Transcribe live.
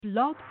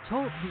Blog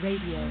Talk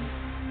Radio.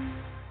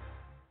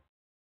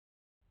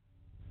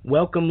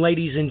 Welcome,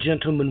 ladies and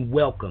gentlemen,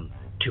 welcome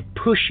to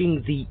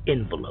Pushing the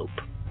Envelope,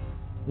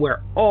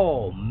 where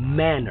all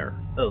manner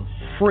of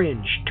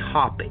fringe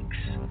topics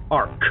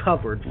are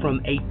covered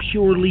from a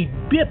purely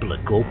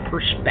biblical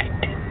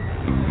perspective.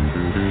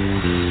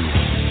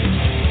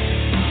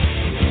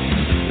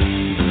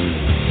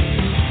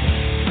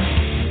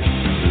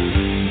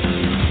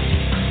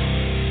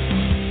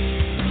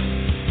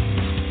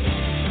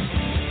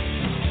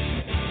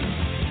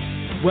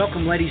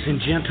 Welcome, ladies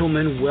and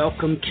gentlemen.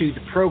 Welcome to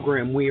the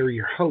program. We are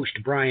your host,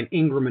 Brian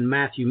Ingram and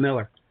Matthew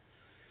Miller.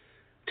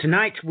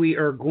 Tonight we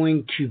are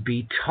going to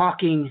be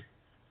talking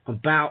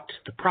about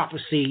the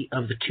prophecy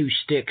of the two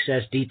sticks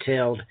as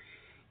detailed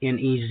in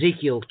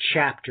Ezekiel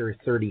chapter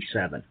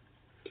 37.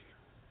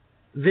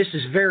 This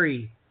is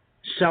very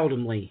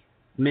seldomly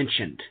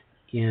mentioned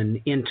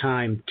in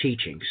end-time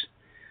teachings.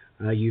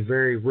 You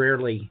very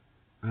rarely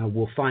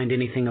will find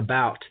anything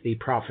about the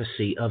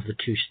prophecy of the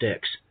two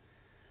sticks.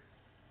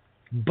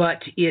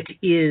 But it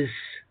is,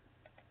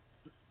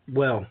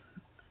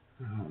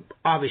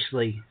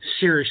 obviously,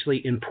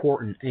 seriously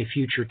important a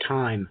future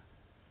time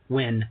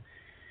when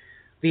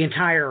the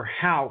entire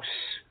house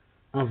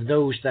of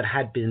those that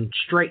had been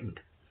straightened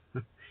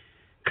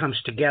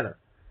comes together.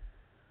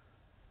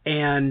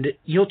 And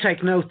you'll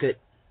take note that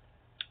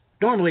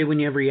normally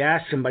whenever you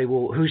ask somebody,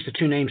 well, who's the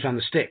two names on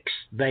the sticks?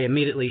 They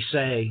immediately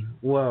say,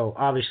 well,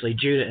 obviously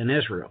Judah and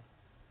Israel.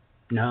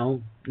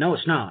 No,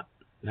 it's not.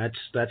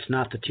 That's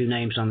not the two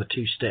names on the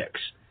two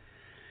sticks.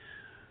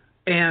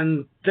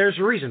 And there's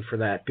a reason for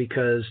that,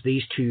 because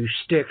these two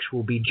sticks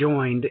will be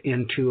joined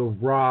into a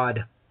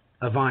rod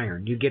of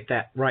iron. You get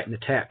that right in the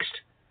text,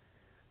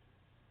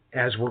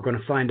 as we're going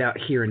to find out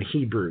here in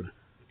Hebrew.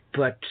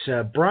 But,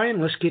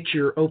 Brian, let's get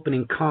your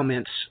opening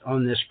comments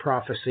on this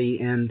prophecy,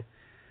 and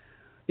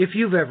if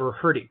you've ever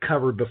heard it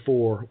covered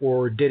before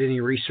or did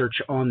any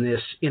research on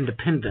this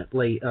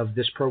independently of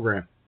this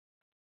program.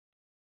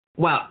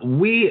 Well,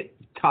 we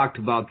talked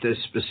about this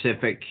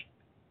specific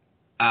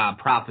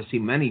prophecy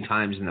many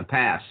times in the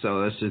past,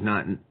 so this is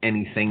not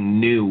anything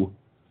new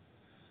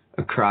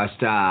across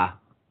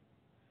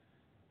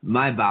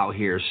my bow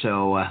here.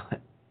 So,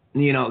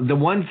 the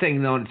one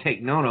thing, though, to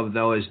take note of,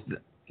 though, is,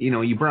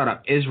 you brought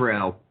up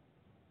Israel,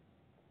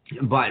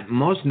 but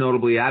most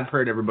notably, I've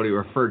heard everybody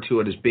refer to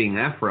it as being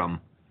Ephraim,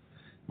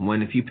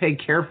 when if you pay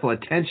careful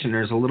attention,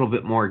 there's a little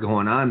bit more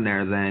going on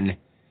there than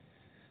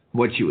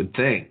what you would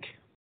think.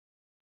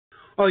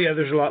 Oh, yeah,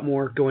 there's a lot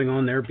more going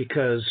on there,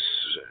 because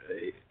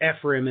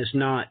Ephraim is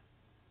not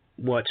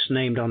what's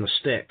named on the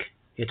stick.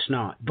 It's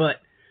not. But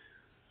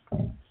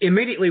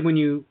immediately when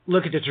you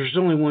look at it, there's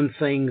only one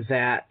thing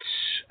that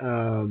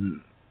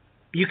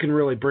you can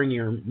really bring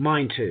your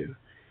mind to.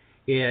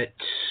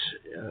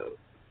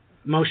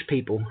 Most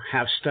people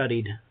have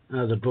studied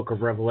the book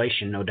of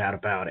Revelation, no doubt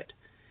about it.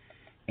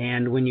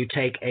 And when you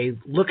take a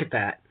look at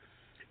that,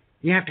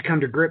 you have to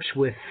come to grips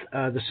with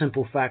the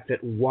simple fact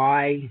that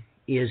why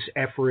is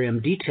Ephraim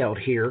detailed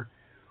here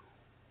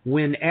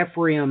when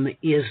Ephraim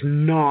is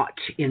not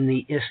in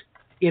the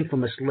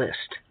infamous list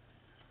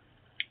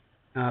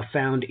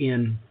found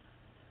in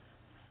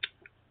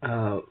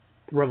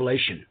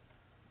Revelation,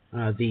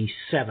 the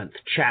 7th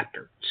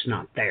chapter. It's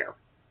not there.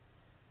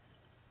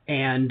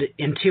 And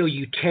until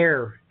you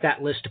tear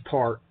that list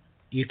apart,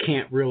 you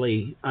can't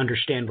really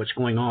understand what's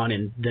going on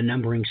in the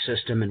numbering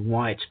system and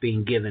why it's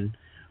being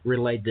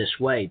relayed this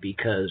way,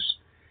 because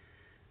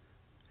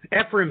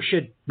Ephraim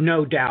should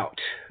no doubt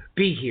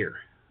be here,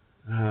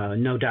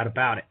 no doubt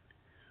about it,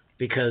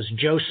 because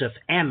Joseph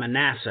and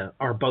Manasseh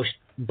are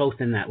both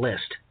in that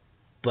list,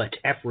 but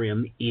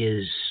Ephraim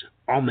is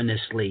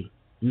ominously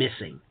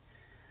missing.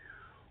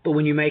 But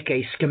when you make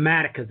a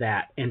schematic of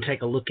that and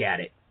take a look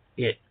at it,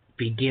 it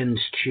begins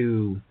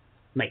to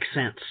make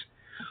sense.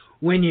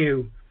 When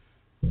you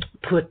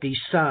put these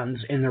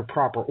sons in their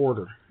proper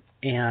order,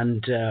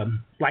 and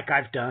like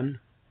I've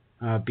done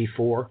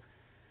before,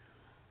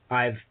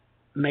 I've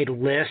made a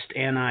list,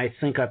 and I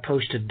think I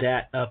posted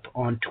that up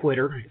on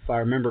Twitter, if I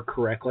remember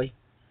correctly.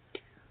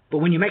 But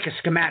when you make a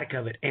schematic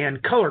of it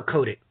and color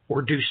code it,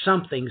 or do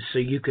something so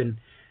you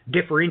can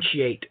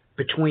differentiate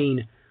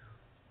between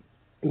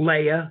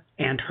Leah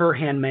and her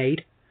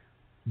handmaid,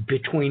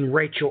 between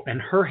Rachel and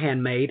her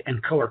handmaid,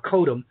 and color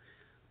code them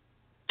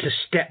to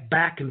step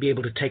back and be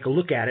able to take a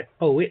look at it,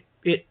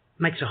 it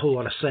makes a whole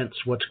lot of sense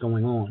what's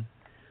going on.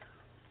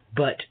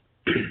 But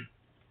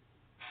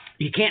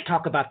you can't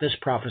talk about this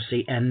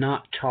prophecy and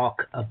not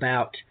talk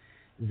about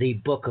the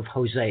book of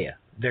Hosea.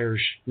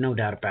 There's no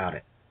doubt about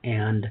it.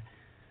 And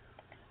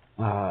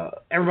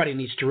everybody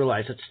needs to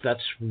realize that's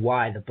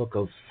why the book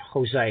of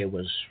Hosea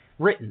was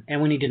written.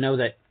 And we need to know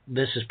that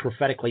this is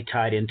prophetically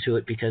tied into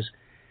it because,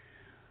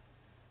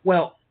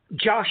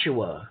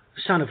 Joshua,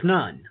 son of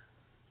Nun,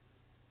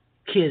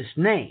 his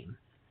name,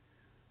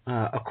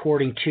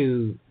 according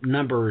to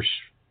Numbers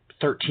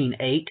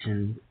 13:8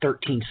 and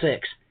 13:6,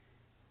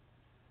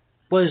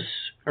 was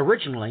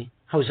originally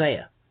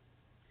Hosea,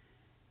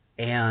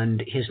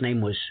 and his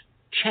name was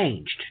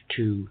changed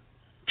to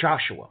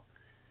Joshua.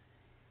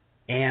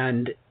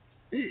 And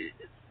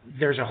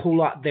there's a whole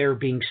lot there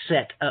being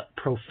set up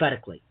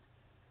prophetically.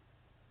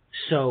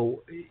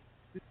 So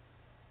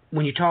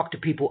when you talk to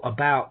people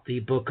about the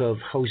book of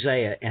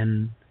Hosea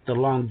and the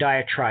long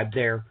diatribe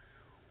there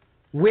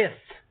with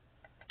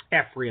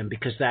Ephraim,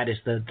 because that is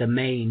the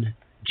main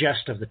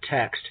gist of the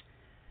text,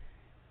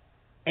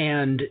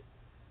 and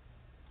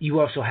you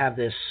also have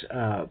this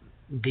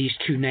these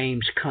two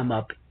names come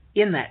up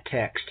in that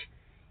text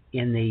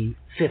in the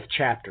 5th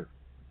chapter.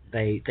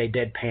 They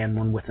deadpan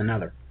one with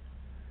another.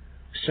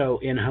 So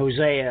in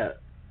Hosea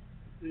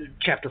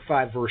chapter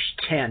 5, verse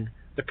 10,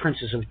 the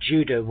princes of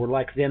Judah were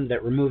like them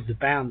that removed the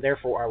bound,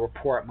 therefore I will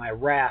pour out my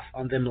wrath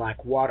on them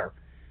like water.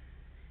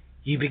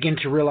 You begin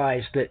to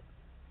realize that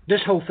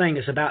this whole thing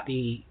is about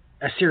the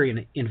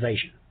Assyrian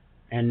invasion,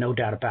 and no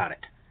doubt about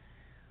it,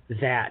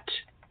 that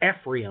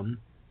Ephraim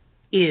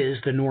is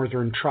the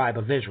northern tribe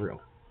of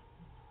Israel.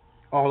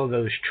 All of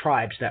those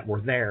tribes that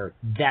were there,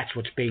 that's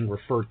what's being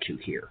referred to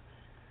here.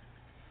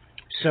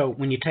 So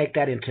when you take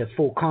that into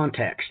full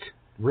context,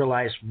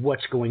 realize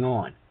what's going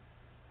on,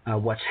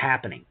 what's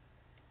happening.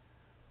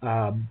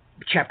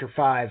 Chapter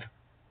 5,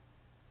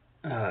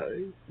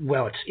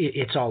 well,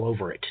 it's all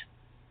over it.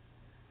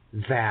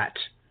 That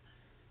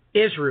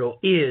Israel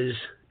is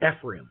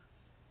Ephraim.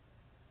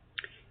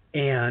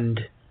 And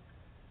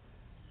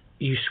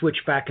you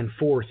switch back and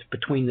forth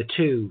between the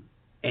two,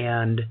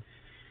 and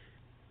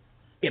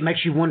it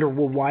makes you wonder,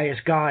 well, why does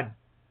God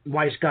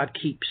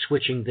keep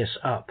switching this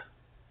up?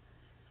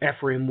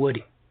 Ephraim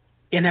would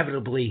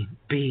inevitably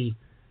be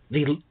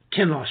the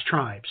 10 lost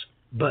tribes,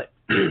 but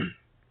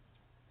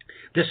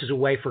this is a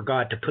way for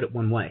God to put it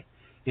one way.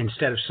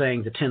 Instead of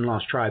saying the 10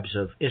 lost tribes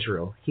of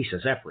Israel, he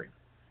says Ephraim.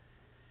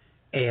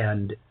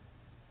 And,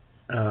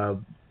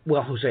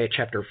 Hosea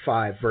chapter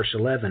 5, verse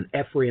 11,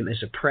 Ephraim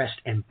is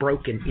oppressed and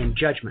broken in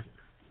judgment.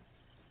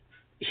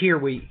 Here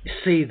we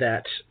see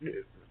that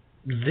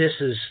this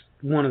is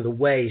one of the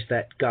ways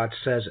that God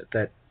says it,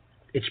 that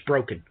it's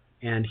broken.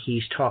 And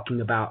he's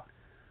talking about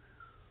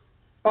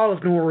all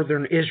of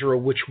northern Israel,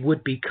 which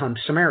would become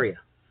Samaria.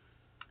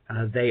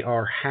 They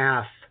are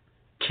half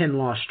 10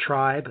 lost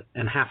tribe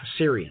and half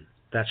Assyrian.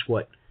 That's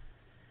what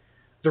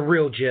the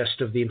real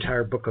gist of the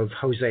entire book of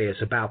Hosea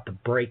is about, the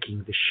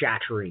breaking, the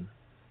shattering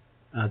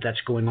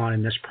that's going on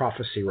in this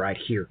prophecy right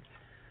here.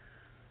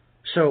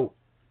 So,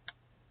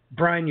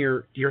 Brian,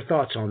 your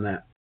thoughts on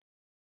that?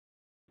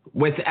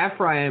 With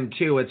Ephraim,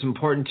 too, it's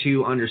important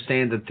to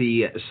understand that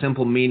the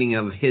simple meaning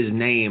of his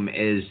name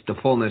is the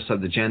fullness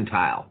of the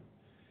Gentile.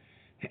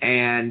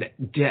 And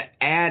to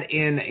add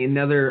in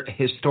another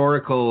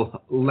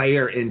historical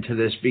layer into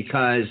this,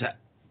 because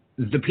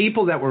the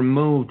people that were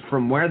moved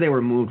from where they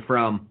were moved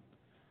from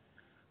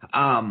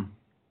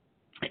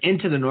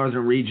into the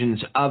northern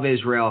regions of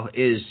Israel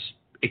is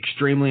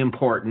extremely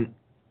important.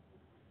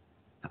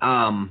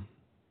 You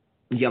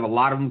have a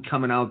lot of them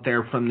coming out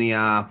there from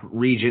the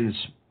regions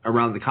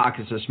around the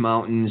Caucasus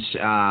Mountains,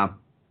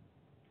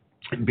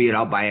 be it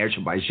out by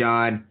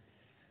Azerbaijan,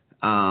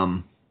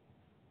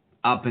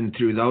 up and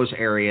through those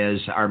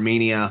areas,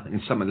 Armenia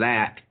and some of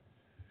that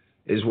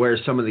is where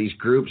some of these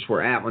groups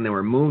were at when they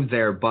were moved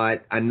there.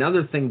 But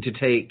another thing to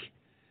take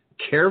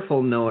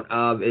careful note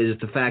of is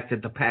the fact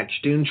that the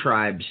Pashtun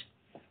tribes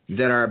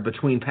that are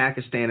between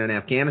Pakistan and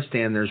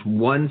Afghanistan, there's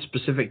one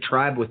specific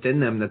tribe within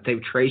them that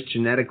they've traced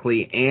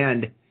genetically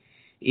and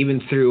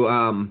even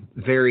through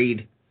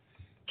varied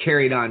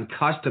carried on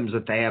customs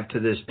that they have to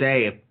this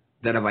day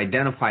that have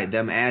identified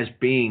them as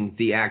being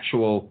the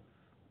actual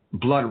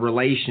blood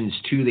relations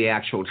to the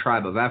actual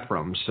tribe of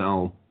Ephraim.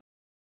 So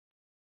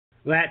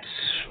that's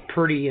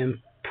pretty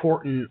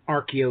important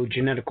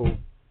archaeogenetical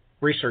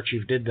research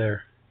you've did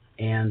there.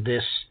 And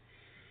this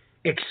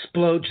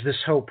explodes this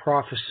whole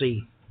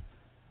prophecy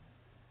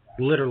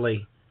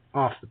literally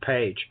off the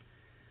page.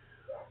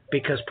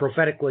 Because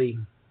prophetically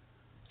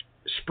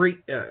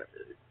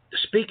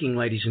speaking,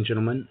 ladies and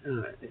gentlemen,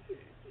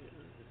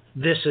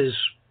 this is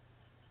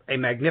a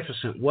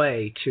magnificent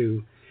way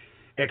to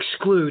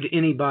exclude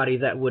anybody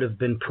that would have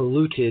been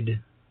polluted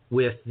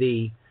with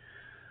the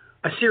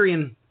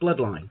Assyrian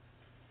bloodline.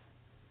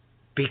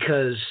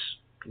 Because,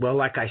 well,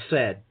 like I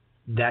said,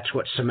 that's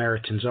what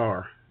Samaritans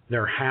are.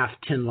 They're half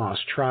 10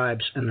 lost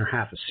tribes and they're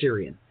half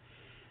Assyrian.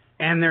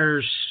 And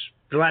the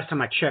last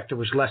time I checked, there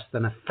was less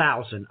than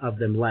 1,000 of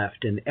them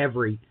left, and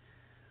every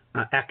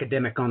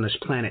academic on this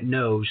planet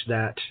knows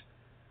that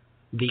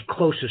the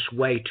closest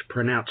way to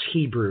pronounce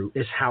Hebrew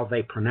is how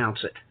they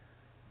pronounce it.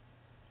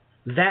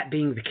 That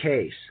being the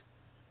case,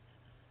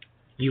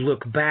 you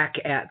look back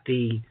at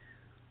the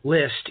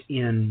list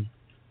in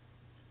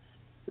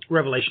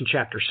Revelation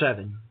chapter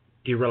 7,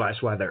 do you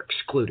realize why they're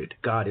excluded?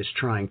 God is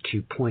trying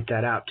to point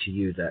that out to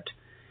you that,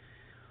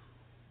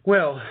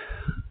 well,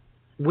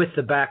 with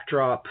the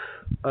backdrop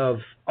of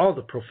all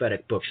the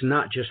prophetic books,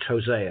 not just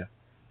Hosea,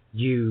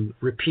 you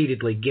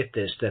repeatedly get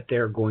this, that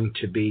they're going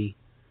to be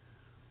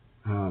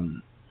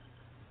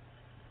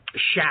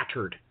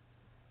shattered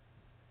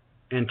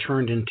and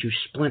turned into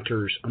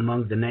splinters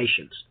among the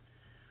nations.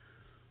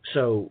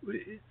 So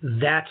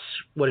that's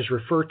what is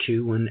referred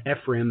to when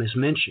Ephraim is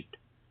mentioned.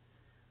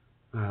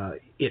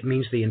 It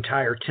means the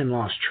entire 10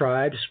 lost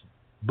tribes,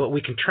 but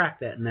we can track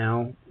that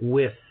now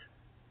with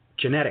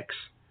genetics.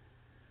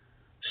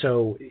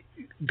 So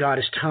God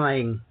is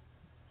tying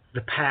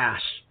the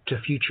past to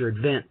future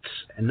events,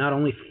 and not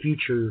only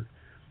future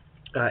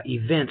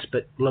events,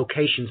 but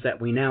locations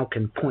that we now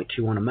can point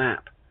to on a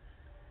map.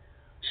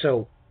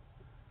 So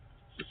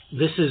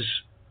this is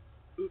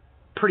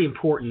pretty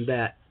important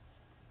that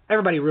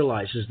everybody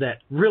realizes that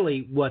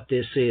really what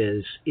this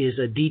is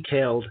a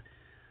detailed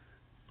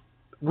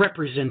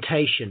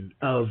representation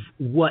of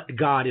what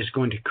God is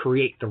going to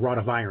create the rod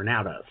of iron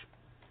out of.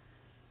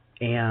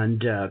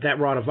 And that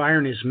rod of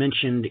iron is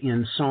mentioned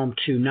in Psalm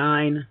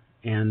 2:9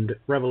 and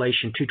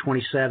Revelation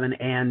 2:27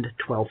 and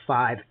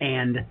 12:5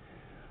 and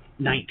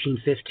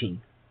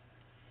 19:15.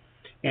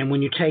 And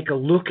when you take a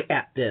look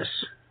at this,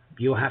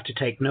 you'll have to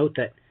take note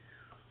that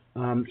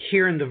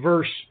here in the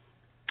verse,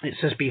 it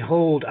says,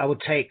 "Behold, I will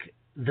take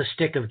the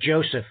stick of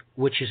Joseph,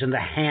 which is in the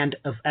hand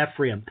of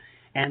Ephraim,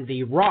 and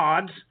the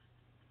rods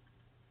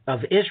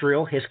of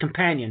Israel, his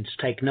companions."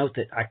 Take note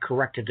that I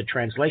corrected the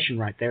translation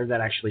right there. That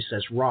actually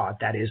says rod.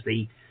 That is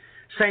the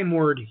same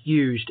word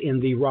used in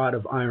the rod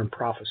of iron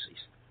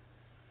prophecies.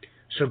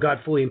 So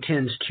God fully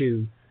intends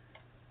to,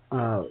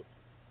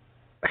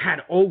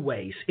 had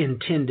always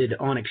intended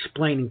on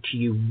explaining to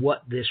you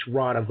what this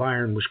rod of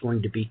iron was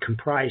going to be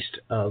comprised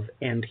of,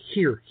 and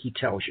here he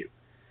tells you.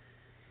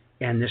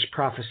 And this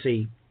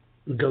prophecy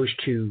goes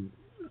to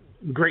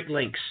great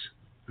lengths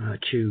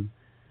to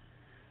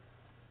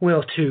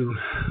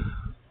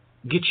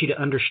get you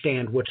to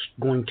understand what's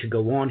going to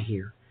go on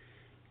here.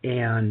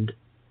 And,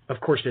 of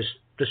course,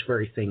 this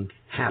very thing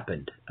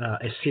happened.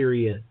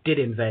 Assyria did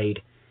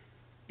invade,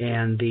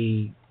 and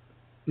the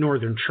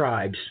northern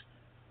tribes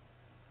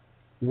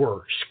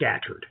were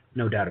scattered,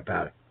 no doubt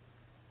about it.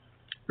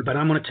 But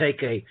I'm going to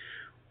take a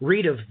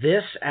read of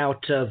this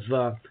out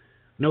of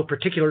no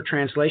particular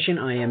translation.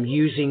 I am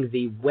using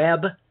the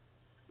web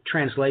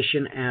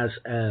translation as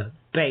a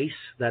base.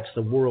 That's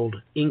the World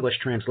English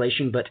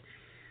Translation, but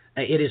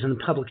it is in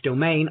the public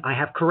domain. I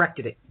have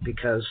corrected it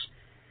because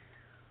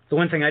the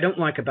one thing I don't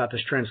like about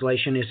this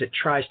translation is it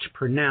tries to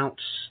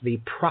pronounce the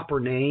proper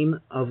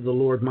name of the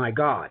Lord my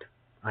God.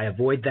 I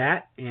avoid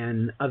that,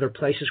 and other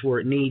places where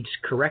it needs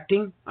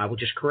correcting, I will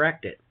just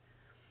correct it.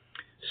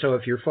 So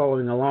if you're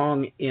following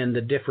along in the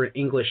different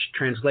English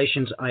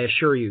translations, I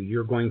assure you,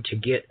 you're going to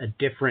get a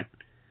different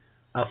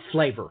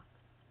flavor.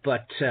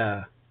 But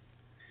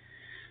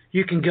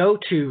you can go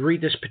to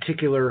read this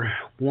particular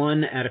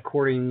one at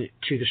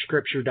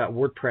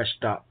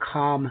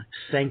accordingtothescripture.wordpress.com,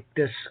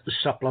 Sanctus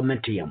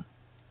Supplementium.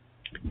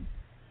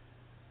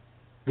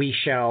 We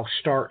shall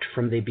start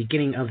from the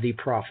beginning of the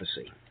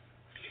prophecy.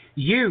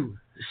 "You,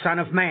 son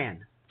of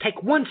man,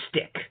 take one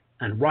stick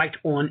and write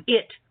on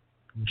it,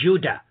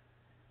 Judah,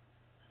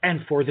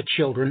 and for the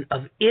children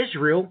of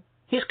Israel,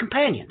 his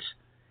companions.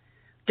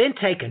 Then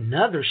take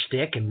another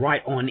stick and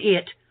write on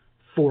it,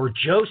 for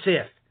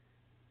Joseph,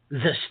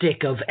 the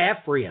stick of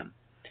Ephraim,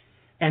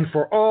 and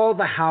for all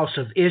the house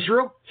of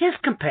Israel, his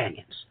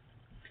companions.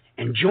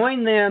 And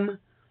join them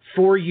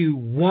for you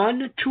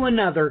one to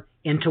another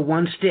into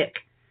one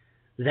stick,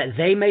 that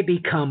they may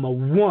become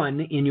one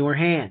in your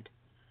hand.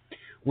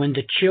 When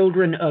the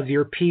children of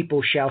your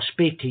people shall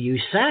speak to you,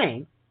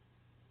 saying,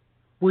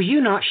 will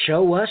you not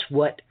show us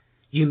what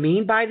you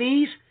mean by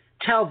these?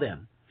 Tell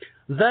them,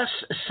 thus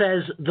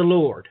says the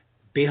Lord,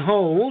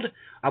 behold,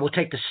 I will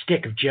take the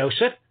stick of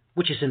Joseph,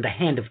 which is in the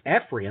hand of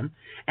Ephraim,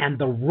 and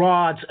the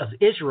rods of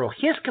Israel,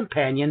 his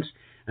companions,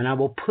 and I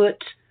will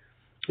put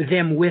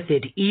them with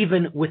it,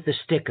 even with the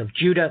stick of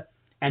Judah,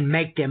 and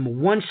make them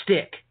one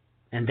stick,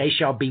 and they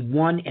shall be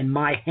one in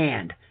my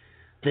hand.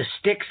 The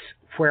sticks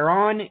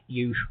whereon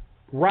you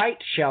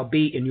write shall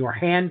be in your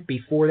hand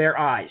before their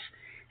eyes.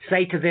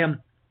 Say to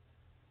them,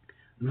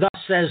 thus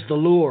says the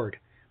Lord,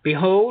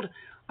 behold,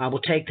 I will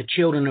take the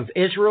children of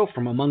Israel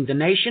from among the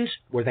nations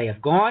where they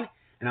have gone,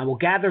 and I will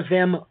gather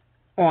them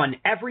on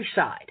every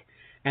side,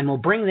 and will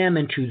bring them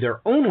into their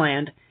own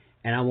land,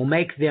 and I will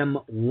make them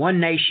one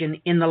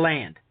nation in the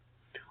land,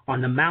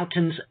 on the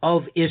mountains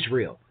of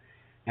Israel.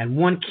 And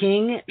one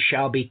king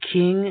shall be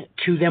king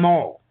to them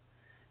all,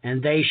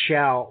 and they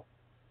shall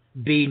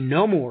be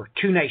no more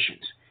two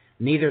nations,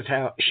 neither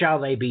shall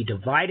they be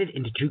divided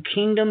into two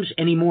kingdoms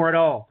any more at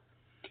all.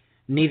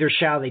 Neither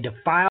shall they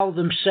defile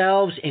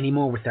themselves any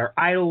more with their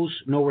idols,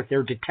 nor with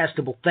their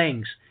detestable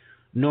things,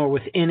 nor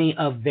with any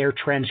of their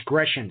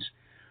transgressions.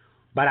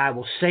 But I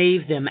will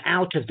save them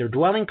out of their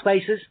dwelling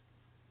places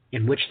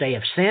in which they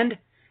have sinned,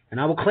 and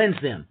I will cleanse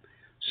them,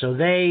 so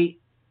they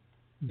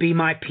be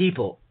my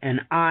people, and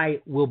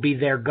I will be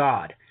their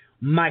God.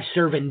 My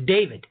servant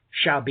David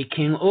shall be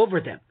king over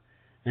them,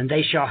 and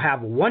they shall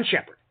have one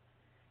shepherd,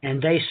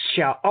 and they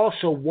shall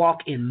also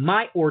walk in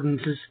my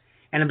ordinances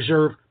and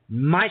observe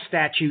my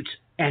statutes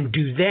and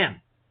do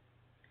them.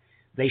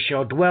 They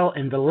shall dwell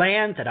in the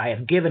land that I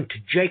have given to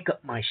Jacob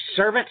my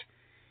servant,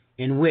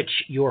 in which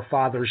your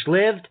fathers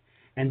lived,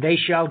 and they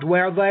shall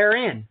dwell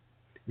therein.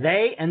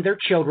 they and their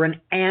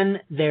children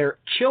and their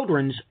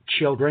children's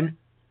children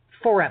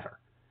forever.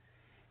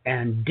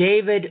 And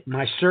David,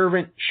 my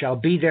servant, shall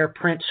be their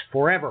prince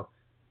forever.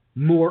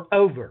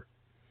 Moreover,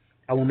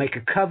 I will make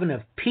a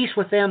covenant of peace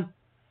with them.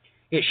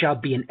 It shall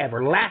be an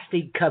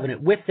everlasting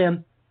covenant with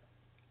them,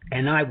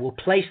 and I will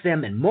place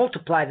them and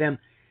multiply them,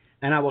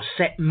 and I will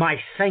set my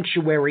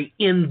sanctuary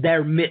in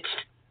their midst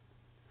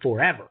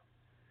forever.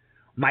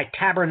 My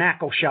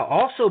tabernacle shall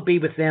also be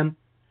with them,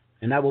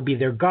 and I will be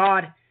their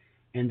God,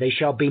 and they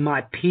shall be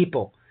my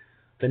people.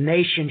 The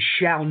nations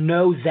shall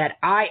know that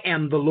I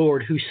am the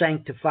Lord who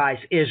sanctifies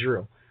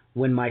Israel,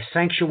 when my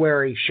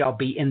sanctuary shall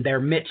be in their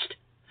midst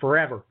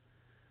forever.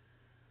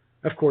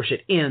 Of course,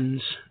 it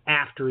ends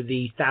after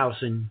the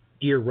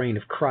 1,000-year reign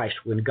of Christ,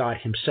 when God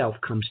himself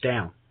comes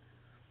down.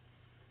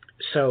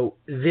 So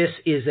this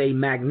is a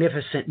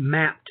magnificent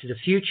map to the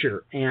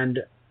future. And,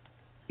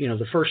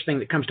 the first thing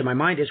that comes to my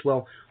mind is,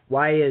 well,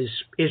 why is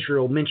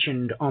Israel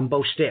mentioned on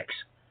both sticks?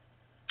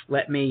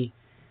 Let me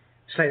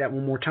say that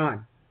one more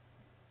time.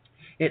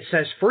 It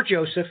says, for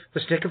Joseph, the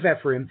stick of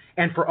Ephraim,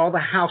 and for all the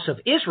house of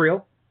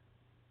Israel,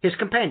 his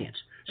companions.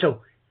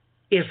 So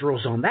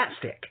Israel's on that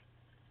stick.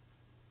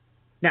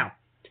 Now,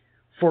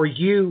 for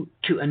you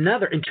to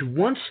another, into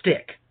one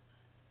stick,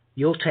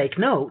 you'll take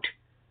note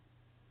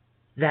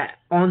that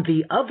on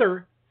the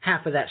other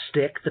half of that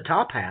stick, the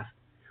top half,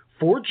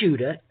 for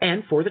Judah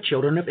and for the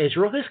children of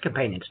Israel, his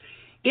companions.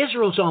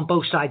 Israel's on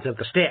both sides of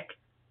the stick.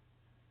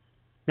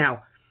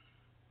 Now,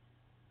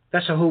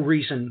 that's the whole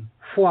reason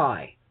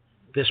why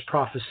this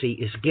prophecy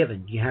is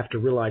given. You have to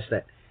realize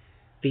that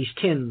these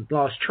 10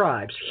 lost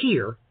tribes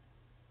here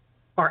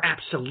are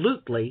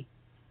absolutely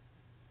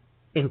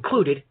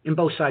included in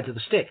both sides of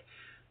the stick.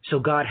 So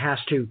God has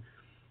to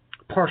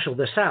parcel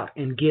this out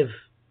and give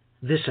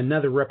this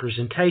another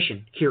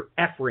representation. Here,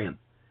 Ephraim,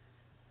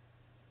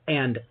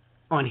 and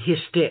on his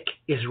stick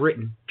is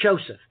written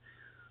Joseph.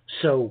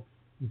 So,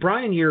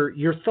 Brian,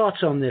 your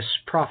thoughts on this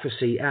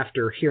prophecy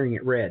after hearing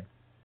it read?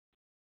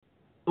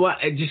 Well,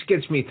 it just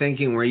gets me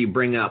thinking where you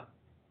bring up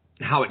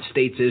how it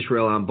states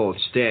Israel on both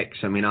sticks.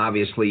 I mean,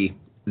 obviously,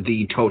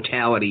 the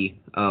totality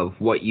of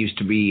what used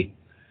to be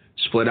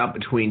split up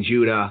between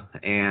Judah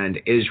and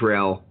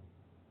Israel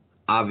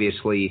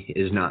obviously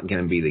is not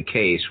going to be the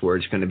case, where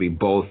it's going to be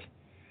both,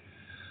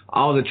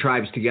 all the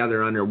tribes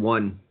together under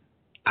one,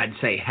 I'd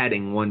say,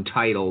 heading, one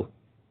title,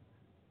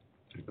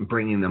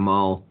 bringing them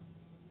all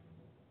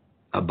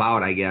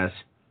about, I guess.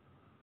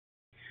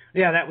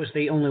 Yeah, that was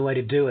the only way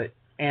to do it.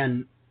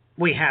 And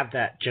we have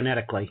that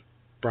genetically,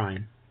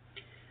 Brian.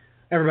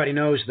 Everybody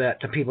knows that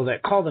the people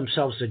that call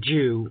themselves a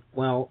Jew,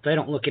 well, they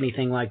don't look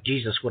anything like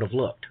Jesus would have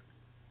looked.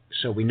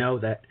 So we know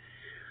that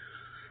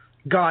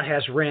God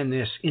has ran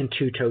this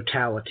into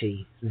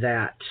totality,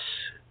 that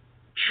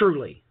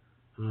truly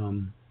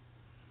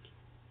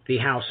the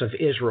house of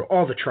Israel,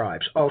 all the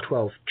tribes, all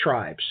 12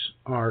 tribes,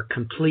 are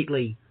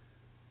completely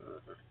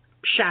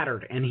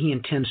shattered, and he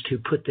intends to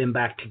put them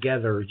back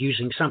together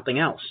using something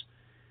else.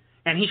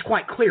 And he's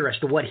quite clear as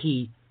to what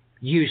he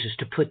uses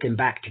to put them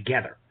back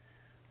together.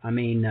 I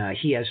mean,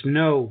 he has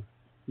no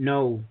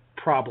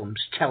problems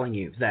telling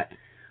you that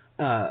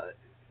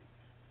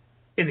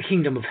in the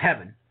kingdom of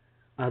heaven,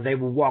 they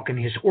will walk in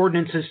his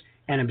ordinances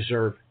and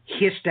observe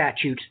his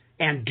statutes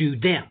and do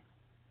them.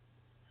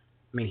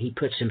 I mean, he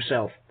puts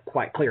himself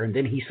quite clear. And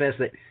then he says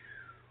that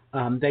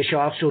they shall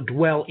also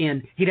dwell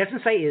in, he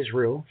doesn't say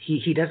Israel,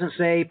 he doesn't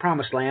say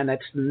promised land,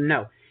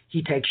 no.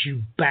 He takes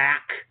you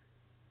back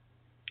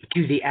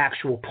to the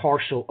actual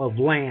parcel of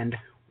land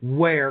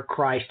where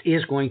Christ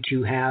is going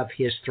to have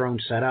his throne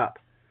set up.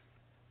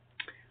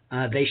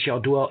 They shall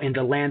dwell in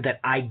the land that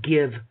I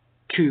give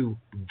to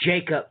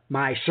Jacob,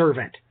 my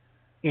servant,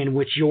 in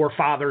which your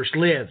fathers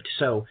lived.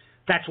 So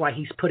that's why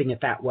he's putting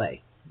it that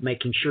way,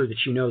 making sure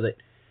that you know that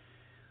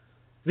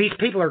these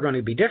people are going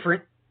to be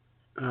different.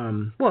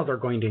 Well, they're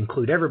going to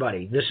include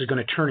everybody. This is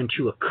going to turn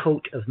into a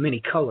coat of many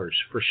colors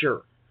for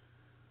sure.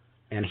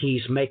 And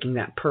he's making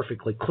that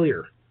perfectly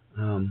clear.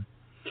 And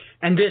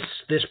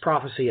this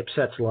prophecy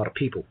upsets a lot of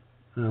people.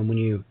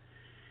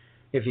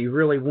 If you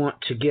really want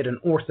to get an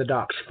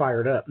Orthodox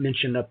fired up,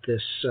 mention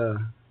this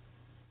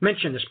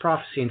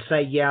prophecy and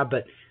say, yeah,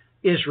 but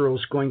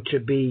Israel's going to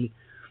be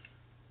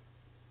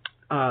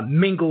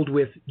mingled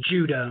with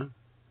Judah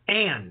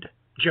and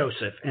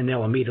Joseph, and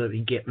they'll immediately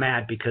get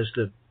mad because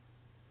the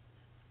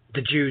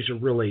Jews are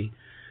really,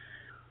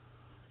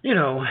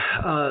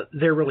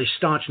 they're really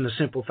staunch in the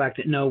simple fact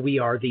that, no, we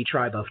are the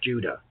tribe of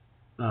Judah.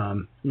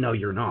 No,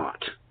 you're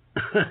not.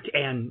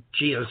 And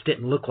Jesus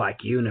didn't look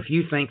like you. And if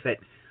you think that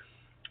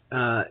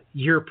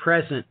your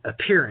present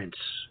appearance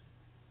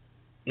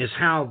is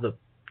how the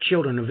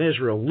children of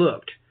Israel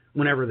looked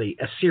whenever the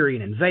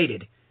Assyrian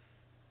invaded,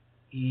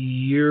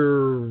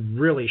 you're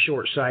really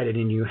short-sighted,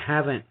 and you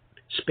haven't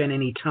spent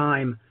any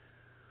time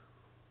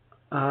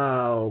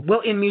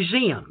in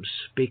museums,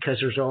 because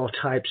there's all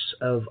types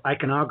of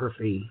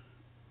iconography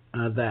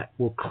that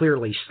will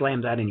clearly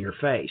slam that in your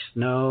face.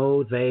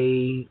 No,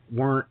 they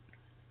weren't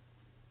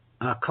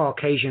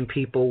Caucasian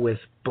people with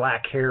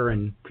black hair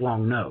and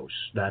long nose.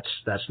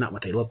 That's not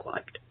what they look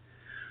like.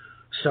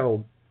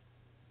 So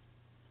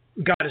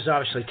God is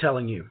obviously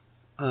telling you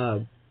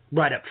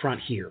right up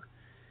front here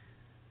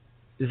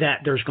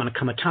that there's going to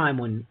come a time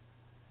when,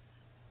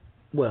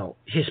 well,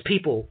 his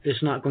people is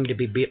not going to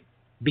be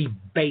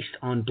based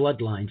on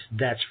bloodlines,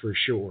 that's for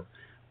sure.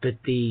 But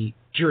the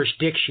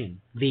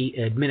jurisdiction, the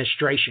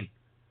administration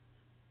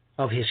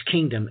of his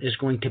kingdom is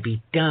going to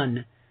be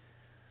done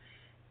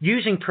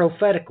using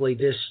prophetically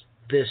this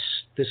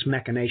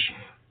machination.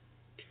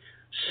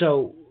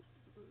 So,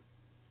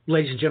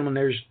 ladies and gentlemen,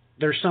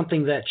 there's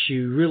something that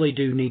you really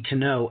do need to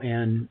know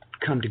and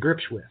come to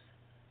grips with.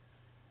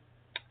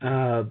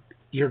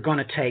 You're going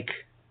to take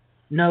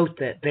note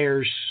that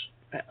there's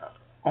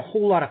a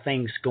whole lot of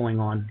things going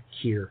on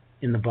here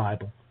in the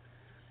Bible.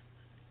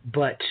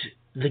 But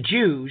the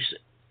Jews,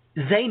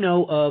 they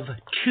know of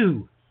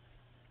two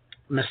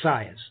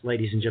Messiahs,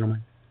 ladies and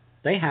gentlemen.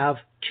 They have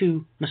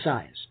two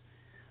Messiahs.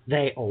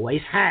 They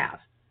always have.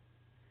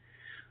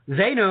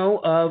 They know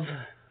of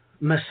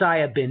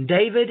Messiah ben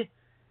David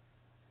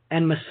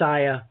and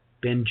Messiah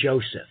ben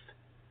Joseph.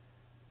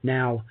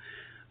 Now,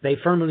 they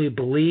firmly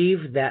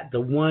believe that the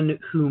one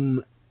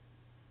whom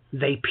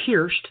they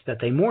pierced, that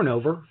they mourn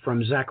over,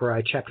 from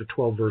Zechariah chapter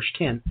 12, verse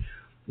 10,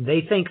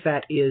 they think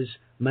that is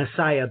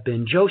Messiah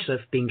ben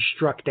Joseph being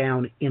struck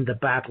down in the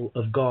battle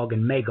of Gog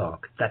and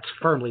Magog. That's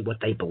firmly what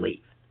they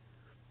believe.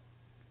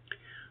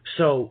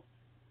 So,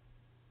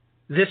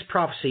 this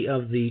prophecy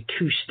of the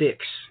two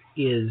sticks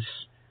is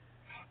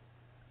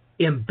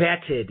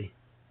embedded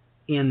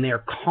in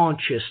their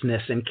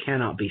consciousness and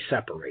cannot be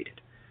separated.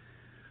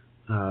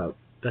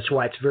 That's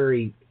why it's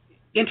very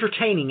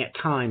entertaining at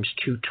times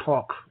to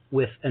talk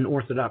with an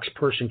Orthodox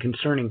person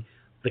concerning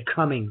the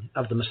coming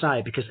of the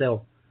Messiah, because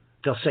they'll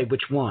say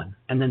which one,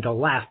 and then they'll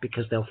laugh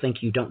because they'll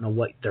think you don't know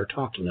what they're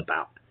talking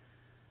about.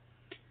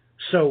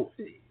 So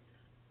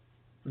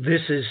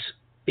this is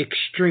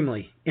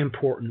extremely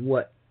important,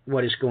 what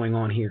is going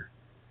on here.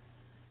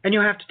 And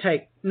you have to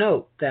take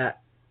note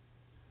that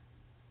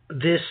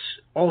this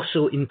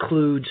also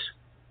includes,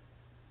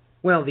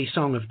 well, the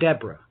Song of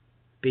Deborah,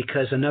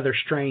 because another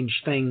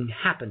strange thing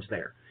happens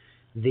there.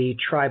 The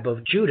tribe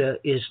of Judah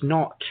is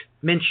not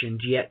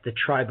mentioned, yet the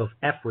tribe of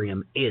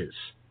Ephraim is.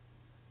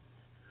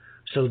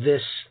 So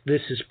this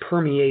is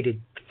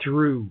permeated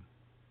through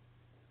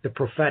the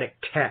prophetic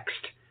text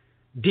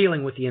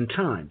dealing with the end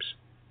times.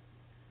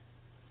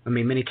 I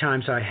mean, many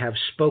times I have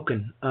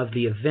spoken of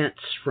the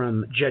events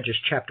from Judges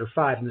chapter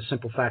 5 and the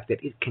simple fact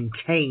that it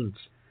contains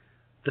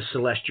the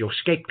celestial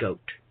scapegoat.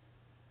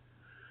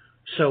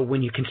 So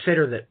when you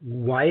consider that,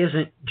 why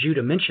isn't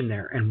Judah mentioned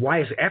there, and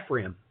why is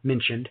Ephraim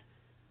mentioned,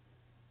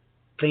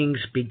 things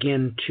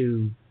begin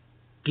to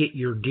get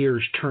your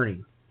gears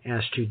turning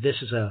as to this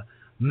is a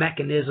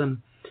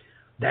mechanism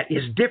that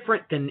is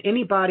different than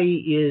anybody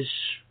is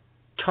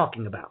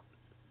talking about.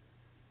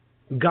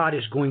 God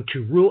is going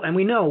to rule, and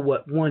we know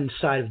what one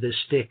side of this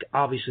stick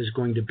obviously is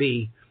going to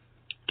be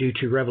due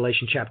to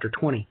Revelation chapter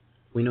 20.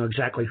 We know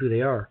exactly who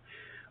they are.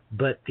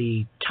 But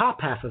the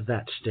top half of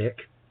that stick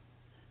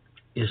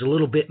is a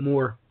little bit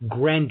more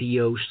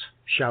grandiose,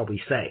 shall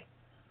we say.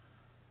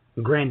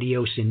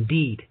 Grandiose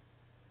indeed.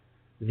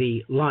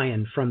 The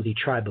Lion from the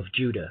tribe of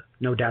Judah,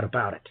 no doubt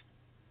about it.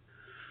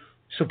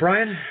 So,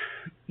 Brian,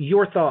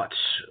 your thoughts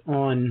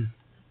on,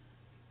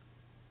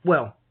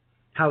 well,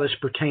 how this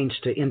pertains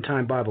to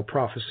end-time Bible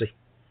prophecy?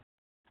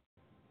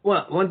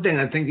 Well, one thing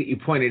I think that you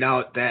pointed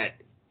out that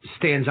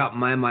stands out in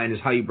my mind is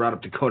how you brought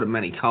up the coat of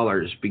many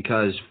colors,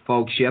 because,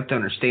 folks, you have to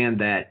understand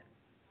that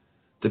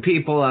the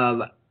people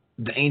of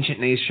the ancient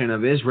nation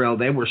of Israel,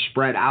 they were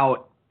spread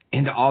out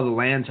into all the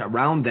lands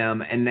around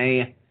them, and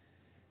they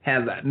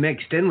have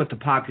mixed in with the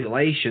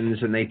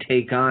populations, and they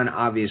take on,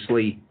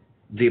 obviously,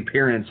 the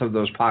appearance of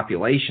those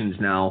populations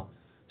now.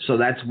 So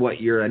that's what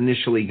you're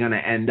initially going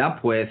to end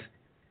up with,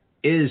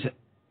 is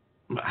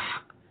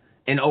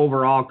an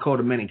overall coat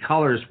of many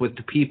colors with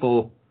the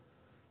people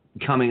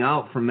coming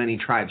out from many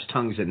tribes,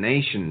 tongues, and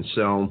nations.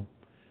 So,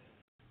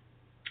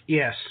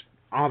 yes,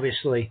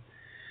 obviously,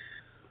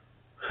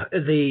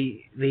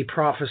 the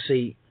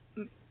prophecy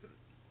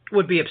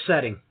would be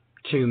upsetting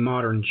to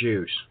modern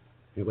Jews.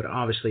 It would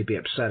obviously be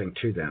upsetting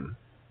to them.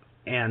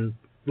 And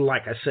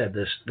like I said,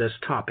 this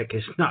topic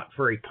is not a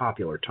very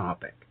popular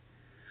topic.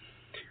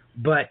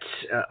 But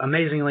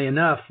amazingly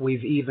enough,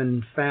 we've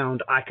even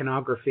found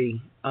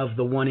iconography of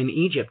the one in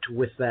Egypt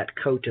with that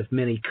coat of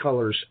many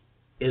colors.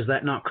 Is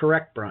that not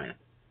correct, Brian?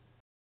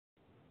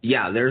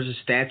 Yeah, there's a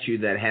statue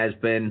that has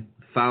been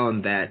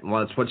found that,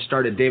 well, it's what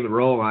started David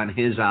Rohl on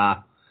his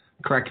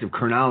corrective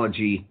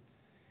chronology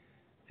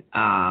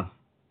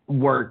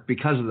work,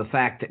 because of the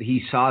fact that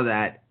he saw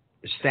that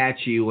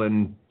statue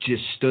and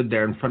just stood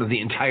there in front of the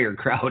entire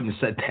crowd and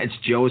said, "That's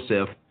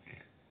Joseph."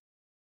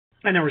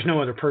 And there was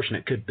no other person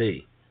it could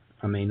be.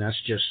 I mean,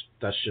 that's just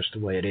the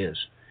way it is.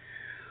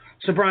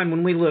 So, Brian,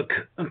 when we look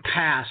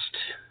past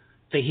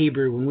the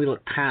Hebrew, when we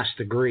look past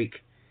the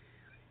Greek,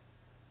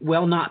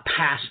 well, not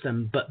past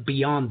them, but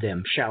beyond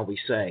them, shall we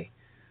say,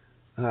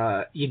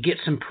 you get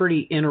some pretty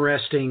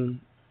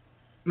interesting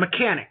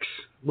mechanics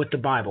with the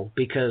Bible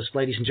because,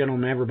 ladies and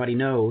gentlemen, everybody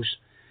knows,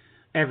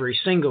 every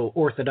single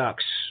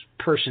Orthodox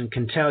person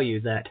can tell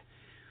you that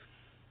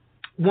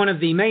one of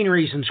the main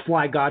reasons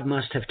why God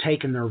must have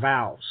taken their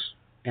vows,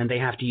 and they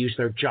have to use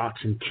their jots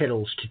and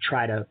tittles to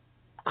try to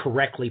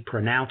correctly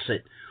pronounce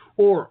it,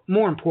 or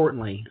more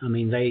importantly, I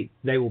mean,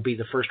 they will be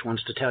the first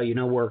ones to tell you,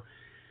 no, we're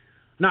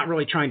not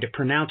really trying to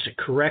pronounce it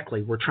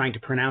correctly. We're trying to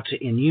pronounce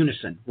it in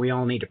unison. We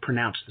all need to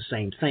pronounce the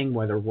same thing,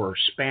 whether we're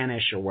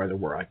Spanish or whether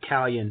we're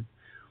Italian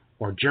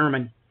or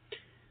German.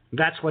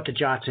 That's what the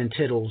jots and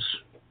tittles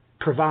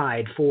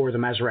provide for the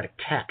Masoretic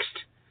text.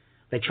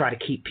 They try to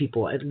keep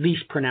people at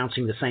least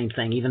pronouncing the same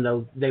thing, even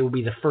though they will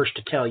be the first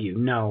to tell you,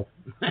 no,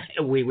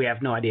 we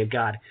have no idea.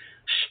 God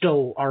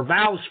stole our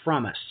vows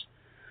from us.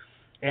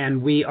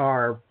 And we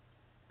are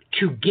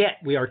to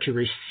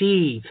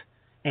receive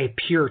a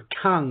pure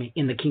tongue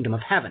in the kingdom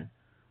of heaven,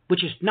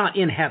 which is not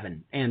in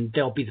heaven, and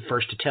they'll be the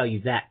first to tell you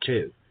that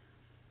too.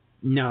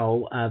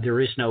 No, there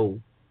is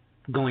no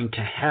going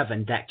to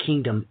heaven. That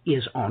kingdom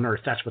is on earth.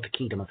 That's what the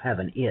kingdom of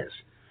heaven is.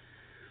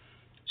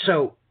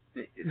 So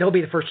they'll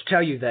be the first to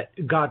tell you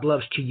that God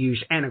loves to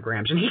use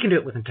anagrams, and he can do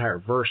it with entire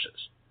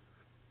verses.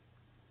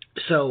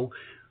 So,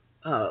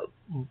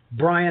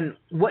 Brian,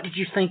 what did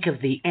you think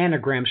of the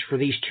anagrams for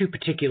these two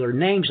particular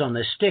names on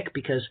this stick?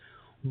 Because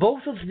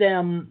both of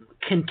them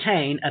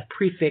contain a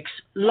prefix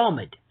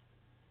lamed.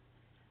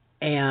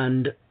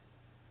 And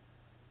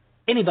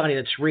anybody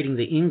that's reading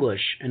the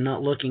English and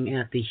not looking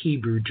at the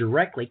Hebrew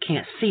directly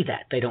can't see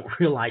that. They don't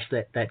realize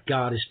that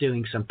God is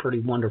doing some pretty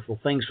wonderful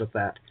things with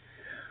that.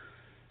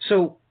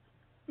 So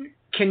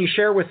can you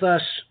share with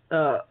us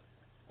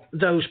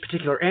those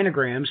particular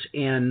anagrams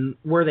and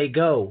where they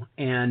go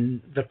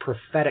and the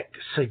prophetic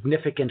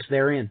significance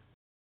therein?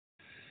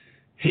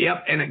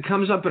 Yep, and it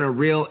comes up in a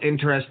real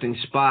interesting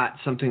spot,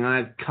 something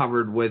I've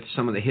covered with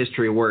some of the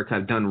history work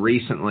I've done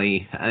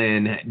recently.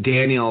 In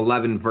Daniel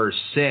 11, verse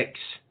 6,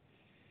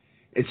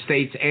 it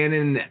states, "And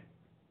in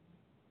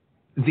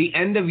the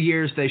end of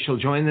years they shall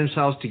join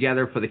themselves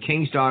together, for the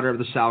king's daughter of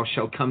the south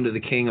shall come to the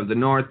king of the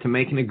north to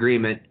make an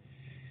agreement.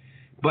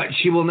 But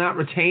she will not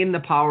retain the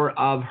power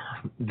of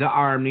the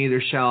arm,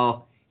 neither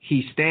shall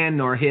he stand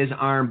nor his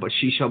arm, but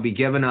she shall be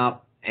given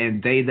up,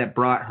 and they that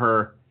brought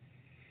her,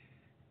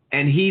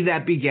 and he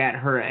that begat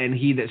her, and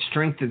he that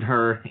strengthened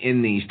her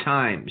in these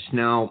times."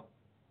 Now,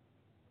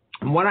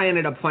 what I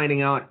ended up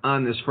finding out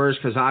on this verse,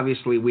 because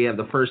obviously we have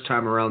the first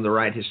time around the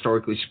right,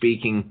 historically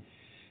speaking,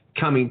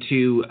 coming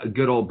to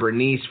good old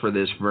Bernice for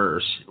this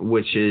verse,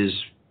 which is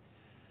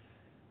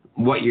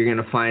what you're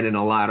going to find in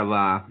a lot of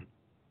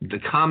the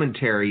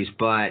commentaries.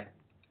 But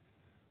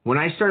when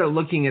I started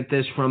looking at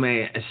this from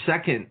a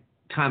second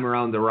time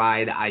around the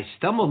ride, I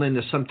stumbled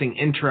into something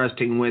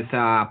interesting with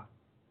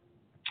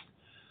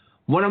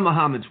one of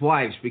Muhammad's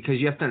wives, because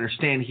you have to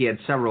understand he had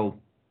several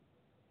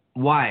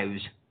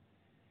wives.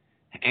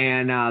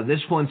 And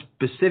this one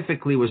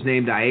specifically was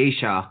named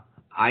Aisha.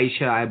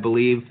 Aisha, I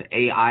believe,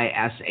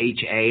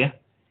 Aisha.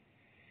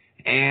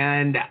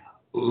 And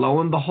lo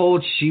and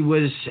behold, she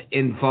was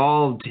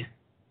involved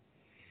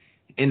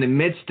in the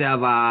midst of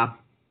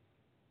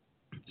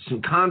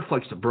some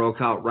conflicts that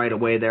broke out right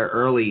away there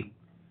early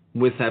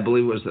with, I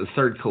believe it was the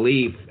third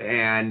caliph.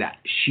 And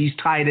she's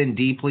tied in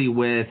deeply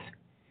with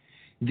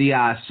the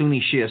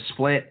Sunni Shia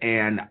split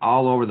and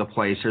all over the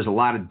place. There's a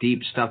lot of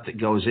deep stuff that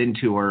goes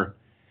into her.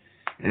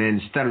 And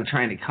instead of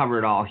trying to cover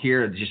it all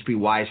here, it'd just be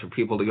wise for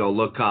people to go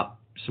look up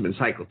some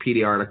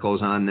encyclopedia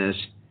articles on this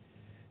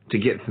to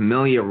get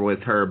familiar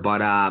with her.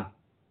 But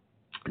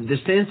this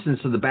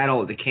instance of the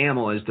Battle of the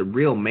Camel is the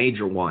real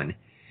major one.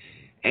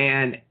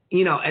 And,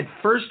 you know, at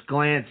first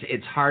glance,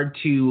 it's hard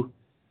to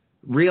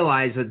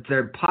realize that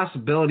the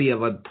possibility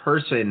of a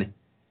person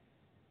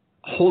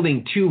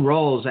holding two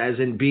roles, as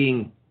in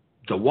being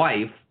the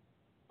wife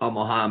of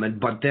Muhammad,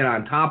 but then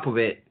on top of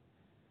it,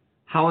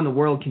 how in the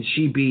world can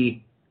she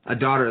be a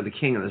daughter of the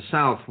king of the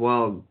south?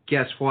 Well,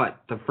 guess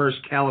what? The first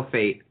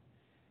caliphate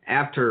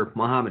after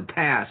Muhammad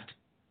passed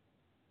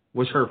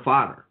was her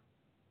father.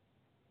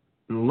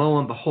 And lo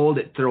and behold,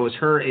 it throws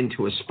her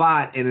into a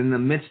spot. And in the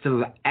midst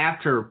of,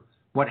 after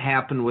what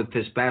happened with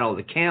this Battle of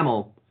the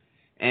Camel,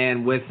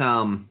 and with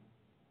the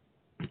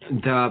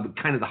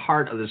kind of the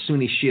heart of the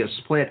Sunni Shia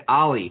split,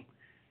 Ali,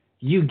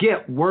 you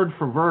get word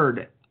for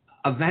word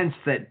events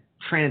that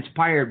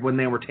transpired when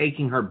they were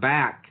taking her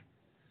back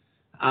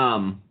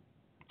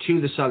to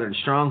the southern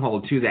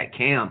stronghold, to that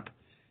camp,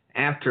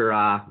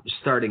 after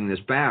starting this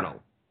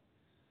battle.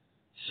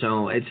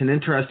 So it's an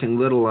interesting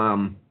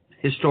little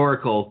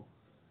historical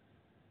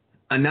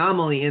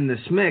anomaly in this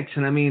mix.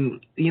 And I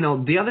mean, you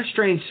know, the other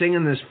strange thing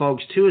in this,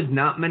 folks, too, is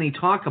not many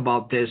talk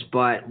about this,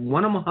 but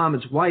one of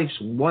Muhammad's wives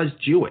was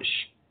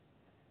Jewish.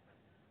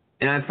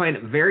 And I find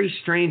it very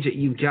strange that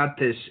you've got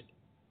this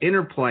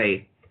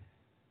interplay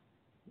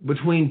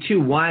between two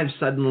wives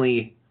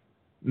suddenly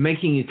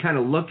making you kind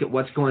of look at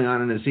what's going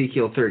on in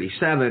Ezekiel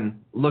 37,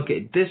 look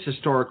at this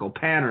historical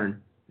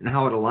pattern and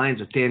how it aligns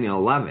with Daniel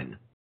 11.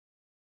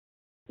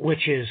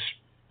 Which is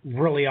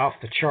really off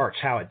the charts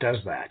how it does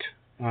that.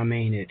 I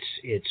mean,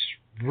 it's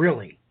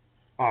really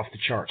off the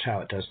charts how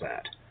it does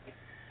that.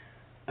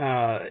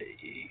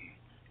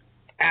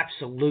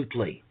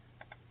 Absolutely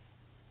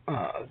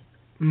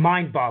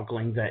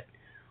mind-boggling that,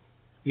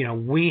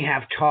 we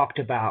have talked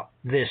about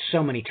this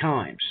so many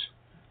times,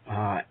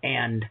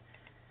 and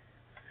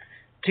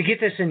to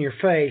get this in your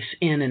face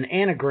in an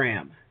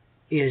anagram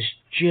is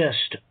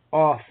just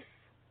off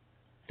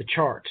the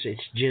charts.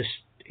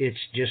 It's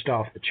just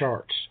off the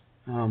charts.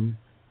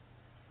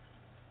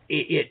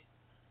 It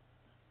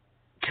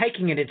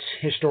taking it its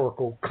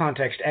historical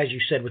context, as you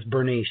said with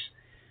Bernice,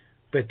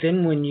 but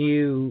then when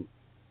you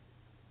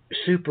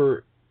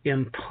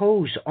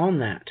superimpose on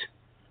that,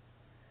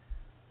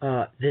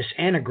 this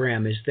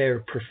anagram is there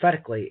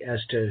prophetically as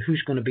to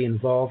who's going to be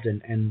involved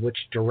and which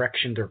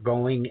direction they're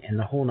going and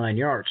the whole 9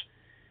 yards.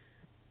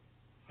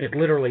 It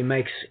literally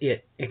makes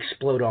it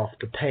explode off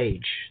the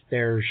page.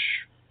 There's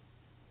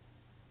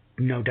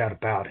no doubt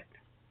about it.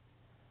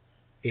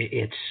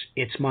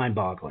 It's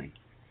mind-boggling.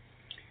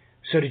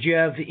 So did you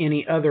have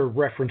any other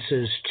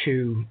references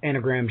to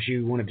anagrams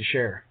you wanted to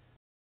share?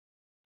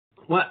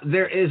 Well,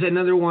 there is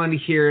another one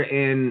here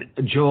in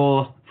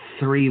Joel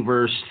 3,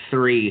 verse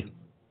 3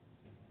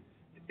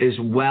 as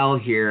well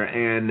here.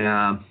 And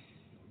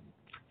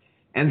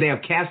they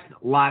have cast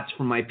lots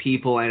for my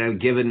people and have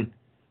given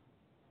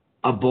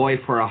a boy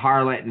for a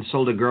harlot and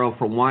sold a girl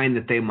for wine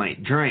that they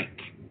might drink.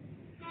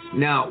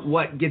 Now,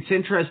 what gets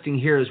interesting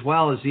here as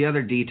well is the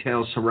other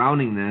details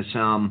surrounding this.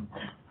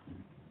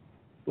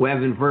 We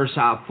have in verse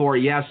 4,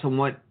 yes, and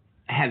what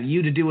have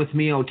you to do with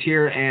me, O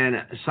Tyre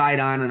and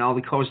Sidon and all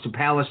the coast of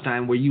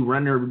Palestine, where you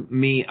render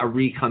me a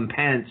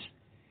recompense?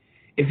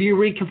 If you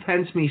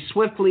recompense me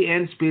swiftly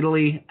and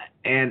speedily,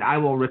 and I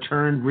will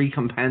return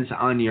recompense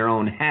on your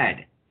own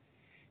head.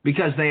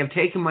 Because they have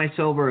taken my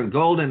silver and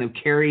gold and have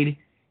carried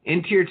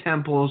into your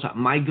temples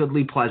my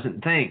goodly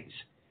pleasant things.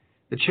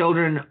 The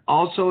children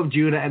also of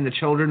Judah and the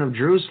children of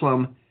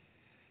Jerusalem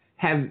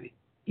have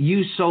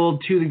you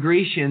sold to the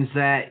Grecians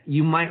that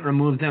you might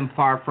remove them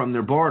far from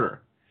their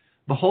border.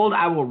 Behold,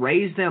 I will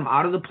raise them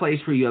out of the place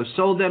where you have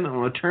sold them and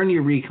will return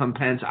your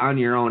recompense on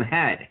your own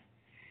head.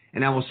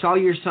 And I will sell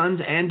your sons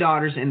and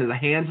daughters into the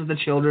hands of the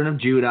children of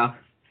Judah,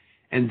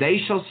 and they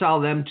shall sell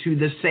them to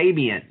the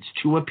Sabeans,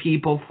 to a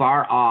people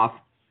far off,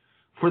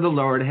 for the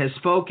Lord has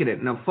spoken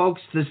it. Now,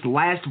 folks, this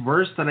last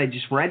verse that I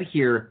just read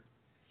here,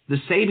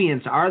 the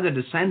Sabeans are the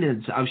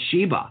descendants of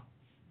Sheba,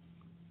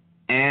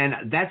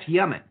 and that's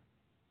Yemen.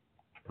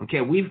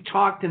 Okay, we've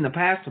talked in the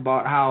past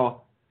about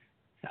how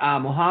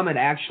Muhammad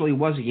actually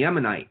was a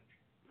Yemenite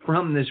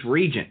from this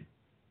region,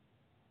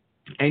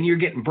 and you're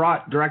getting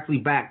brought directly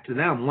back to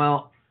them.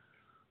 Well,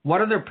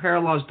 what other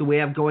parallels do we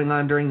have going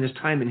on during this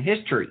time in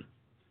history?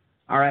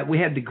 All right, we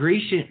had the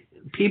Grecian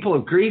people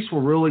of Greece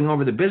were ruling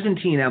over the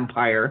Byzantine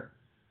Empire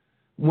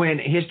when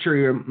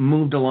history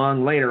moved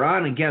along later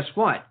on, and guess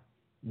what?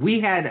 We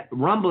had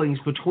rumblings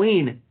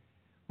between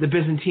the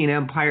Byzantine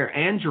Empire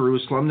and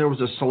Jerusalem. There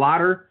was a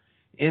slaughter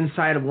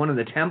inside of one of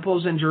the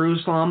temples in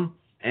Jerusalem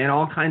and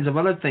all kinds of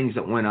other things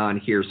that went on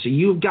here. So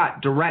you've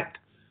got direct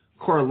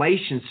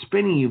correlation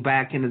spinning you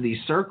back into these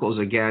circles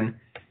again,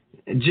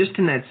 just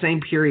in that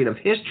same period of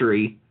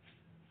history,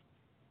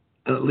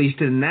 at least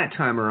in that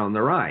time around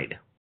the ride.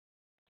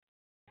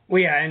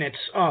 Well, yeah, and it's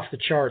off the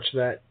charts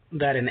that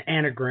an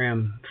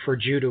anagram for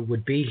Judah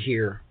would be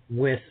here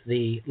with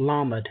the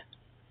Lamed,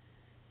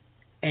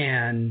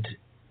 and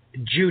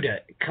Judah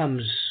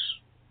comes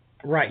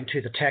right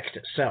into the text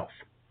itself.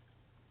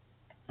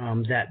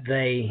 That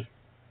their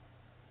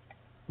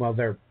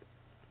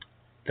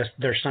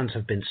sons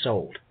have been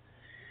sold.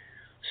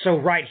 So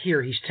right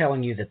here, he's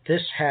telling you that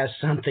this has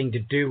something to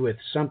do with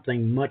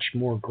something much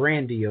more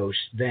grandiose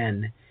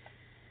than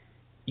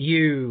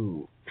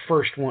you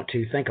first want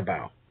to think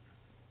about.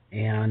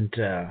 And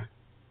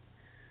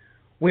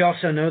we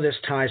also know this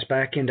ties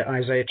back into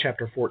Isaiah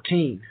chapter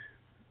 14,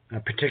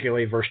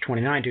 particularly verse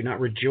 29. Do not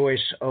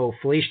rejoice, O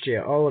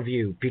Philistia, all of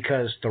you,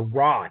 because the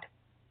rod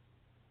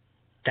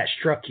that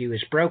struck you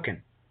is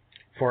broken.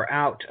 For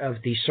out of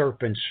the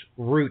serpent's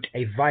root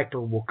a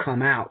viper will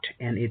come out,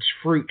 and its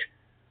fruit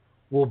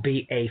will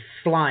be a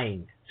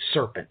flying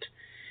serpent.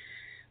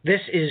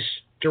 This is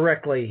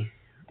directly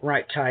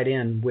right tied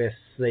in with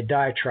the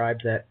diatribe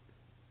that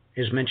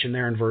is mentioned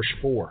there in verse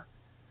 4.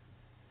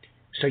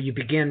 So you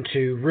begin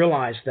to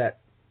realize that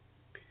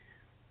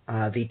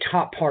the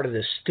top part of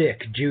the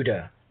stick,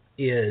 Judah,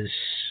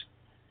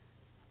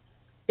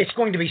 it's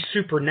going to be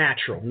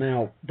supernatural.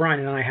 Now, Brian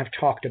and I have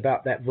talked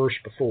about that verse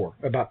before,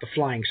 about the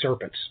flying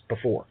serpents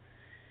before,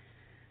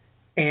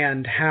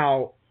 and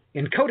how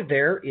encoded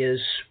there is,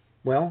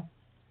 well,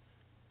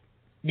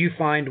 you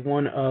find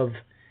one of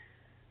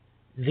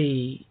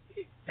the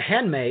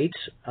handmaids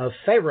of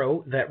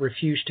Pharaoh that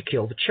refused to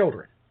kill the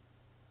children.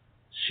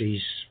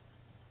 She's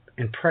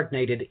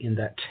impregnated in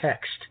that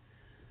text.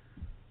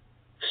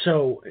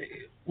 So,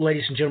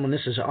 ladies and gentlemen,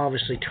 this is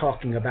obviously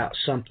talking about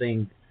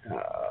something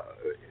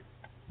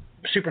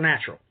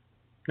supernatural.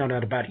 No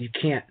doubt about it. You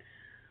can't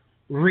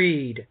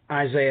read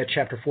Isaiah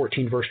chapter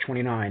 14, verse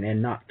 29,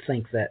 and not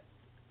think that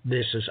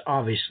this is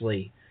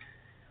obviously,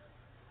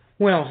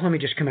 well, let me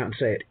just come out and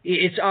say it.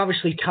 It's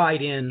obviously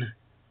tied in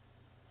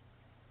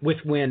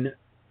with when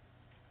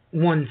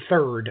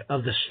 1/3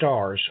 of the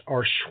stars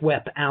are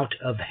swept out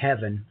of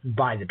heaven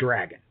by the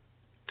dragon.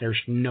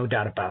 There's no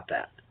doubt about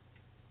that.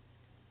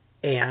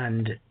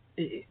 And,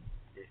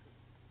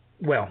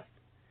 well,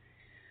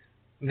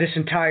 this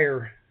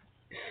entire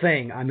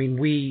thing, I mean,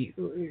 we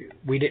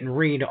didn't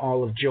read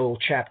all of Joel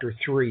chapter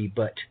 3,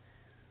 but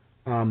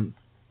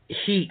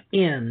he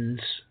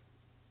ends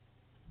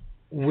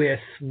with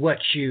what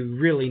you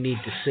really need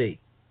to see.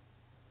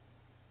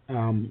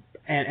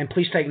 And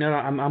please take note,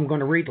 I'm going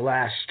to read the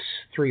last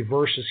 3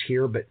 verses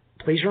here, but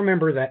please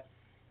remember that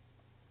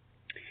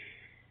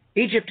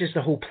Egypt is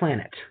the whole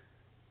planet.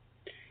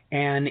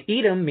 And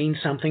Edom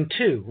means something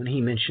too when he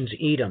mentions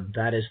Edom.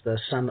 That is the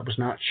son that was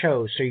not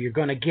chose. So you're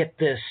going to get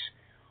this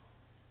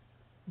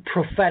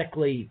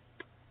prophetically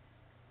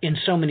in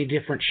so many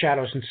different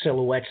shadows and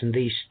silhouettes in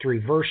these 3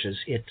 verses.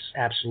 It's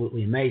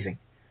absolutely amazing.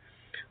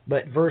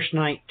 But verse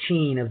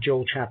 19 of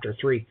Joel chapter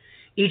 3,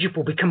 Egypt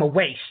will become a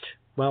waste.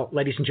 Well,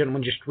 ladies and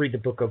gentlemen, just read the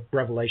book of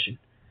Revelation.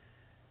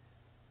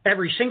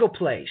 Every single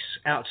place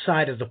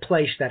outside of the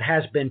place that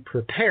has been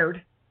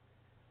prepared,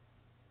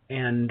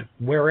 and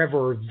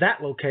wherever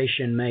that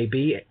location may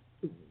be,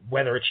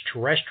 whether it's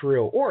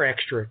terrestrial or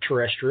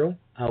extraterrestrial,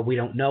 we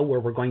don't know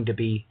where we're going to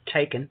be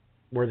taken,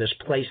 where this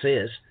place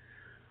is,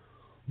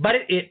 but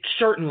it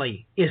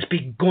certainly is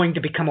going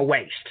to become a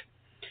waste.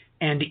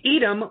 And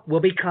Edom will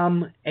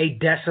become a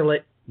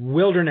desolate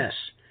wilderness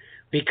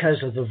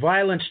because of the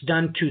violence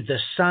done to the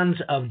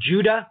sons of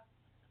Judah.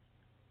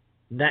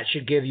 That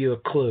should give you a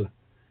clue.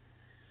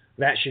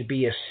 That should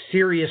be a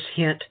serious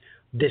hint.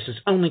 This is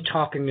only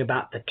talking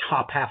about the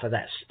top half of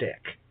that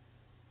stick.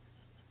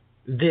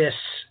 This,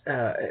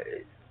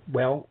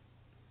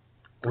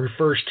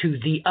 refers to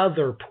the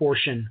other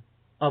portion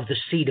of the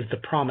seed of the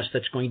promise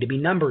that's going to be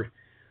numbered,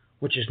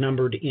 which is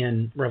numbered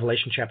in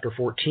Revelation chapter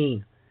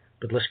 14.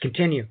 But let's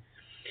continue.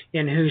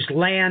 In whose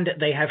land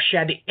they have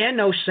shed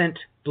innocent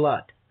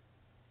blood.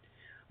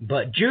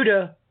 But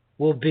Judah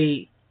will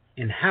be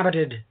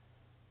inhabited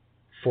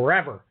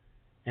forever,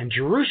 and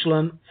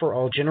Jerusalem for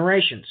all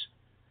generations.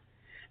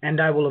 And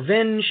I will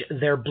avenge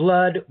their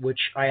blood,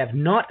 which I have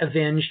not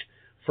avenged,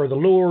 for the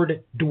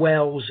Lord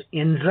dwells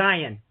in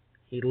Zion.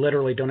 He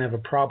literally don't have a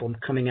problem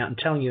coming out and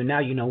telling you, now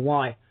you know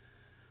why,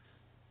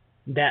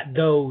 that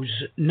those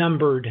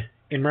numbered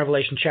in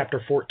Revelation chapter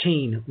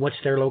 14,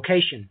 what's their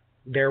location?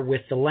 They're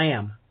with the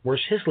Lamb.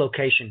 Where's his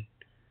location?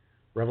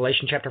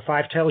 Revelation chapter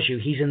 5 tells you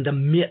he's in the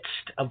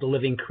midst of the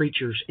living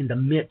creatures, in the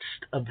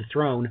midst of the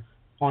throne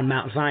on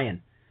Mount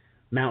Zion.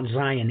 Mount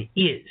Zion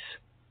is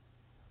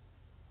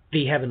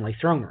the heavenly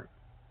throne room.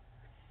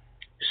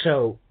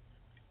 So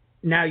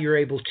now you're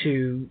able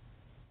to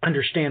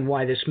understand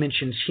why this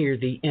mentions here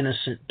the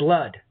innocent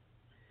blood,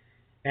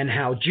 and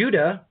how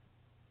Judah,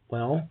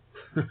 well,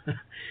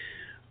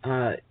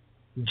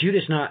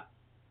 Judah's not,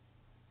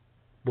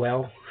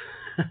 well,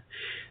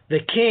 the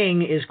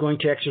king is going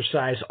to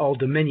exercise all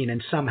dominion,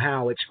 and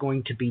somehow it's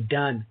going to be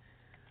done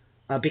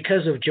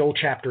because of Joel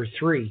chapter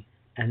 3,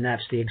 and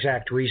that's the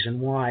exact reason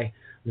why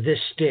this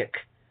stick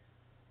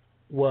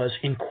was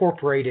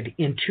incorporated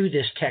into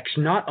this text,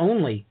 not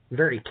only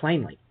very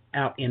plainly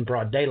out in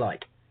broad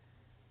daylight,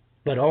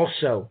 but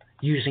also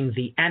using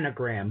the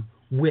anagram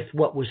with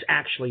what was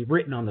actually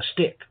written on the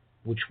stick,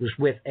 which was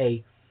with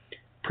a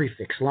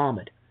prefix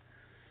lamed.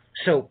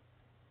 So,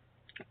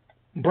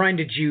 Brian,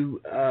 did you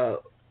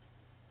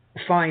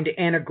find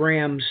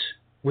anagrams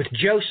with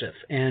Joseph,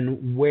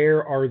 and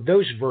where are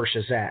those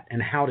verses at,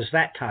 and how does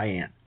that tie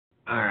in?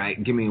 All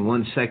right, give me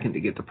 1 second to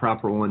get the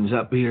proper ones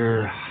up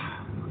here.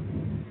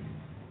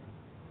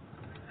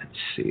 Let's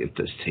see if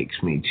this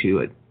takes me to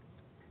it.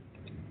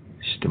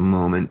 Just a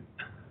moment.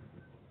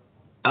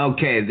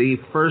 Okay, the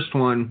first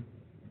one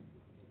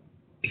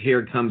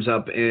here comes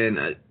up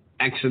in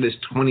Exodus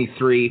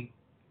 23,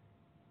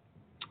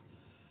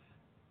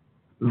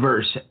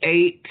 verse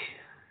 8.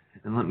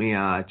 And let me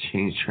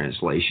change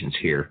translations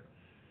here.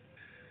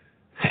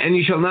 And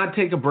you shall not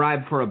take a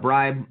bribe, for a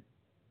bribe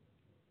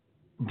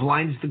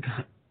blinds the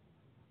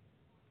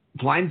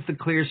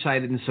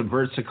clear-sighted and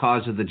subverts the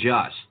cause of the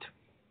just.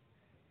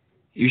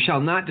 You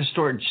shall not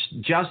distort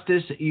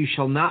justice, you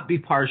shall not be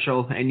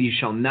partial, and you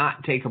shall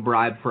not take a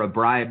bribe, for a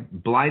bribe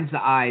blinds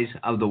the eyes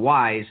of the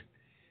wise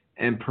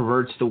and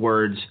perverts the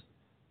words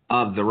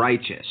of the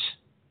righteous.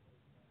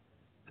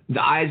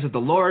 The eyes of the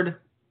Lord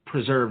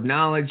preserve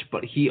knowledge,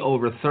 but he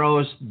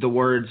overthrows the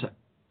words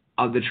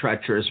of the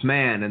treacherous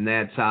man. And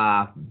that's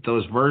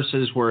those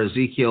verses were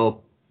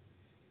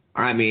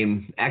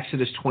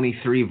Exodus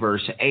 23,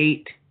 verse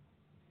 8,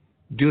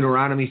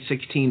 Deuteronomy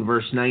 16,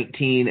 verse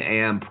 19,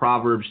 and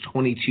Proverbs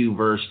 22,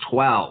 verse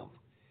 12.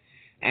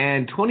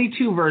 And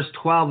 22, verse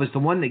 12 is the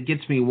one that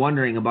gets me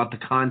wondering about the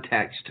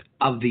context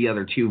of the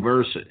other 2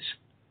 verses.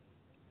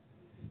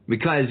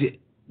 Because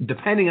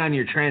depending on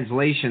your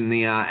translation,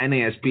 the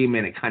NASB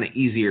made it kind of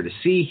easier to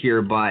see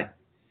here, but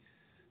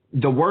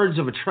the words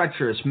of a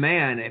treacherous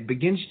man, it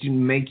begins to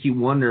make you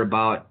wonder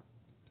about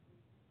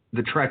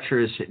the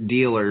treacherous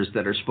dealers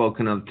that are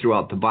spoken of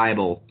throughout the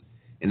Bible,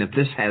 and if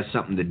this has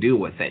something to do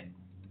with it,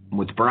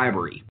 with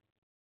bribery.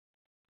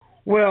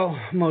 Well,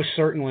 most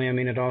certainly. I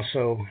mean, it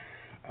also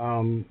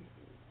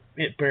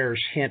it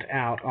bears hint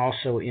out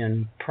also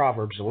in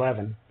Proverbs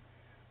 11.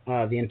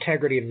 The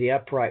integrity of the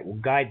upright will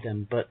guide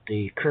them, but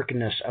the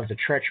crookedness of the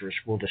treacherous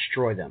will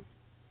destroy them.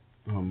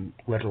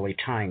 Literally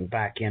tying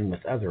back in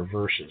with other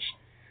verses.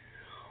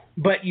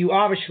 But you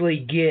obviously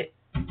get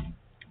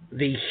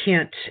the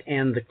hint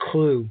and the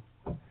clue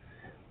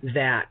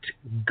that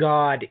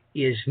God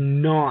is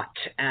not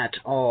at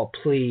all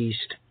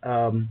pleased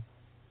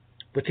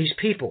with these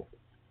people.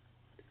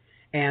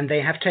 And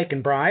they have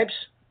taken bribes,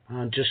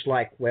 just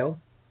like, well,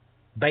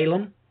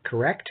 Balaam,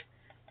 correct?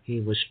 He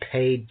was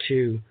paid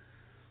to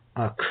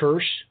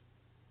curse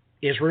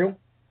Israel,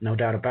 no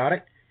doubt about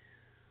it.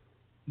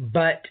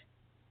 But,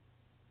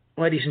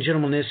 ladies and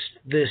gentlemen,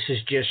 this is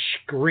just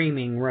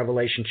screaming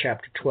Revelation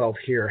chapter 12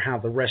 here, how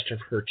the rest of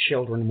her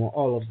children will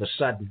all of a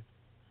sudden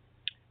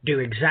do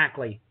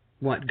exactly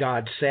what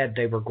God said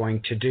they were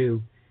going to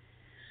do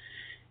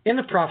in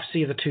the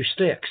prophecy of the two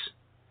sticks.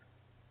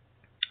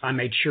 I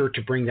made sure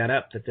to bring that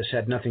up, that this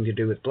had nothing to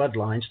do with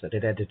bloodlines, that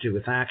it had to do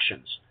with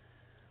actions.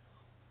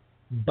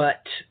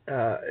 But,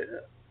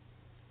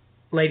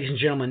 ladies and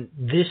gentlemen,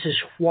 this is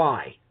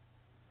why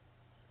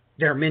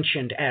they're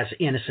mentioned as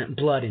innocent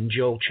blood in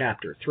Joel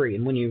chapter 3.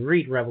 And when you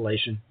read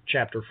Revelation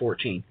chapter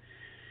 14,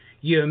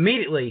 you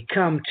immediately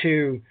come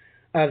to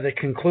the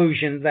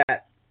conclusion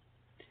that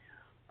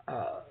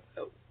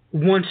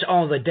once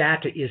all the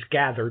data is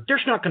gathered,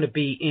 there's not going to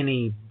be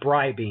any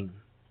bribing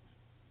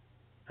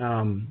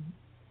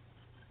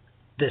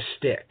this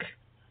stick.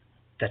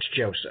 That's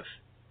Joseph.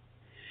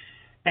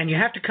 And you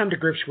have to come to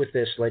grips with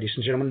this, ladies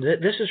and gentlemen.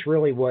 This is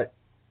really what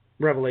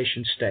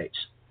Revelation states.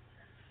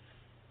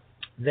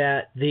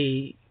 That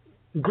the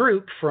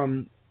group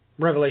from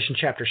Revelation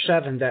chapter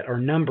 7 that are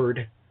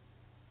numbered,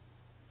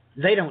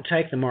 they don't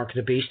take the mark of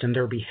the beast and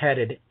they're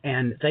beheaded,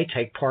 and they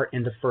take part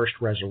in the first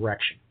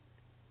resurrection.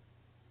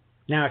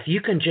 Now, if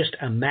you can just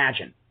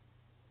imagine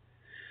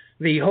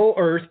the whole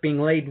earth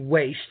being laid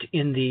waste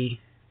in the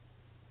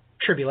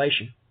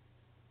tribulation,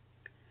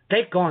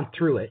 they've gone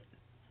through it.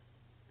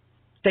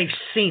 They've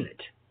seen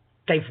it.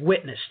 They've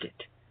witnessed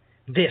it.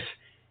 This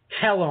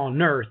hell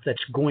on earth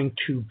that's going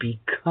to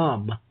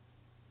become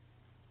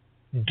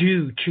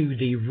due to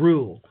the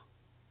rule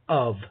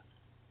of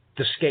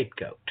the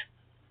scapegoat.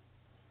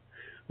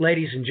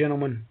 Ladies and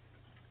gentlemen,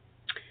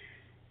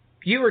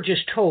 you were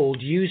just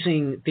told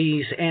using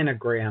these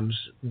anagrams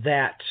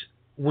that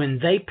when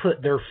they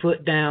put their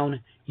foot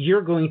down,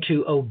 you're going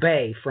to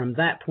obey from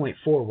that point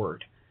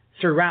forward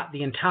throughout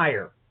the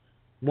entire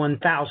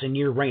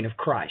 1,000-year reign of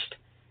Christ.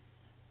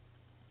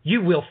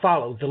 You will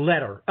follow the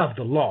letter of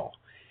the law.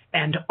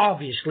 And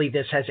obviously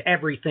this has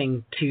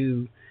everything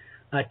to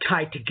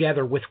tie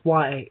together with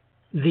why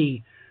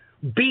the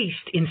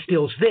beast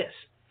instills this.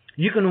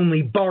 You can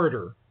only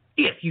barter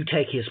if you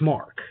take his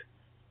mark.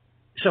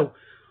 So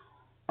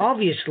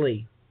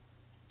obviously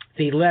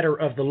the letter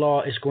of the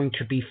law is going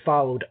to be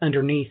followed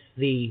underneath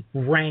the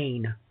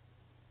reign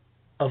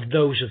of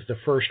those of the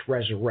first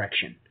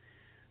resurrection.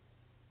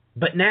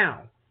 But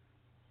now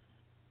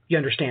you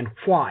understand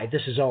why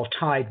this is all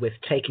tied with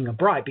taking a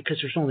bribe, because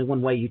there's only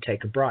one way you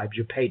take a bribe.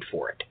 You're paid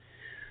for it.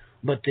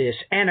 But this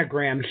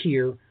anagram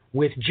here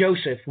with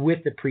Joseph,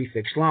 with the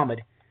prefix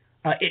Lamed,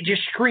 it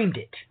just screamed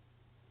it.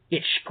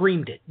 It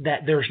screamed it,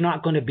 that there's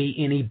not going to be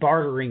any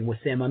bartering with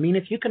them. I mean,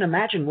 if you can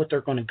imagine what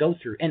they're going to go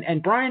through.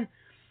 And Brian,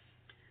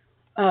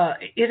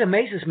 it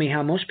amazes me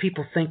how most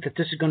people think that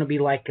this is going to be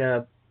like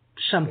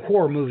some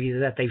horror movie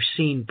that they've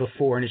seen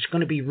before, and it's going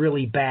to be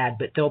really bad,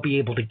 but they'll be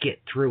able to get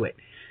through it.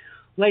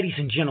 Ladies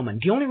and gentlemen,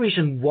 the only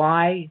reason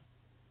why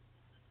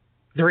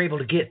they're able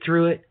to get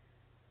through it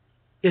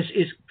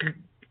is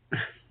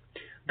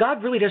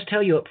God really does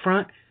tell you up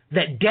front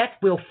that death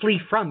will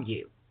flee from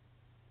you.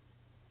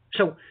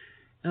 So,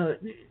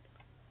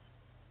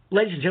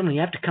 ladies and gentlemen,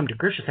 you have to come to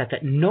grips with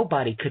that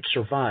nobody could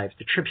survive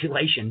the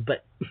tribulation,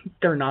 but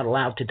they're not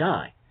allowed to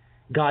die.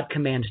 God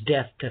commands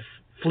death to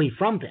flee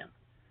from them.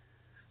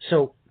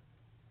 So,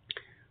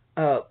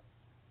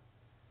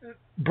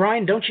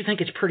 Brian, don't you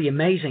think it's pretty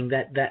amazing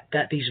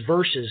that these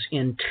verses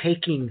in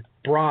taking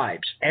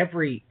bribes,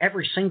 every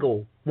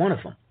single one of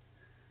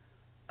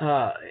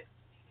them,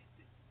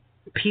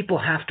 people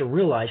have to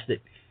realize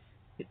that,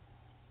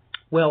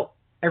 well,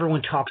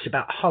 everyone talks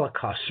about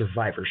Holocaust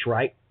survivors,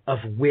 right? Of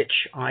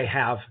which I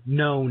have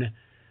known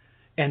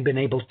and been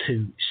able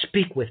to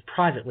speak with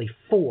privately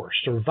 4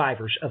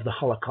 survivors of the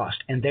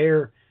Holocaust. And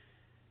they're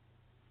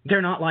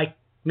not like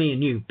me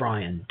and you,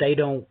 Brian. They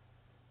don't,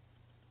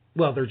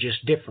 well, they're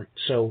just different.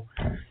 So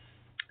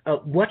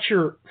what's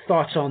your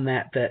thoughts on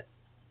that?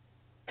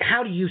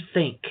 How do you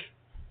think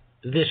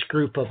this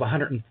group of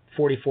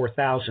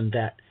 144,000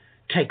 that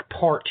take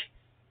part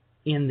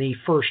in the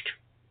first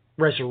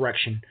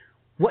resurrection,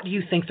 what do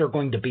you think they're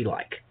going to be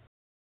like?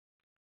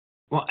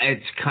 Well,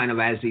 it's kind of,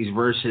 as these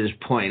verses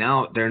point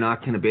out, they're not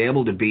going to be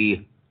able to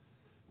be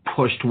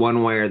pushed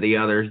one way or the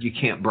other. You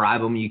can't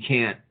bribe them. You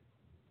can't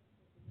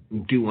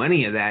do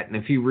any of that. And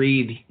if you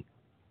read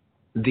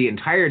the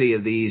entirety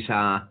of these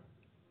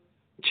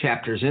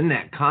chapters in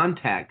that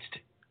context,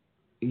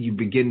 you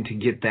begin to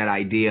get that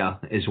idea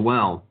as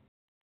well.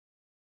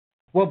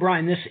 Well,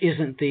 Brian, this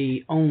isn't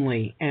the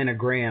only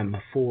anagram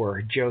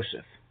for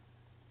Joseph.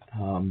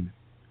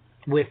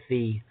 With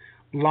the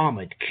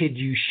Lamed, could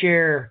you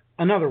share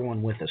another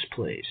one with us,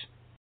 please?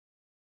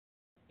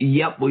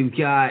 Yep, we've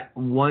got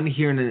one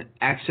here in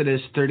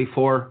Exodus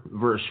 34,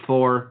 verse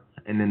 4,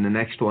 and then the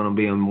next one will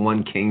be in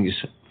 1 Kings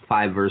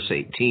 5, verse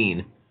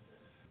 18.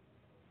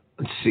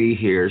 Let's see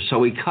here. So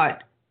we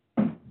cut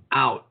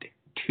out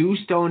 2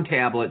 stone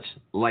tablets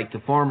like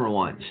the former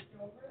ones.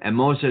 And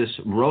Moses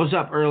rose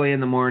up early in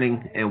the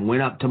morning and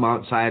went up to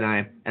Mount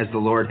Sinai as the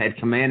Lord had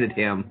commanded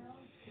him.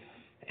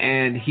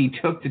 And he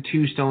took the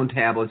 2 stone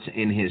tablets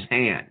in his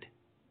hand.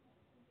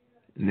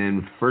 And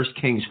then 1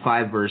 Kings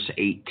 5, verse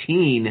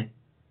 18.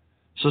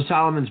 So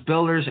Solomon's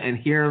builders and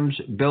Hiram's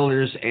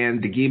builders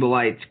and the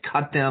Gebalites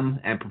cut them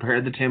and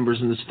prepared the timbers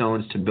and the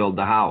stones to build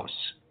the house.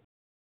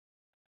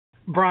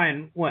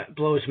 Brian, what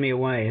blows me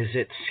away is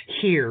it's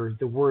here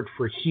the word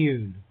for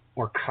hewn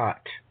or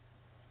cut.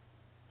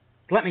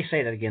 Let me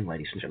say that again,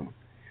 ladies and gentlemen.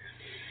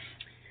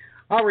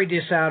 I'll read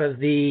this out of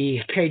the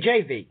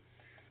KJV.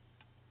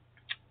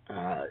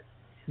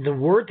 The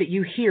word that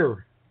you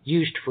hear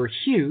used for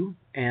hew,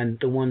 and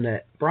the one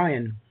that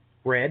Brian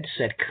read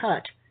said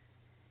cut,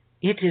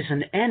 it is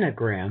an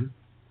anagram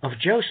of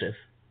Joseph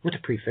with the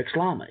prefix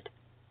Lamed.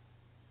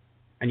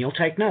 And you'll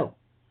take note.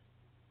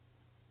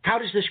 How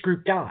does this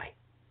group die?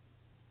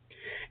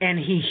 And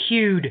he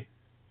hewed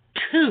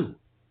 2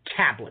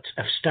 tablets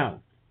of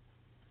stone,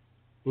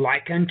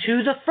 like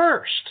unto the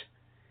first.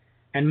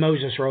 And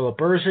Moses rose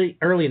up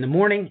early in the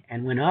morning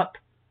and went up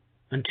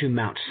unto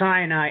Mount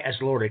Sinai as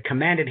the Lord had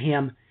commanded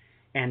him,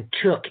 and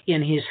took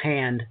in his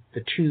hand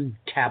the 2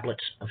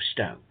 tablets of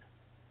stone.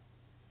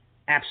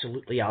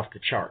 Absolutely off the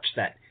charts.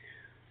 That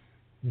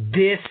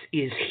this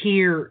is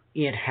here.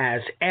 It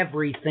has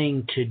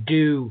everything to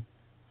do,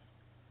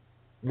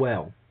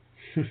 well,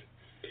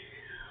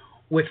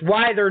 with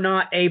why they're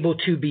not able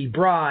to be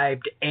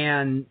bribed,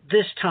 and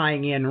this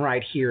tying in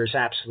right here is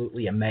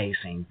absolutely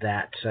amazing,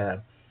 that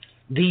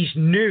these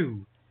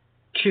new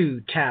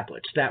 2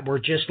 tablets that were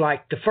just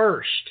like the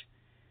first,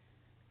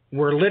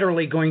 we're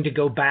literally going to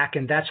go back,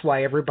 and that's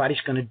why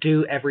everybody's going to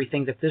do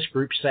everything that this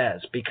group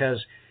says,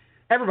 because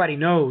everybody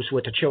knows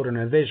what the children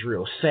of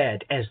Israel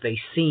said as they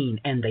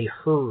seen and they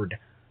heard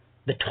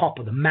the top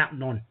of the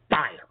mountain on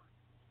fire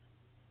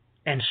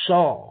and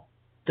saw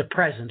the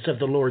presence of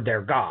the Lord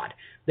their God.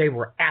 They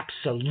were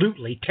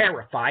absolutely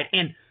terrified,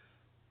 and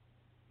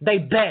they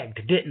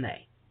begged, didn't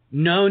they?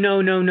 No,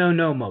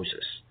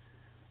 Moses.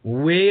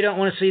 We don't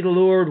want to see the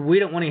Lord. We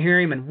don't want to hear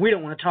him, and we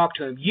don't want to talk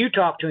to him. You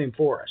talk to him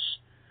for us.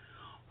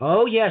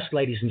 Oh, yes,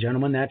 ladies and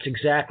gentlemen, that's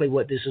exactly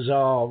what this is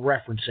all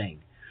referencing.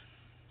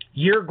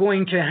 You're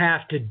going to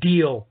have to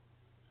deal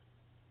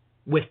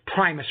with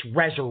Primus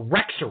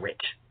Resurrexerit,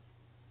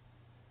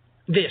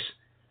 this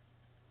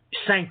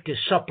Sanctus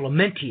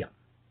Supplementium,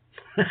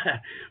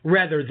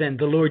 rather than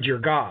the Lord your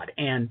God.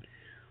 And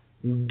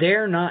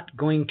they're not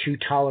going to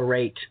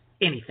tolerate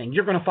anything.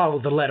 You're going to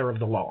follow the letter of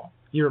the law.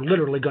 You're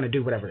literally going to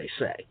do whatever they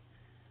say.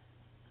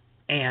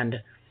 And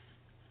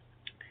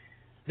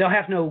they'll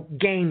have no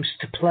games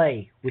to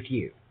play with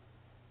you.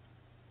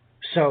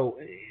 So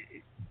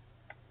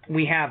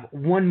we have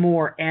one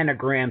more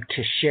anagram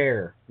to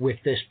share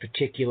with this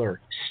particular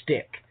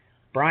stick.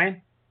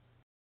 Brian?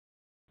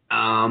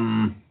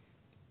 I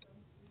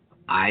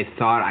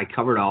thought I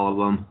covered all of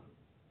them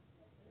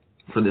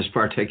for this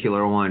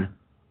particular one.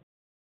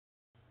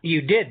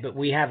 You did, but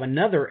we have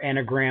another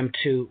anagram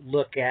to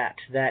look at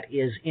that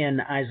is in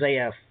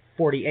Isaiah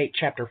 48,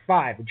 chapter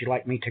 5. Would you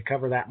like me to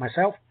cover that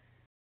myself?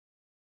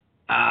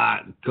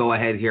 Go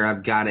ahead here.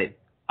 I've got it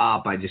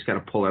up. I just got to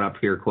pull it up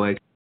here quick.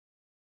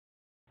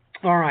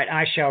 All right,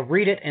 I shall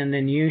read it, and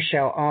then you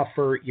shall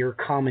offer your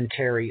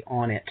commentary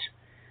on it.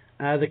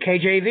 The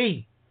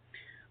KJV,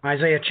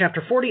 Isaiah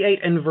chapter 48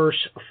 and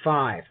verse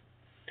 5.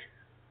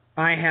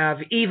 I have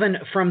even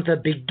from the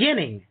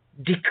beginning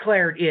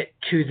declared it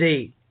to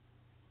thee.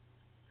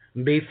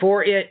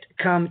 Before it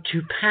come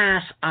to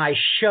pass, I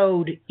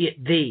showed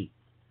it thee,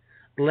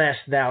 lest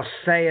thou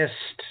sayest,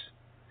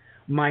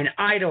 mine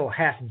idol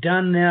hath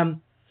done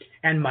them,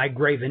 and my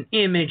graven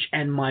image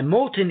and my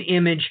molten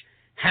image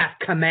hath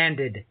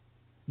commanded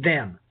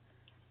them.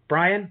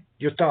 Brian,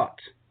 your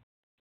thoughts?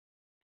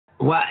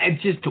 Well,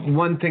 it's just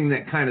one thing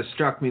that kind of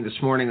struck me this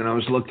morning when I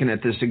was looking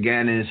at this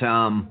again is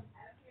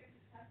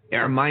it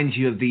reminds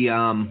you of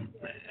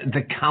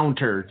the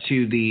counter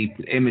to the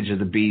image of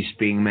the beast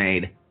being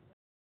made.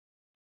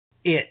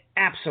 It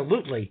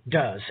absolutely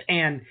does.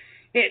 And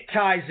it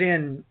ties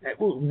in,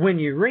 when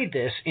you read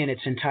this in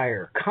its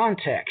entire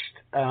context,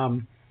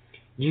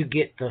 you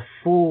get the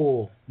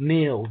full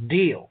meal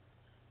deal.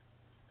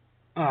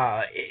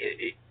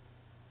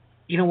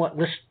 you know what?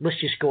 Let's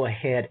just go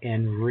ahead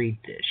and read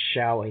this,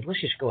 shall we? Let's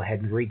just go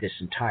ahead and read this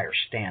entire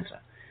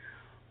stanza.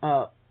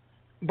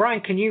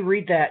 Brian, can you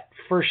read that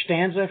first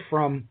stanza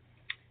from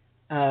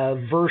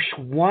verse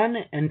 1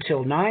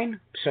 until 9?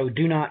 So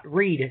do not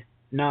read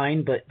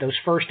 9, but those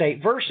first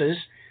 8 verses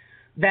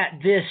that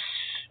this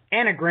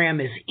anagram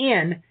is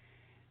in.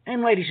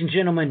 And ladies and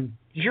gentlemen,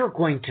 you're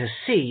going to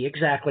see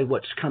exactly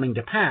what's coming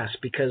to pass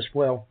because,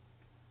 well,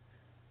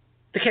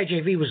 the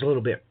KJV was a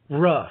little bit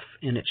rough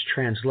in its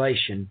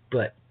translation,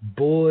 but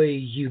boy,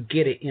 you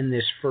get it in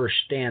this first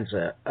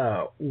stanza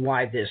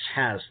why this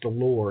has the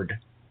Lord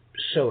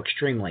so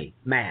extremely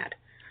mad.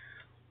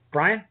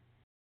 Brian?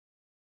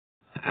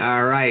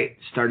 All right,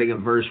 starting at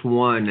verse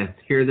 1.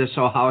 Hear this,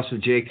 O house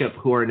of Jacob,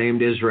 who are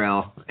named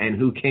Israel, and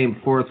who came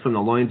forth from the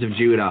loins of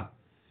Judah,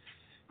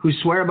 who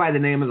swear by the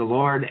name of the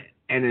Lord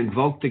and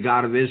invoke the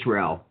God of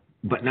Israel,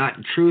 but not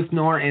in truth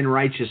nor in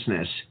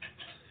righteousness.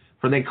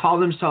 For they call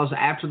themselves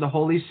after the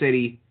holy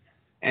city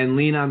and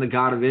lean on the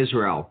God of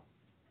Israel.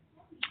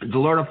 The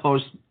Lord of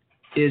hosts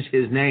is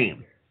his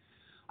name.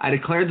 I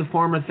declared the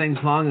former things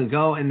long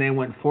ago, and they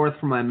went forth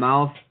from my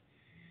mouth,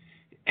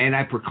 and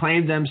I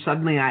proclaimed them.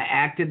 Suddenly I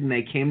acted, and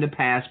they came to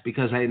pass,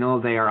 because I know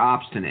they are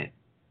obstinate.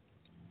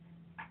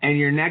 And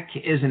your neck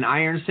is an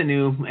iron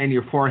sinew, and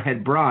your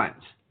forehead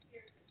bronze.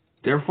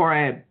 Therefore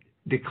I have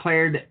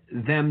declared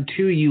them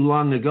to you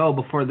long ago,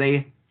 before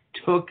they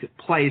took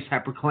place. I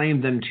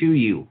proclaimed them to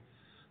you,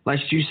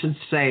 lest you should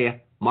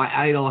say, my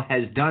idol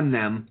has done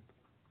them,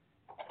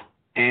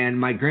 and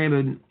my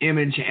graven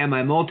image and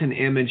my molten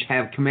image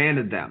have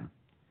commanded them.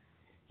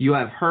 You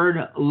have heard,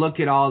 look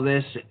at all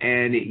this,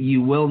 and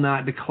you will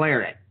not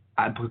declare it.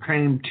 I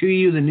proclaim to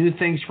you the new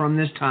things from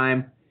this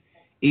time,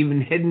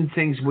 even hidden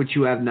things which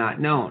you have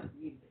not known.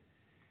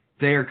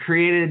 They are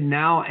created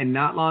now and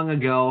not long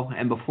ago,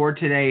 and before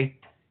today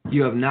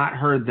you have not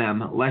heard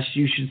them, lest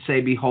you should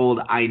say, behold,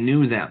 I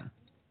knew them.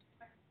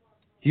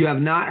 You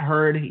have not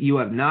heard, you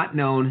have not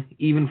known,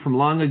 even from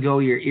long ago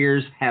your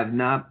ears has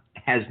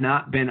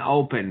not been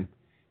open,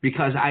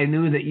 because I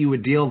knew that you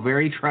would deal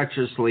very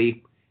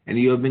treacherously, and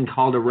you have been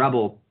called a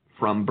rebel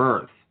from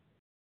birth.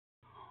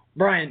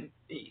 Brian,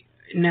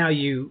 now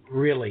you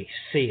really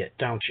see it,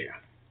 don't you?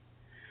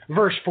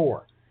 Verse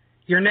 4,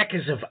 your neck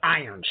is of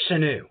iron,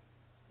 sinew.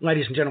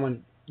 Ladies and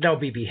gentlemen, they'll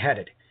be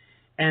beheaded.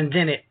 And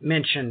then it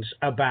mentions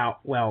about,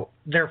 well,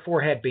 their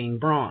forehead being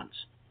bronze.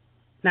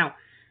 Now,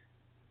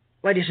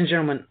 ladies and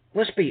gentlemen,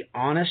 let's be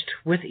honest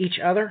with each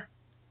other.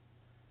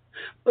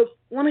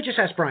 Let me just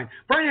ask Brian.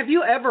 Brian, have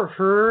you ever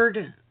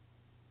heard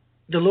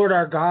the Lord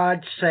our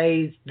God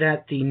say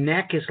that the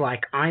neck is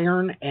like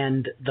iron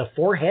and the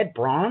forehead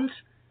bronze?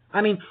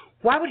 I mean,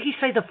 why would he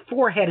say the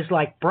forehead is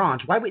like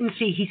bronze? Why wouldn't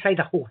he say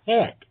the whole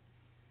head?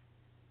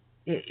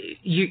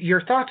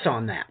 Your thoughts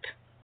on that?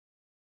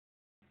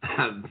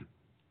 I've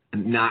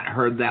not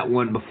heard that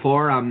one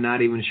before. I'm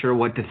not even sure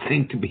what to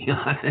think, to be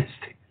honest.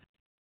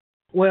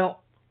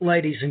 Well,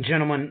 ladies and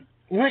gentlemen,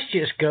 let's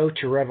just go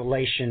to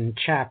Revelation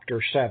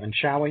chapter 7,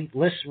 shall we?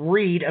 Let's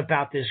read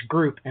about this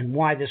group and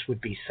why this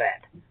would be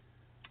said.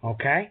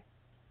 Okay?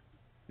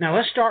 Now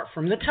let's start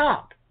from the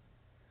top.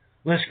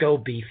 Let's go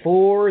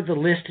before the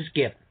list is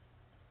given.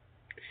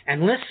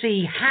 And let's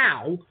see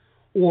how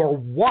or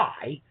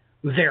why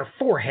their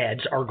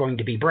foreheads are going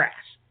to be brass.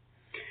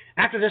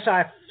 After this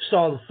I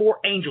saw the 4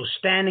 angels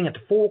standing at the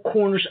 4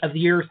 corners of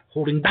the earth,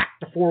 holding back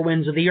the 4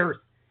 winds of the earth,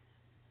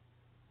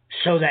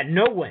 so that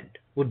no wind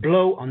would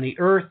blow on the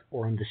earth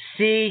or on the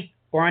sea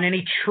or on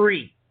any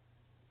tree.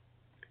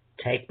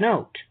 Take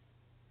note,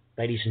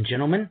 ladies and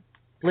gentlemen.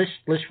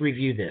 Let's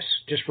review this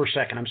just for a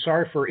second. I'm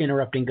sorry for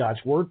interrupting God's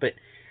word, but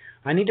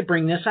I need to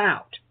bring this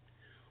out.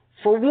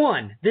 For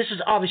one, this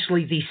is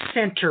obviously the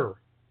center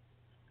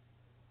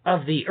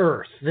of the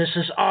earth. This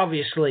is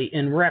obviously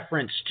in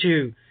reference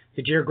to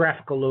the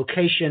geographical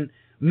location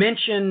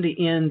mentioned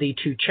in the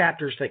 2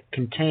 chapters that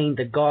contain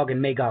the Gog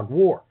and Magog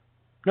war.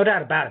 No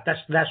doubt about it.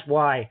 That's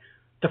why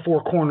the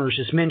 4 corners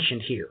is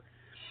mentioned here.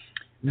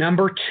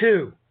 Number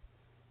 2,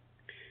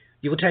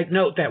 you will take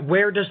note that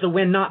where does the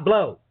wind not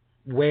blow?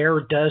 Where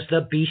does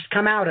the beast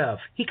come out of?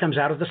 He comes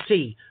out of the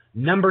sea.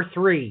 Number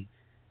 3,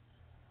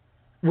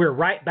 we're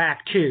right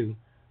back to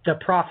the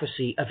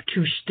prophecy of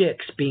 2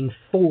 sticks being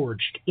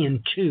forged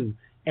into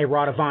a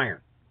rod of iron.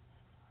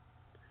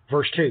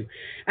 Verse 2,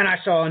 and I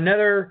saw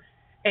another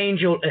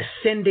angel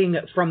ascending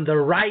from the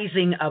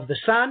rising of the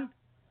sun,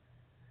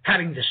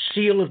 having the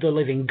seal of the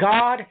living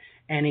God,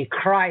 and he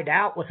cried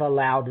out with a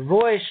loud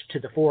voice to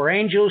the 4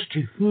 angels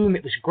to whom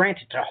it was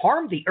granted to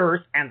harm the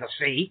earth and the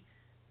sea.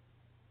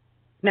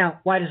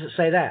 Now, why does it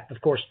say that?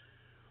 Of course,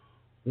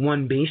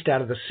 1 beast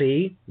out of the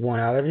sea, 1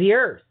 out of the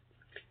earth.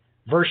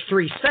 Verse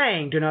 3,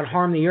 saying, do not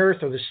harm the earth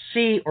or the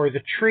sea or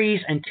the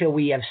trees until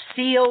we have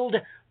sealed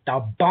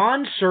the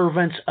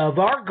bondservants of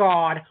our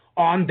God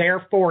on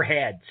their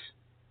foreheads.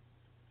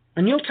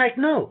 And you'll take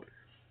note,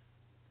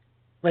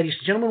 ladies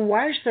and gentlemen,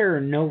 why is there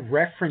no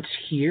reference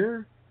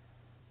here?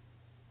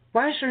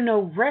 Why is there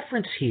no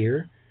reference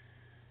here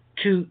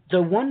to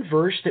the one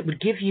verse that would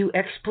give you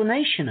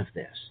explanation of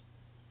this?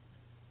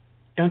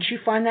 Don't you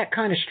find that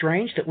kind of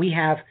strange that we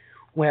have,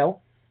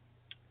 well,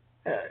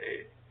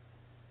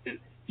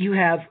 you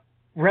have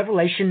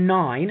Revelation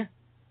 9,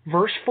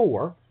 verse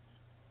 4.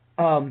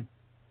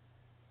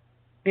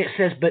 It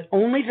says, but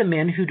only the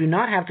men who do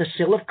not have the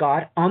seal of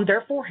God on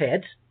their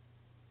foreheads.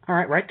 All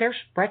right, right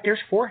there's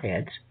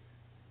foreheads.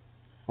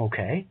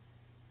 Okay.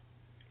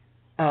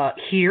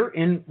 Here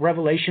in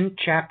Revelation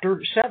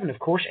chapter 7, of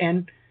course,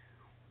 and,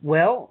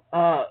 well,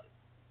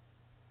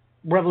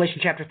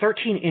 Revelation chapter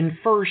 13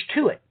 infers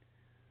to it.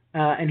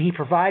 And he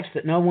provides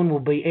that no one will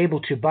be able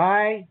to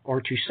buy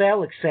or to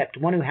sell except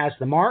one who has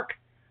the mark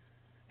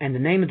and the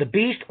name of the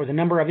beast or the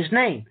number of his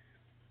name.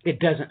 It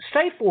doesn't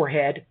say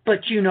forehead,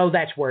 but you know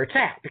that's where it's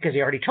at because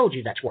he already told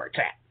you that's where it's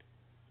at.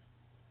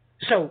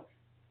 So,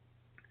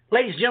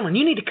 ladies and gentlemen,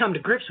 you need to come to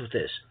grips with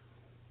this.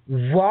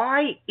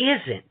 Why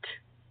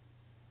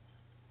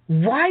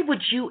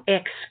would you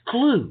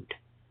exclude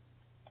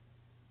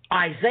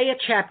Isaiah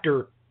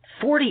chapter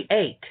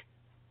 48,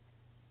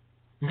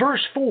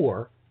 verse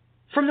 4,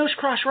 from those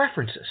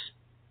cross-references?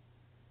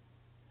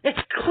 It's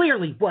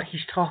clearly what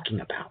he's talking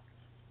about.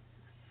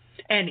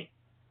 And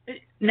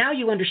now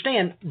you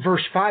understand,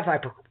 verse 5, I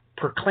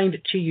proclaimed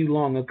it to you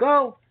long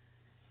ago,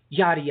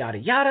 yada, yada,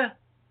 yada.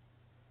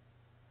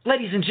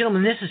 Ladies and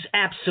gentlemen, this is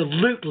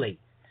absolutely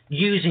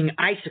using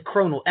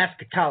isochronal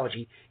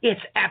eschatology.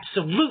 It's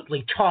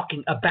absolutely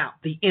talking about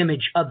the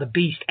image of the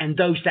beast and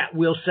those that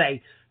will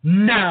say,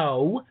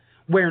 no,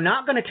 we're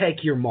not going to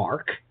take your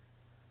mark.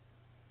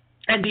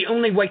 And the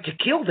only way to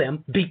kill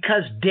them,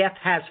 because death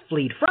has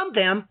fled from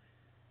them,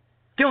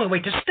 the only way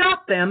to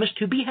stop them is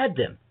to behead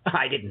them.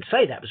 I didn't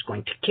say that was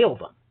going to kill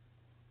them.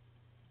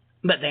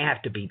 But they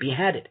have to be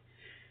beheaded.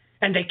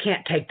 And they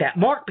can't take that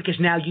mark because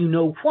now you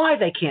know why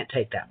they can't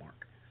take that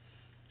mark.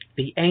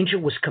 The angel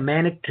was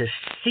commanded to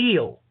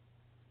seal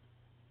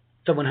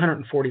the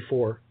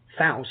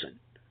 144,000,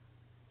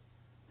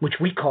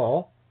 which we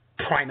call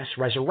primus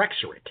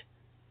resurrexerit.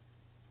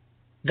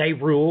 They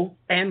rule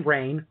and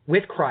reign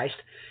with Christ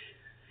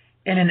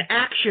in an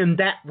action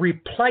that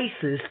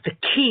replaces the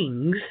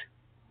kings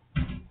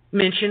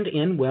mentioned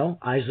in, well,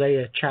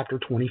 Isaiah chapter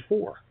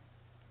 24.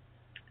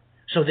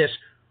 So this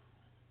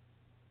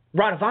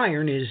rod of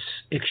iron is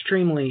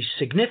extremely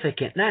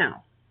significant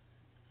now.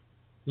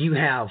 You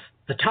have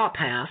the top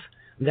half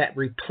that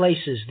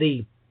replaces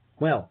the,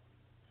 well,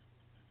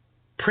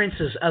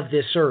 princes of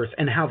this earth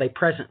and how they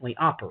presently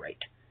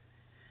operate.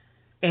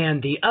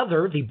 And the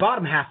other, the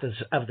bottom half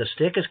of the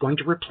stick, is going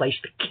to replace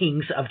the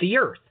kings of the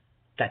earth.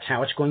 That's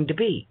how it's going to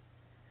be.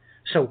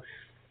 So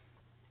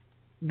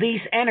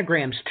these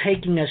anagrams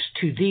taking us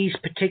to these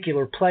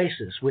particular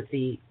places with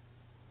the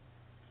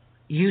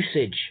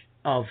usage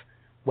of,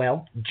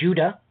 well,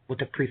 Judah with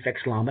the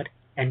prefix Lamed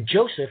and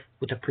Joseph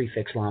with the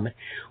prefix Lamed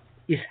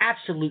is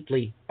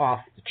absolutely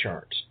off the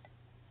charts.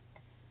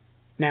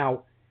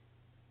 Now,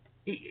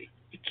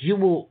 you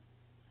will,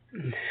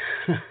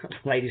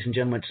 ladies and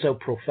gentlemen, it's so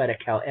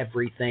prophetic how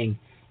everything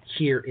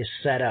here is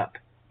set up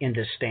in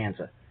this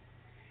stanza.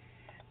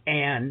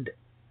 And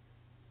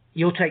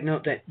you'll take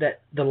note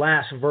that the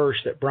last verse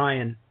that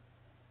Brian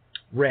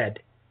read,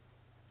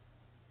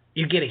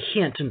 you get a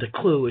hint and the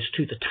clue as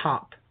to the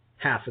top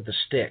half of the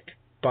stick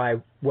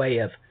by way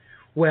of,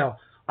 well,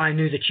 I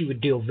knew that you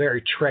would deal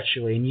very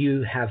treacherously and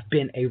you have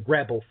been a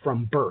rebel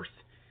from birth.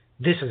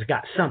 This has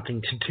got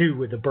something to do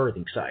with the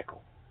birthing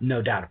cycle,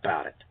 no doubt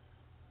about it.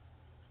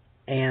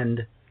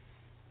 And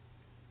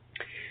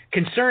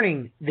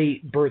concerning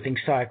the birthing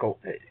cycle,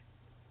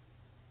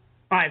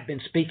 I've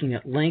been speaking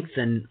at length,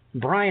 and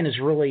Brian has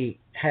really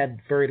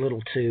had very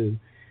little to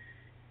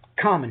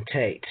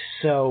commentate.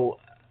 So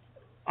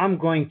I'm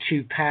going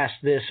to pass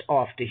this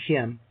off to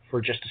him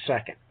for just a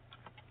second.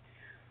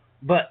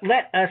 But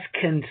let us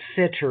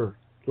consider,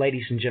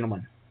 ladies and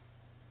gentlemen,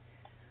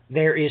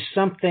 there is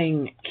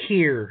something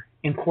here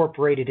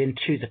incorporated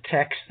into the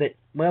text that,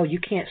 well, you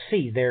can't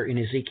see there in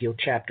Ezekiel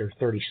chapter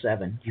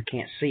 37. You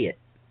can't see it.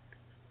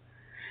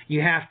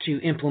 You have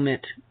to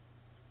implement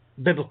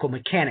biblical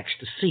mechanics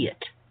to see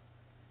it.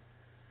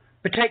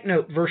 But take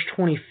note, verse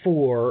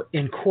 24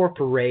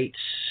 incorporates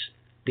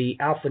the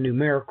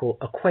alphanumerical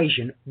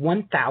equation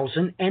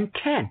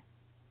 1010.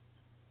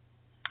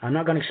 I'm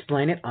not going to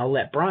explain it. I'll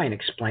let Brian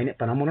explain it,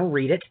 but I'm going to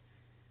read it.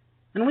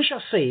 And we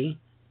shall see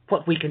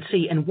what we can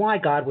see and why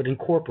God would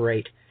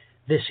incorporate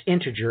this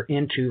integer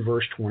into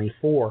verse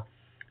 24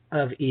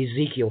 of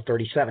Ezekiel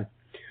 37.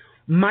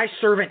 My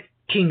servant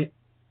King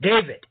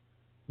David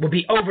will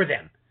be over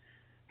them,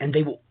 and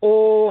they will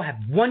all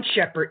have one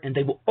shepherd, and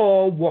they will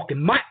all walk in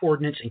my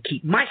ordinance and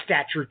keep my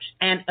statutes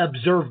and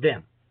observe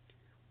them.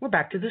 We're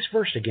back to this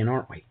verse again,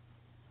 aren't we?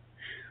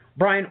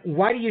 Brian,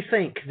 why do you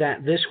think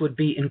that this would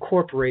be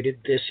incorporated,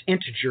 this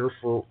integer,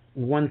 for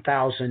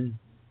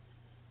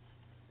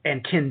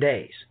 1,010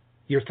 days?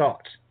 Your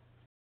thoughts?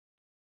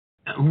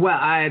 Well,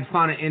 I had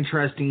found it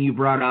interesting you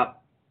brought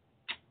up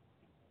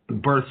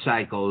birth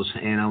cycles,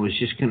 and I was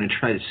just going to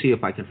try to see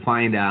if I could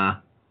find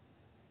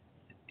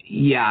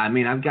yeah, I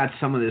mean, I've got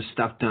some of this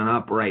stuff done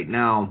up right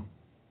now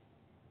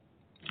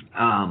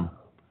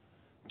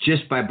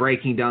just by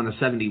breaking down the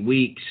 70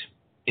 weeks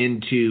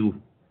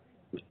into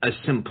a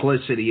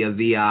simplicity of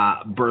the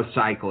birth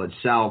cycle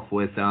itself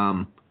with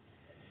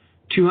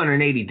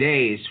 280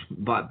 days,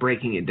 but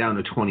breaking it down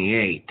to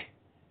 28.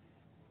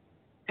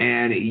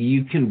 And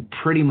you can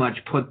pretty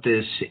much put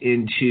this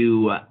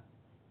into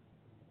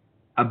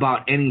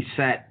about any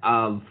set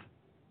of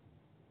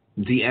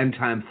the end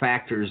time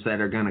factors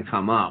that are going to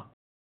come up.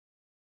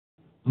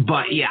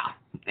 But yeah,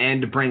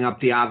 and to bring up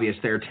the obvious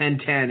there,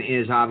 1010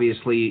 is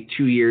obviously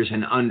 2 years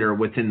and under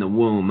within the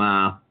womb,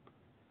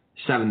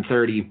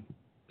 730,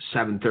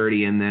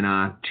 and then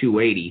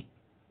 280,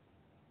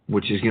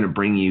 which is going to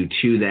bring you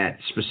to that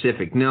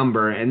specific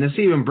number. And this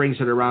even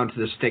brings it around to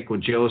the stick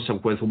with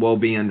Joseph with woe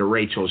be unto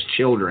Rachel's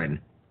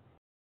children.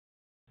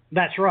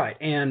 That's right,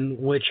 and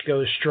which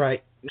goes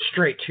straight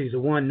to the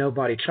one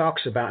nobody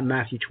talks about in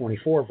Matthew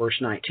 24, verse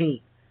 19.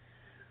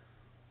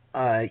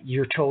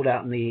 You're told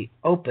out in the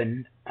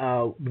open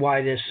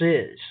why this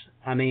is.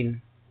 I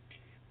mean,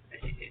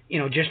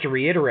 just to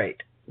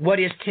reiterate, what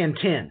is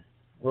 1010?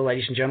 Well,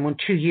 ladies and gentlemen,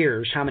 2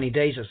 years, how many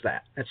days is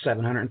that? That's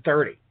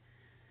 730.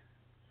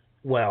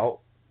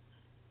 Well,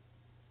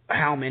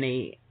 how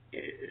many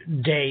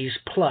days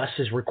plus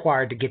is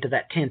required to get to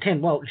that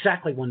 1010? Well,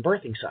 exactly one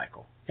birthing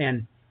cycle.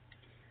 And,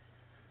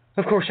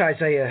 of course,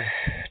 Isaiah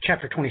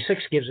chapter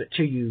 26 gives it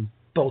to you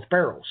both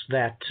barrels,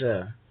 that,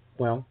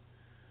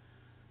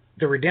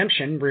 the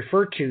redemption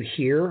referred to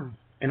here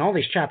in all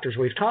these chapters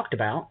we've talked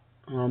about,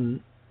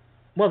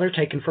 they're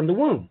taken from the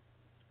womb.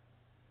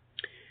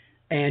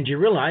 And you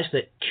realize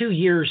that 2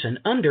 years and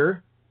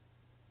under,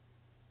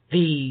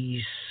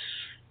 the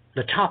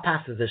top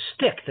half of the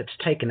stick that's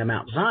taken to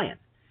Mount Zion,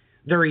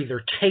 they're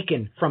either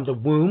taken from the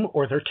womb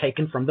or they're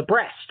taken from the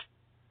breast.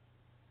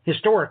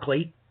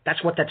 Historically,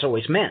 that's what that's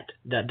always meant.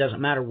 That doesn't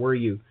matter where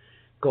you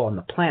go on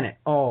the planet.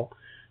 All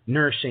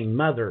nursing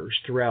mothers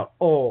throughout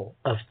all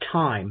of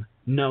time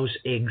knows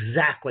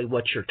exactly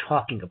what you're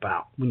talking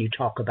about when you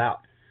talk about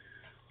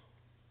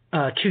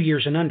 2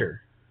 years and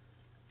under.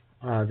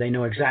 They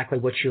know exactly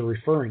what you're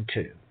referring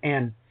to.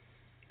 And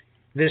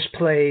this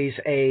plays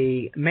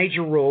a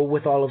major role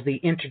with all of the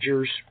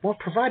integers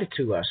provided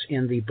to us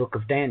in the book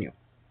of Daniel.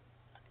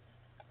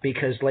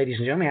 Because, ladies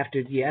and gentlemen,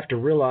 you have to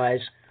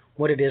realize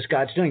what it is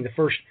God's doing. The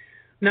first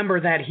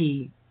number that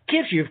he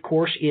gives you, of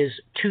course, is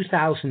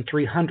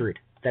 2,300,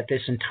 that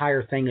this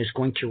entire thing is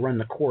going to run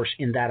the course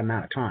in that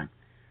amount of time.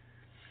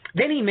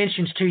 Then he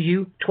mentions to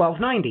you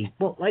 1290.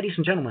 Well, ladies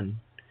and gentlemen,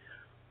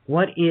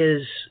 what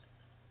is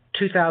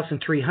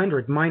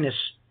 2,300 minus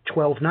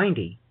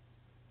 1290?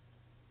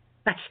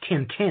 That's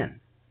 1010.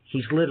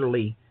 He's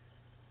literally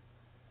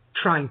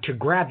trying to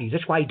grab you.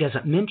 That's why he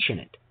doesn't mention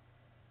it.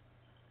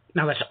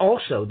 Now, this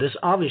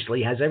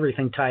obviously has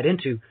everything tied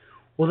into,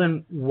 well,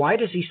 then why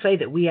does he say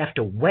that we have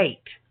to wait?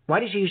 Why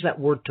does he use that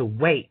word to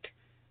wait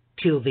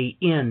till the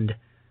end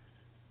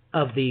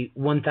of the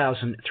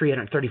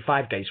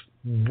 1,335 days?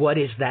 What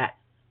is that?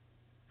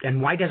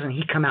 And why doesn't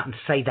he come out and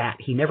say that?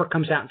 He never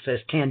comes out and says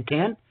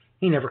 1010.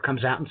 He never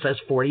comes out and says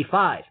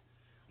 45,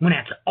 when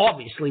that's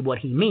obviously what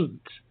he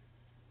means.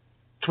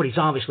 That's what he's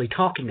obviously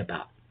talking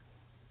about.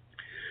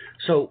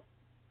 So,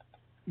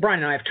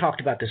 Brian and I have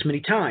talked about this many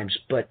times,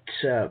 but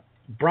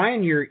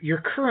Brian,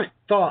 your current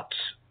thoughts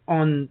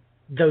on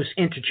those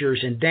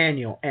integers in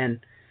Daniel, and,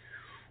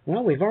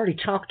 we've already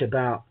talked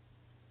about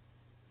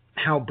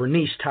how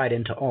Bernice tied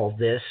into all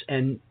this,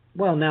 and,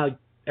 now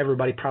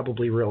everybody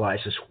probably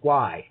realizes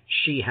why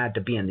she had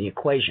to be in the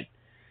equation.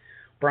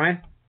 Brian?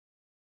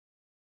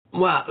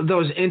 Well,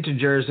 those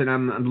integers, and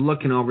I'm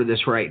looking over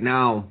this right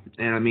now,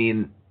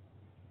 and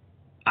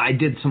I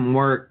did some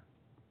work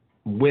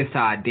with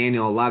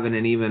Daniel 11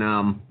 and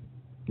even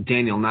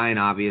Daniel 9,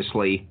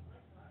 obviously,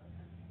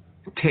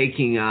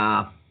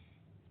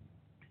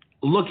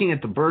 looking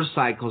at the birth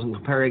cycles and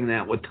comparing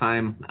that with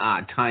times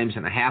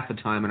and a half a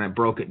time, and I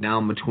broke it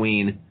down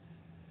between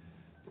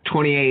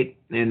 28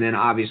 and then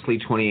obviously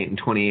 28 and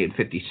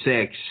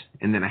 28.56,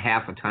 and then a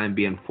half a time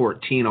being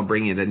 14, I'll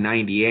bring you to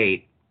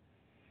 98.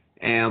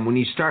 And when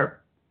you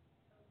start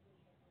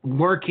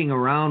working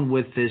around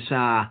with this,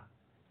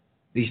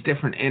 these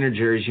different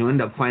integers, you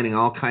end up finding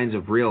all kinds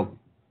of real,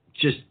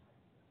 just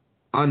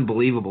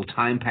unbelievable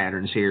time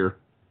patterns here.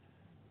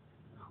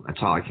 That's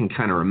all I can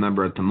kind of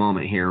remember at the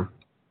moment here.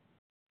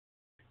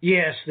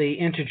 Yes, the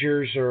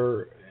integers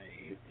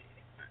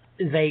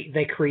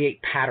they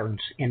create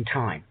patterns in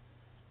time.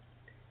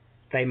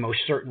 They most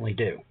certainly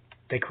do.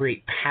 They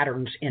create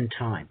patterns in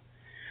time.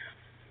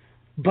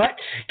 But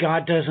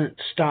God doesn't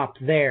stop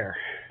there.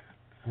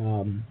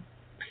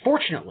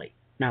 Fortunately,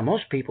 now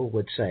most people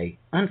would say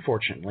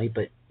unfortunately,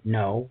 but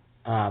no,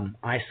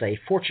 I say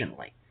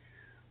fortunately,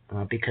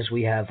 because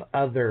we have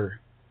other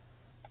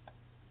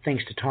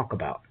things to talk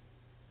about.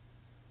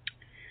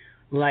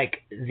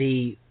 Like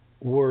the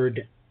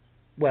word,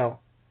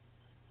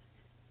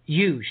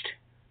 used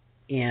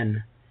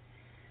in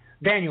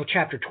Daniel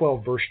chapter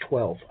 12, verse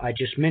 12. I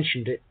just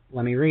mentioned it.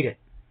 Let me read it.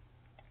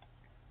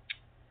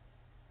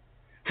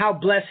 How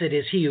blessed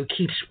is he who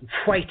keeps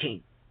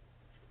waiting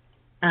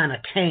and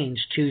attains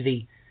to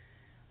the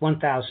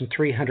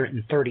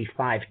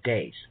 1,335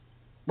 days.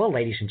 Well,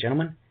 ladies and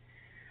gentlemen,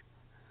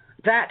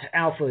 that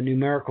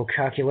alphanumerical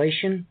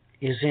calculation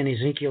is in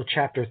Ezekiel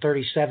chapter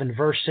 37,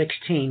 verse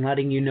 16,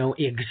 letting you know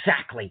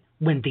exactly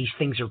when these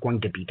things are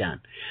going to be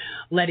done,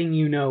 letting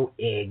you know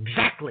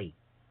exactly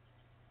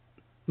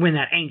when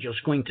that angel is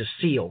going to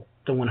seal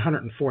the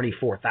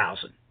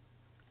 144,000.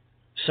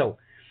 So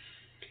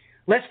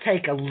let's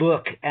take a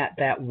look at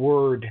that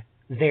word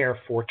there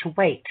for to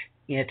wait.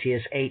 It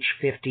is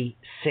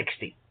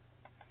H5060.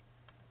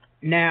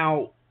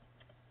 Now,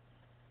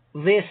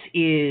 this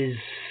is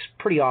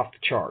pretty off the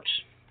charts.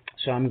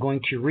 So I'm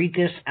going to read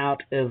this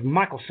out of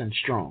Michelson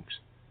Strong's.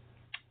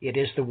 It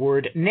is the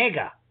word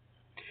nega.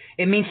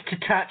 It means to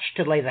touch,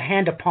 to lay the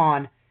hand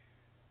upon,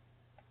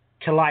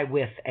 to lie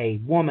with a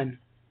woman,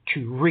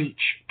 to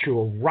reach, to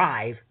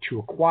arrive, to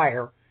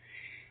acquire.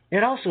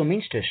 It also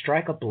means to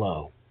strike a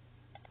blow.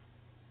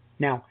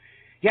 Now,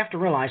 you have to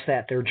realize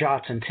that there are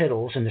jots and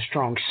tittles, and the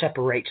Strong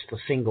separates the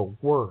single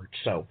word.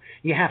 So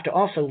you have to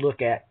also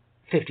look at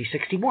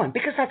 5061,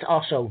 because that's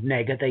also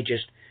nega. They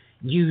just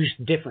use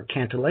different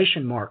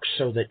cantillation marks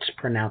so that it's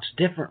pronounced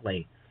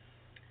differently,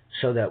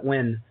 so that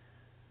when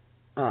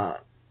the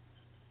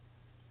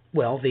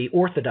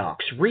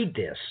Orthodox read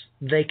this,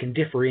 they can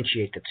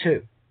differentiate the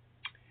two.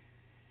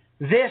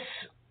 This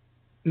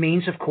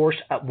means, of course,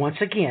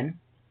 once again,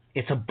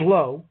 it's a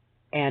blow,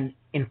 an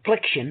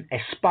infliction, a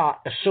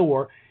spot, a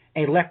sore,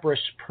 a leprous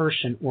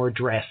person or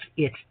dress.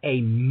 It's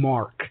a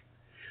mark.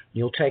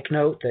 You'll take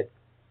note that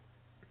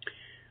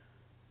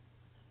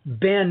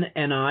Ben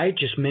and I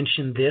just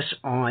mentioned this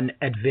on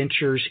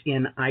Adventures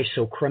in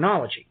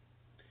Isochronology.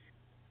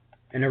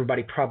 And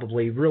everybody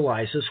probably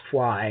realizes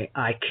why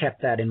I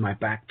kept that in my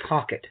back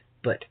pocket.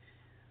 But,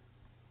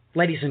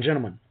 ladies and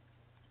gentlemen,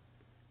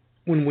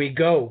 when we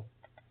go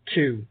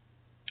to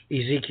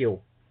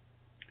Ezekiel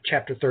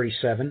chapter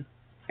 37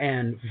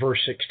 and verse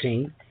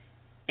 16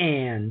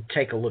 and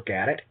take a look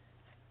at it,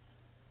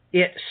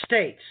 it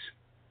states,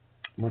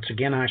 once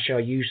again I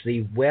shall use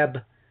the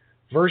web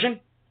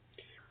version,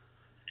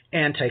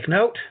 and take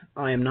note,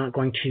 I am not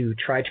going to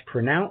try to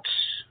pronounce,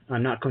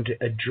 I'm not going to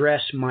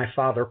address my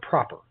father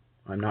proper.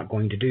 I'm not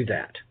going to do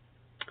that.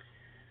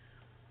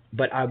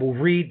 But I will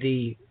read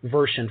the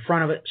verse in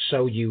front of it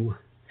so you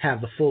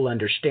have the full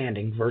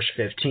understanding. Verse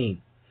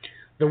 15.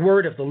 The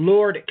word of the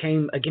Lord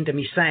came again to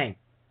me, saying,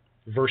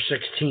 verse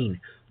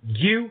 16,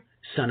 You,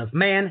 son of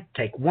man,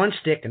 take one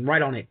stick and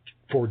write on it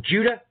for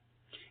Judah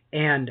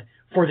and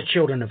for the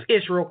children of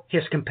Israel,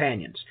 his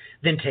companions.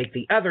 Then take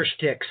the other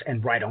sticks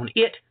and write on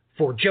it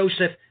for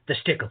Joseph, the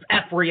stick of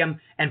Ephraim,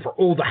 and for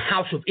all the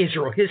house of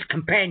Israel, his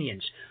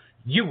companions.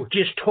 You were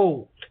just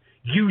told,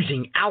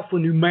 using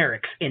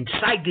alphanumerics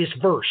inside this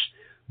verse,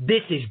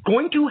 this is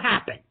going to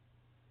happen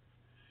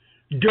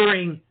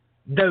during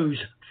those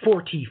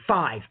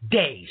 45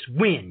 days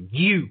when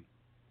you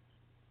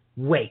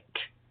wait.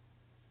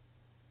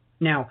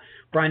 Now,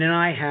 Brian and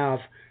I have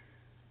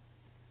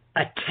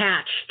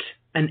attached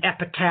an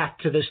epitaph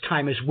to this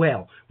time as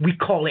well. We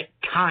call it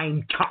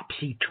time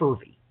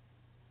topsy-turvy.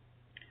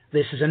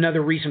 This is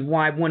another reason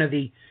why one of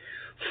the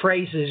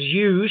phrases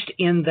used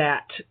in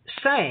that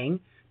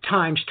saying,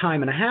 times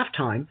time and a half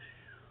time,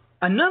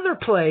 another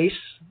place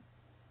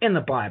in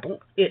the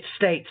Bible, it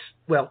states,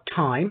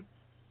 time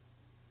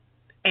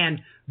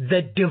and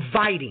the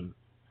dividing.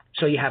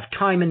 So you have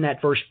time in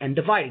that verse and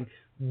dividing.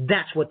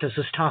 That's what this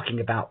is talking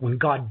about when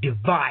God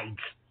divides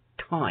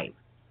time.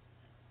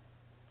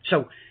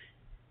 So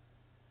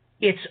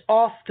it's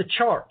off the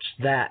charts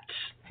that,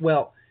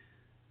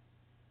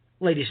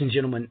 ladies and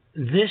gentlemen,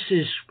 this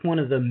is one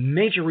of the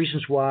major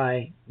reasons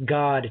why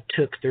God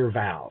took their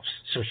vows,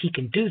 so he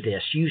can do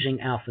this using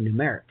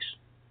alphanumerics.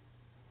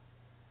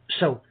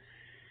 So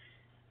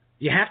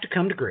you have to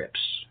come to grips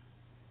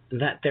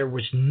that there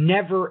was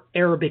never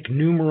Arabic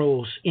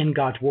numerals in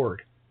God's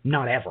Word.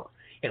 Not ever.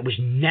 It was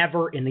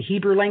never in the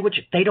Hebrew language.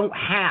 They don't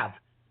have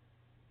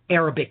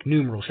Arabic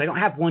numerals. They don't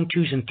have 1,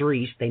 2s, and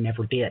 3s. They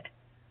never did.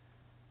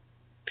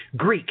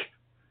 Greek,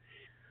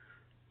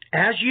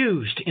 as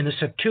used in the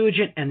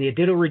Septuagint and the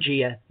Edita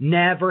Regia,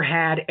 never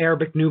had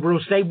Arabic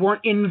numerals. They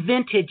weren't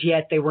invented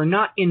yet. They were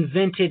not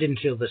invented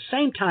until the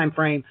same time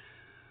frame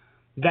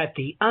that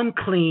the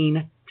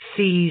unclean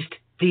seized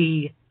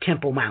the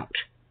Temple Mount.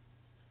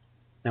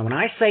 Now, when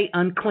I say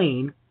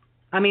unclean,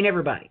 I mean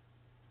everybody,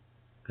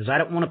 because I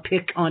don't want to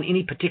pick on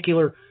any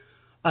particular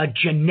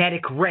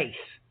genetic race.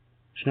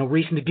 There's no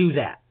reason to do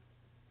that.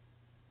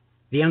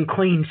 The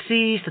unclean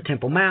seized the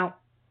Temple Mount,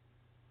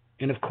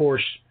 and of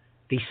course,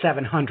 the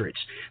 700s.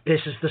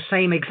 This is the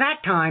same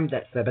exact time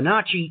that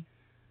Fibonacci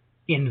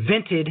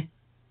invented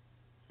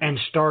and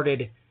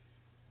started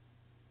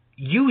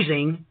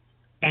using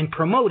and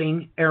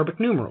promoting Arabic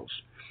numerals.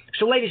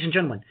 So, ladies and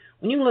gentlemen,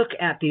 when you look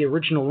at the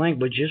original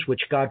languages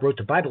which God wrote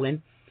the Bible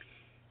in,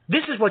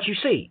 this is what you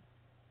see.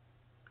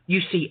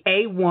 You see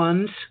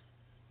A1s,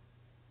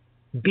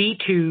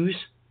 B2s,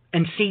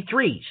 and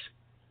C3s.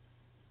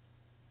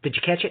 Did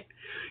you catch it?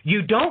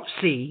 You don't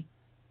see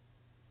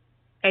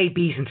A,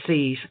 B's, and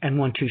C's, and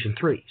 1, 2s, and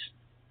 3s.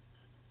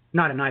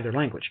 Not in either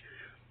language.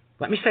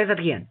 Let me say that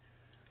again.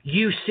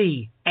 You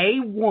see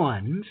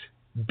A1s,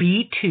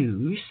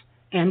 B2s,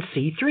 and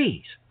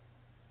C3s.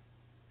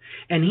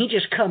 And he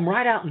just come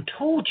right out and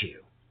told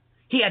you.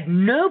 He had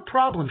no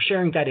problem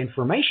sharing that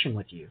information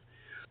with you.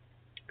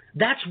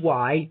 That's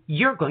why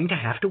you're going to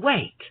have to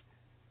wait.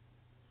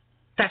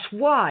 That's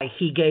why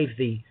he gave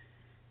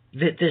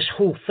that this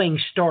whole thing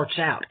starts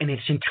out in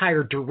its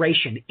entire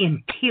duration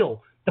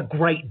until the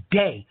great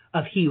day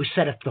of he who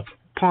sitteth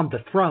upon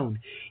the throne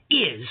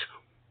is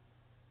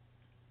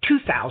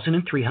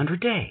 2,300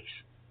 days.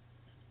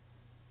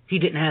 He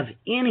didn't have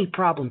any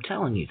problem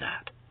telling you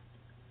that.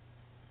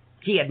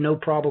 He had no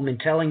problem in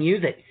telling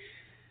you that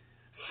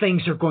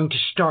things are going to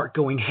start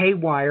going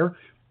haywire.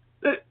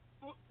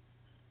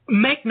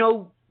 Make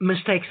no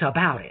mistakes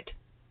about it.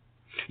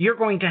 You're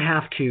going to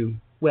have to,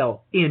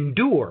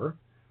 endure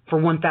for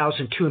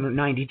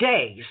 1,290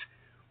 days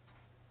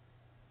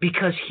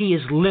because he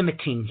is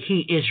limiting, he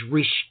is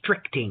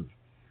restricting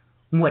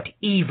what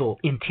evil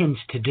intends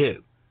to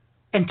do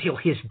until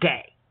his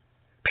day.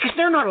 Because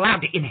they're not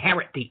allowed to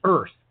inherit the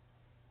earth,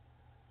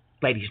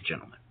 ladies and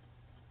gentlemen.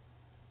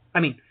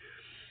 I mean,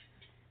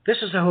 this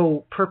is the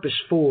whole purpose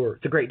for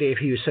the great day of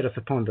he who sitteth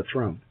upon the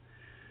throne.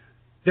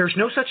 There's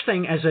no such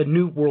thing as a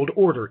new world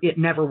order. It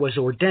never was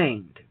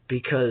ordained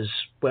because,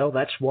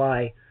 that's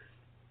why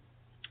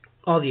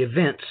all the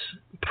events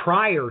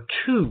prior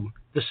to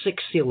the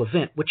sixth seal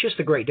event, which is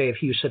the great day of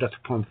he who sitteth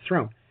upon the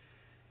throne,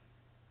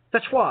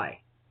 that's why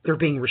they're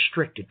being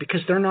restricted,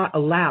 because they're not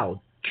allowed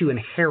to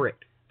inherit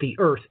the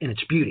earth in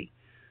its beauty.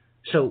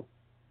 So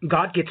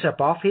God gets up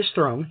off his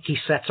throne, he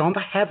sets on the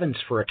heavens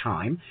for a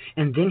time,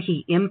 and then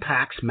he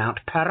impacts Mount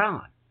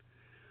Paran.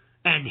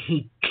 And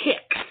he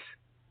kicks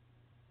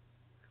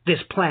this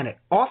planet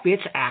off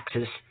its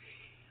axis,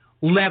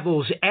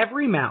 levels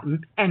every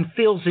mountain, and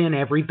fills in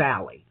every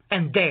valley.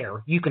 And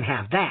there, you can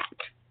have that.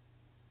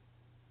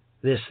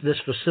 This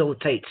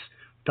facilitates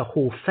the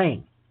whole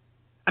thing.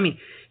 I mean,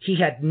 he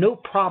had no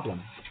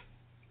problem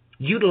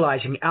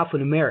utilizing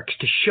alphanumerics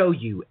to show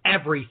you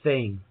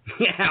everything,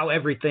 how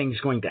everything's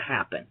going to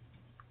happen,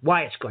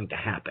 why it's going to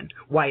happen,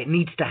 why it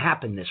needs to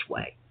happen this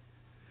way.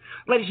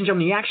 Ladies and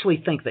gentlemen, you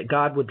actually think that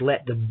God would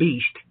let the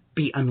beast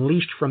be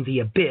unleashed from the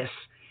abyss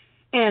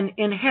and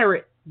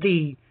inherit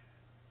the,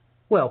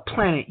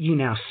 planet you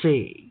now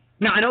see.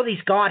 Now, I know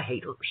these God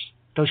haters,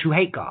 those who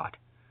hate God,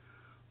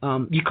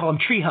 you call them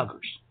tree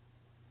huggers.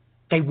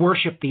 They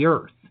worship the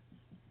earth.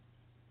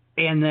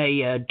 And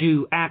they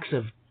do acts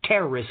of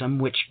terrorism,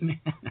 which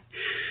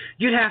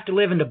you'd have to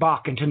live in the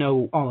Bakken to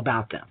know all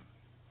about them.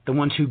 The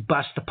ones who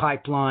bust the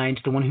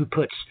pipelines, the one who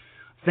puts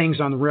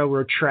things on the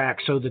railroad track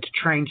so that the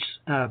trains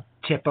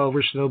tip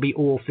over so there'll be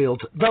oil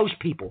fields. Those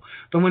people,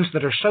 the ones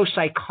that are so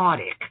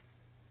psychotic,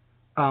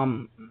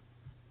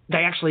 they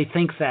actually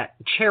think that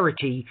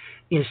charity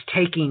is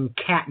taking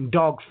cat and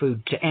dog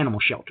food to animal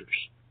shelters.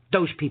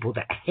 Those people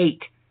that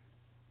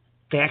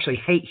they actually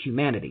hate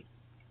humanity.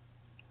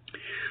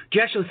 Do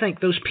you actually think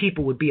those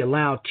people would be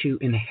allowed to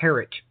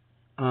inherit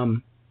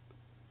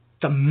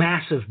the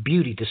massive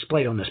beauty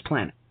displayed on this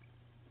planet?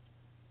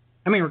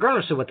 I mean,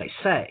 regardless of what they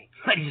say.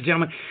 Ladies and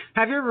gentlemen,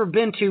 have you ever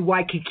been to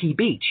Waikiki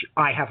Beach?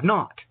 I have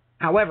not.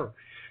 However,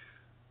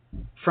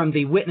 from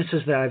the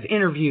witnesses that I've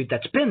interviewed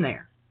that's been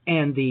there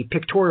and the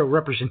pictorial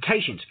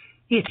representations,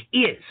 it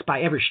is,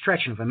 by every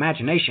stretch of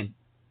imagination,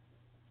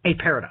 a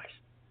paradise.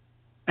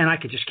 And I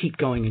could just keep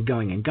going and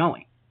going and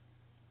going.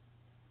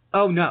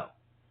 Oh, no.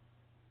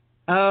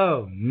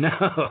 Oh,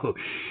 no.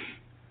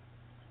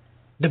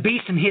 The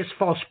beast and his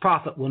false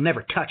prophet will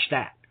never touch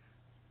that.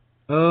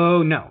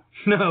 Oh, no.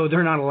 No,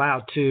 they're not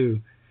allowed to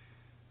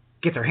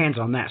get their hands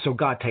on that, so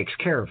God takes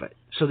care of it.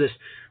 So this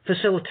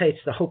facilitates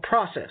the whole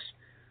process.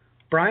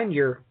 Brian,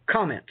 your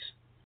comments?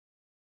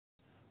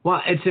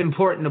 Well, it's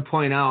important to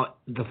point out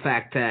the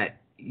fact that,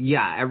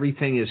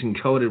 everything is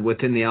encoded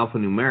within the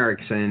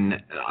alphanumerics,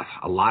 and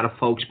a lot of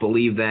folks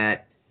believe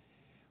that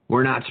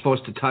we're not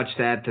supposed to touch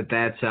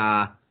that's,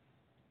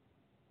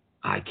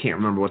 I can't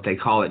remember what they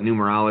call it,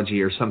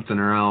 numerology or something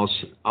or else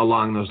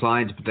along those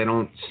lines, but they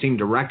don't seem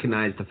to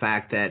recognize the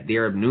fact that the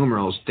Arab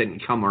numerals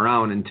didn't come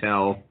around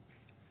until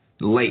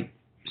the late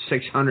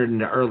 600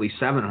 into early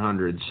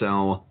 700,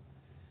 so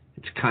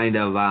it's kind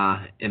of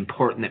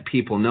important that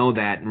people know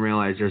that and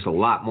realize there's a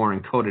lot more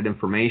encoded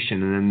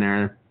information in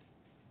there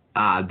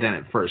than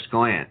at first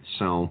glance.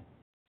 So,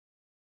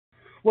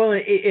 well,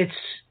 this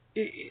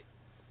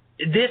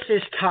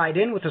is tied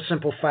in with the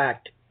simple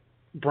fact,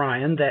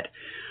 Brian, that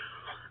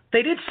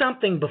they did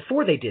something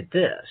before they did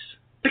this.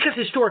 Because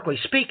historically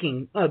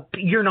speaking,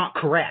 you're not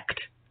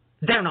correct.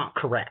 They're not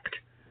correct.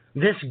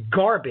 This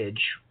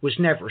garbage was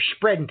never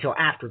spread until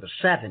after the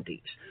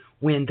 70s,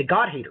 when the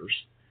God haters,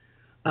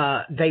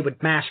 they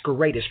would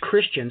masquerade as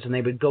Christians and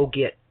they would go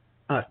get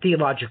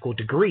theological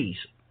degrees,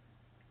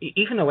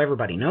 even though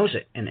everybody knows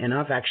it. And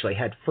I've actually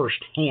had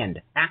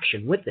first-hand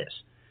action with this.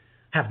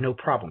 Have no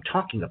problem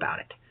talking about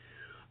it.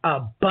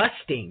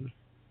 Busting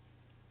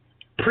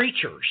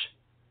preachers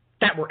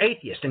that were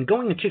atheists and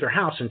going into their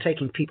house and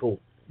taking people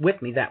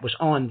with me that was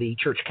on the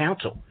church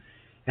council.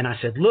 And I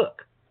said,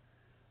 look,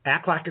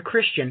 act like a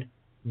Christian,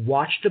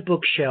 watch the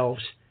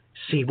bookshelves,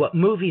 see what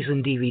movies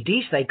and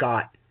DVDs they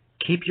got,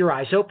 keep your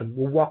eyes open.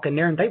 We'll walk in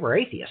there and they were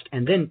atheists.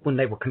 And then when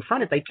they were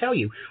confronted, they tell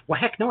you, well,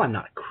 heck no, I'm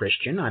not a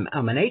Christian.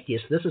 I'm an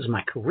atheist. This is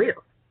my career.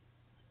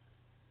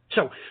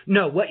 So,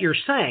 no, what you're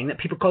saying, that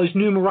people call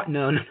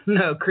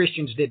no,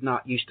 Christians did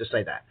not used to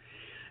say that.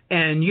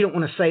 And you don't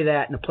want to say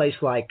that in a place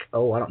like, I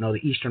don't know,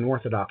 the Eastern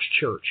Orthodox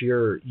Church.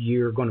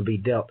 You're going to be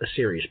dealt a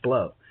serious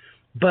blow.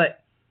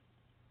 But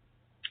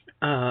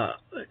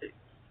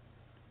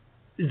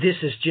this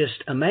is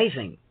just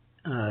amazing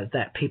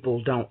that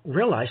people don't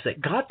realize that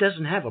God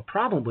doesn't have a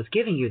problem with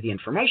giving you the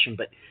information.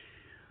 But,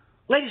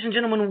 ladies and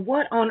gentlemen,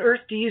 what on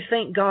earth do you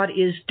think God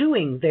is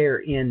doing there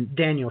in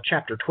Daniel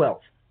chapter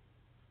 12?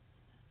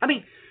 I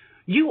mean,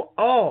 you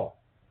all,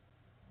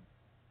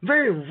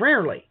 very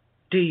rarely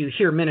do you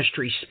hear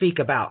ministries speak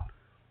about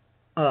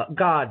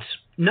God's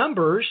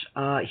numbers.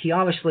 He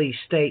obviously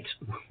states,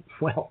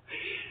 well,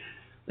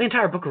 the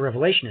entire book of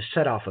Revelation is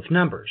set off of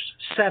numbers,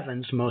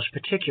 sevens most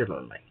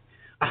particularly,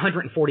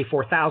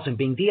 144,000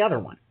 being the other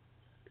one.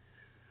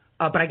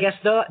 But I guess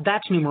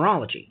that's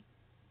numerology.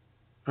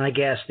 I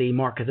guess the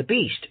mark of the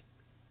beast.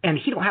 And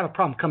he don't have a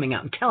problem coming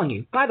out and telling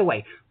you, by the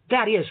way,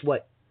 that is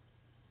what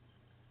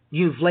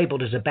you've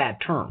labeled as a bad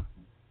term.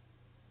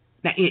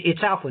 Now, it's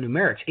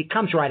alphanumerics. It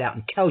comes right out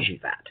and tells you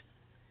that.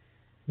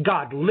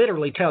 God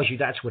literally tells you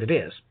that's what it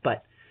is.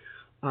 But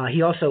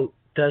he also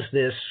does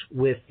this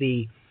with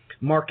the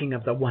marking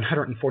of the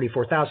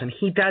 144,000.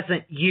 He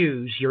doesn't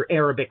use your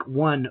Arabic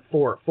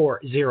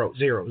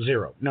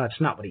 144000. No,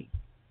 it's not what he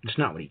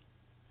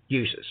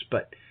uses.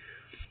 But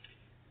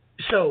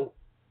so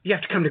you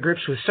have to come to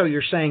grips with. So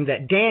you're saying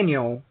that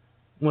Daniel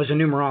was a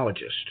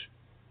numerologist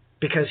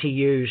because he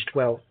used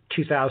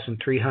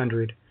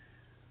 2,300.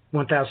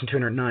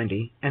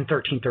 1,290, and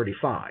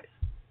 1335.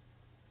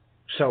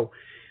 So,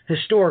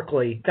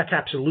 historically, that's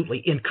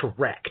absolutely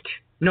incorrect.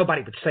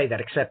 Nobody would say that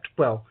except,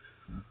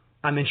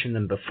 I mentioned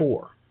them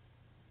before.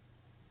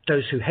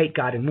 Those who hate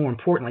God, and more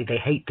importantly, they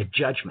hate the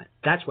judgment.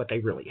 That's what they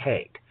really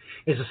hate,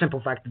 is the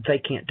simple fact that they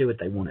can't do what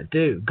they want to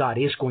do. God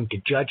is going to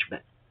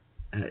judgment.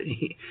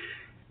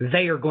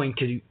 They are going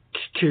to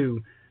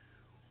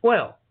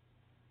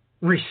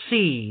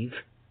receive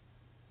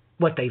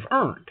what they've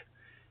earned.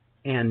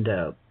 And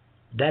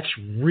that's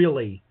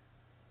really,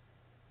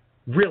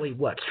 really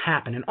what's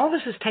happened. And all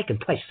this has taken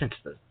place since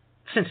the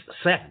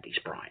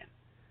 70s, Brian.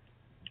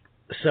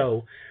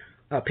 So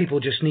people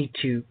just need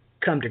to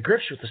come to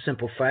grips with the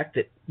simple fact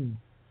that,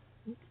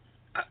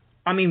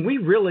 we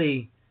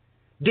really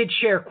did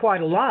share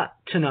quite a lot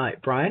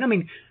tonight,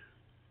 Brian.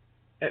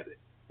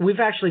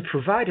 We've actually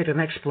provided an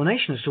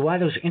explanation as to why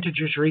those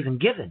integers are even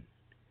given.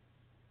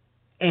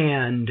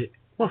 And,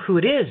 who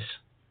it is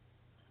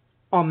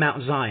on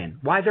Mount Zion,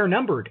 why they're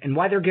numbered, and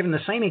why they're given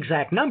the same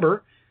exact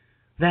number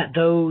that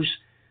those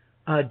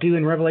do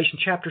in Revelation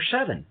chapter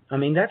 7.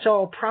 That's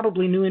all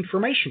probably new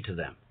information to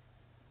them.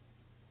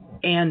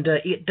 And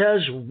it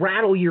does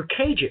rattle your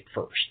cage at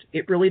first.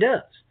 It really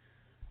does.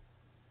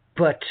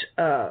 But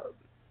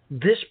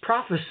this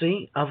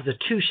prophecy of the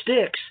two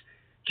sticks,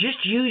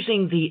 just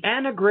using the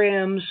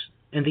anagrams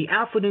and the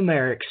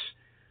alphanumerics,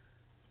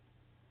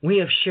 we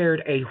have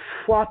shared a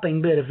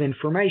whopping bit of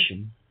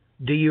information.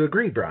 Do you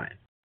agree, Brian?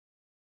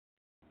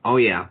 Oh,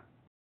 yeah.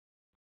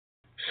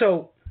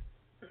 So,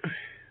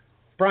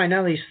 Brian,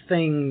 now these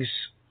things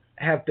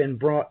have been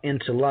brought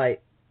into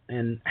light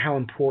and how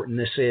important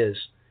this is.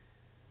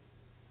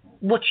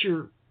 What's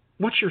your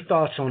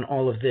thoughts on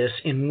all of this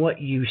and what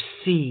you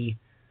see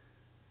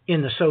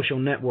in the social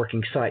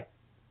networking site,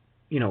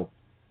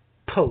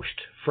 post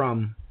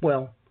from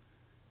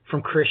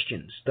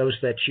Christians, those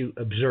that you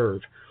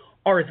observe?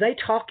 Are they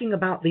talking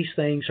about these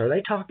things? Are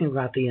they talking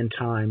about the end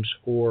times,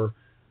 or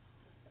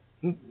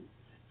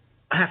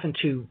having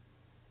to,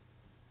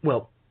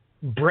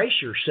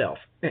 brace yourself,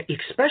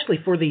 especially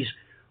for these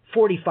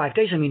 45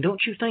 days?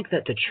 Don't you think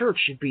that the church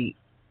should be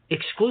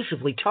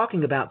exclusively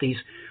talking about these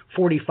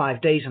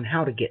 45 days and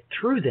how to get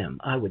through them,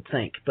 I would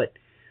think. But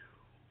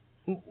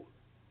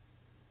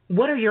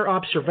what are your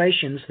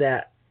observations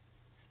that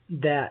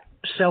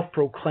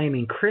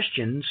self-proclaiming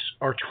Christians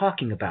are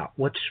talking about?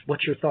 What's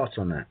your thoughts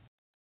on that?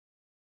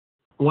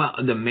 Well,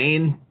 the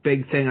main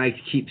big thing I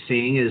keep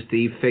seeing is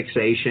the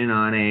fixation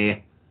on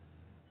a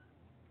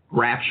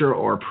rapture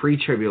or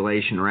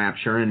pre-tribulation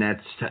rapture, and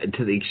that's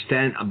to the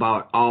extent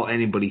about all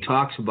anybody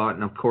talks about.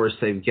 And of course,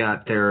 they've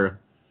got their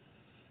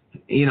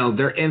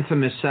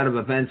infamous set of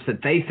events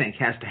that they think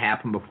has to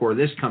happen before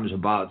this comes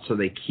about, so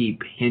they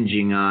keep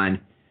hinging on,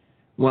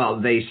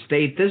 they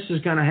state this is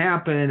going to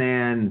happen,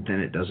 and then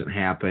it doesn't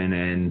happen,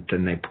 and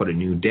then they put a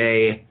new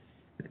day,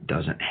 it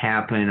doesn't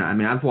happen.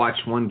 I've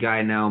watched one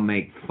guy now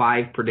make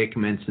 5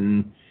 predicaments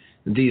in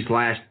these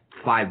last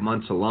 5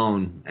 months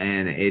alone,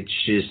 and it's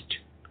just,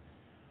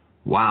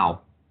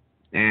 wow.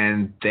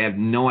 And they have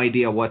no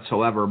idea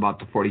whatsoever about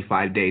the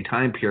 45-day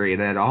time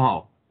period at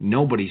all.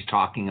 Nobody's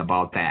talking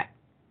about that.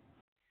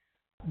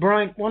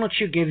 Brian, why don't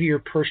you give your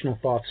personal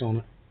thoughts on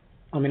it?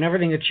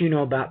 Everything that you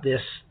know about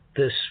this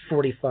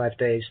 45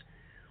 days,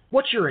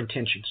 what's your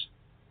intentions?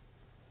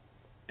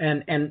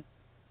 and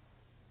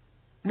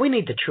we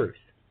need the truth.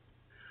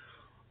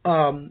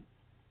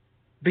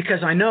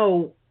 Because I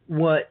know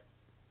what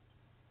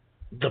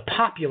the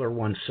popular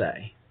ones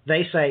say.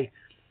 They say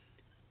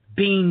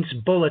beans,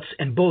 bullets,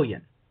 and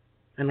bullion.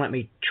 And let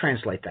me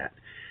translate that.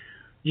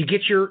 You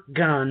get your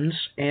guns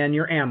and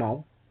your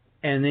ammo,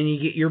 and then you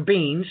get your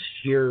beans,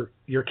 your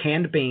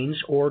canned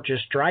beans or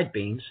just dried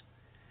beans,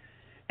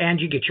 and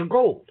you get your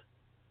gold.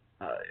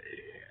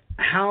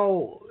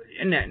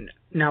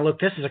 Now look,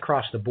 this is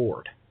across the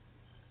board.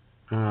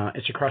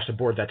 It's across the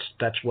board.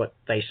 That's what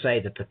they say,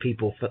 that the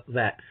people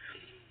that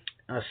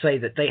say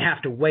that they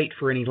have to wait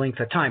for any length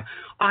of time,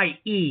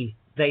 i.e.,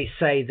 they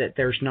say that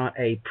there's not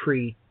a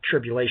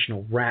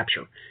pre-tribulational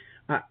rapture.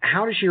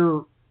 How does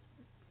your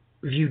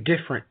view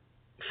different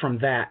from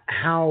that?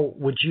 How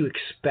would you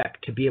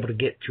expect to be able to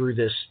get through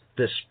this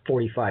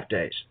 45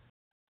 days?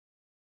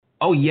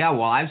 Oh yeah,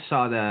 well I've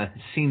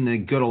seen the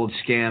good old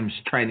scams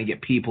trying to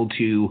get people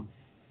to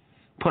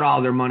put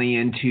all their money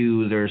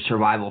into their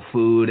survival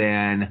food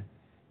and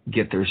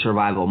get their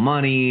survival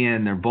money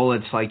and their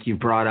bullets, like you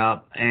brought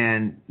up,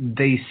 and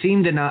they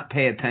seem to not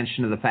pay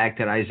attention to the fact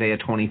that Isaiah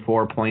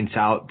 24 points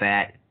out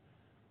that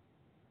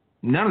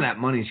none of that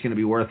money is going to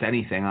be worth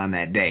anything on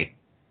that day.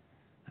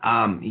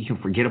 You can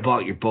forget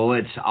about your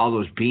bullets. All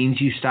those beans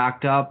you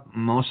stocked up,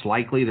 most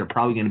likely they're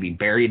probably going to be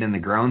buried in the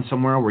ground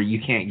somewhere where you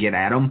can't get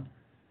at them.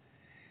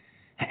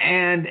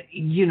 And,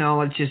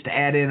 let's just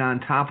add in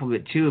on top of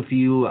it, too, if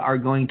you are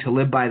going to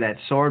live by that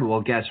sword,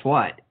 well, guess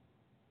what?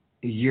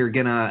 You're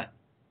going to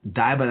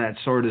die by that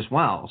sword as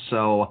well.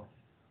 So,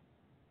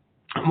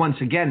 once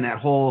again, that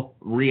whole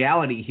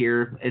reality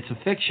here, it's a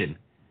fiction.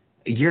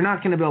 You're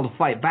not going to be able to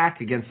fight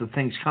back against the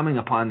things coming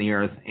upon the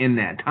earth in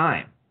that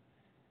time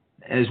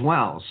as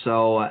well.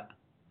 So,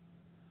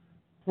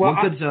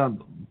 what good's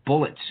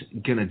bullets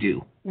going to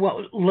do?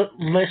 Well,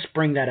 let's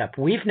bring that up.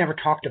 We've never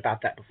talked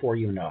about that before,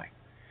 you and I.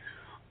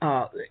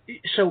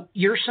 So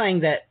you're saying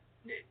that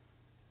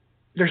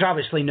there's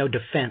obviously no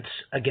defense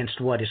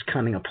against what is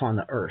coming upon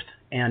the earth.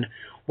 And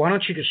why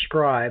don't you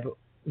describe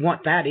what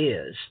that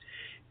is?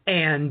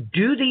 And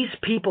do these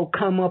people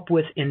come up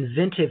with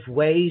inventive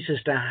ways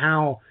as to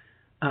how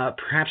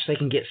perhaps they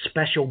can get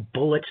special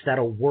bullets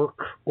that'll work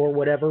or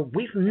whatever?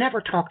 We've never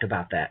talked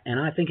about that, and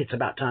I think it's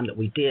about time that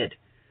we did.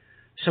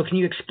 So can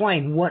you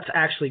explain what's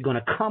actually going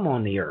to come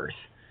on the earth?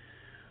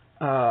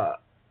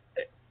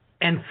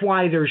 And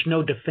why there's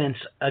no defense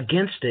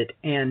against it,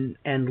 and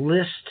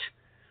list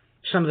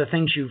some of the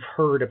things you've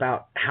heard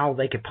about how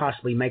they could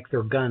possibly make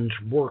their guns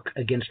work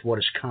against what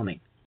is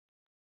coming.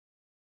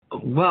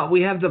 Well,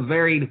 we have the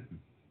varied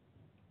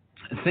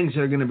things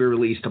that are going to be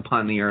released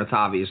upon the earth,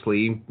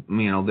 obviously.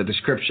 The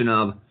description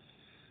of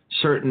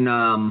certain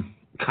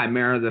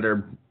chimera that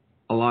are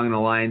along the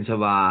lines of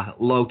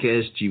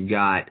locusts. You've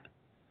got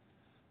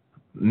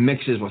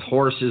mixes with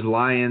horses,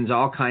 lions,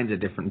 all kinds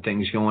of different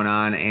things going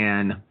on,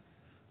 and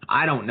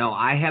I don't know.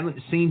 I haven't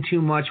seen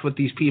too much what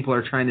these people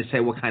are trying to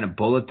say, what kind of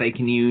bullet they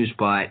can use,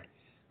 but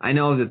I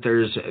know that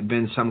there's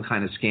been some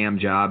kind of scam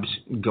jobs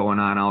going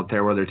on out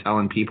there where they're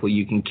telling people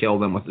you can kill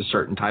them with a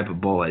certain type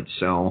of bullet.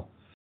 So,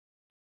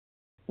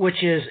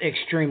 which is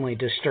extremely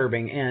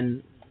disturbing.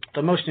 And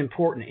the most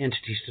important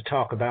entities to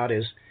talk about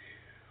is,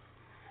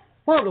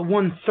 well, the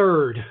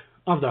 1/3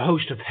 of the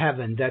host of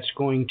heaven that's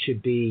going to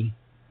be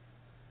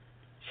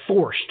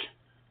forced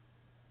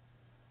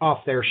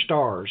off their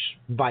stars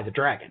by the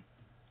dragon.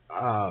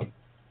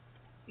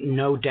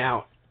 No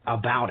doubt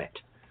about it.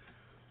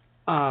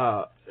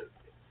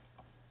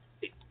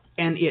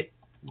 And it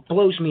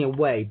blows me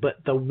away.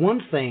 But the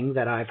one thing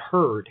that I've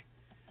heard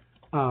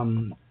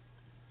in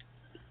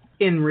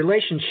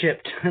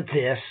relationship to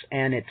this,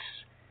 and it's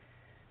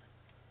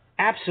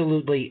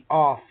absolutely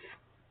off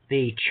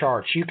the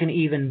charts, you can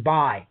even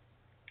buy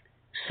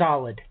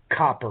solid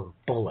copper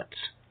bullets.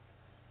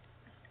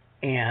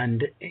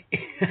 And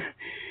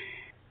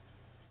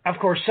of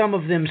course, some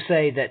of them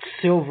say that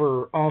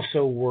silver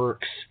also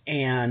works.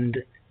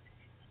 And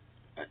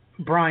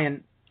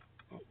Brian,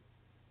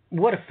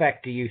 what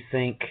effect do you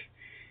think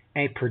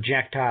a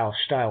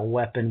projectile-style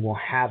weapon will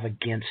have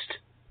against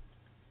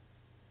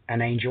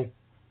an angel?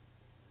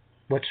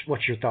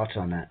 What's your thoughts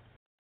on that?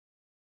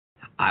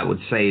 I would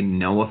say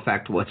no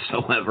effect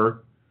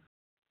whatsoever.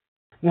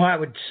 Well, I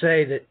would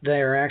say that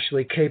they are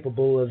actually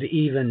capable of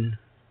even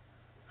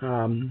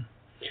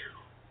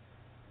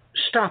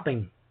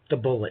stopping the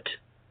bullet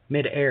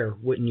mid-air,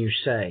 wouldn't you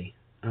say?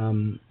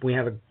 We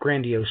have a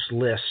grandiose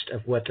list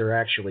of what they're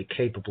actually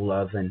capable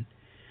of. And,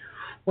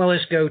 well,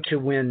 let's go to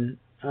when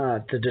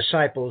the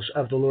disciples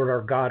of the Lord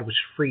our God was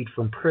freed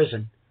from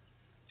prison.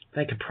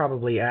 They could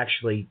probably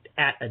actually,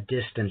 at a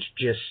distance,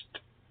 just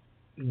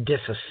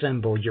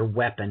disassemble your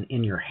weapon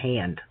in your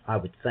hand, I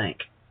would think.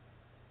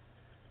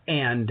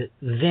 And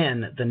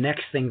then the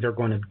next thing they're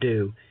going to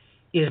do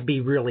is be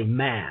really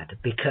mad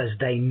because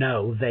they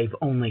know they've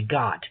only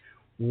got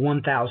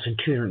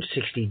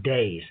 1,260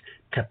 days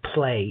to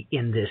play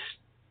in this,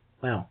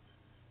 well,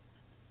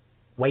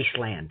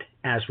 wasteland,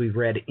 as we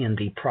read in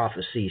the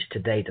prophecies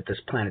today that this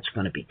planet's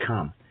going to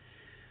become.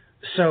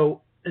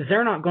 So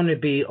they're not going to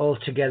be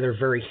altogether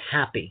very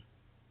happy.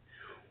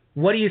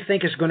 What do you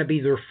think is going to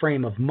be their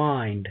frame of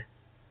mind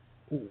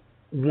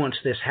once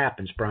this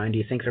happens, Brian? Do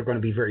you think they're going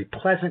to be very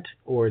pleasant,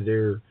 or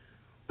they're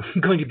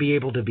going to be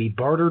able to be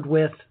bartered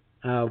with?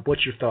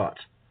 What's your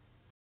thoughts?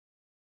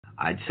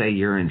 I'd say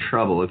you're in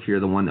trouble if you're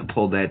the one that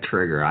pulled that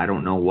trigger. I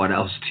don't know what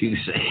else to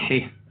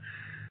say.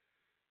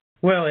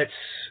 Well,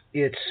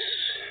 it's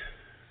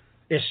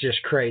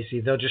just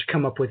crazy. They'll just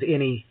come up with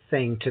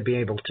anything to be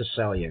able to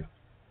sell you.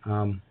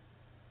 And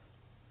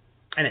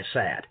it's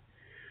sad.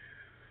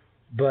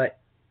 But,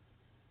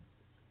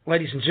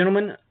 ladies and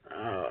gentlemen,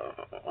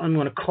 I'm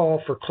going to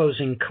call for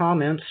closing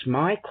comments.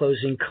 My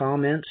closing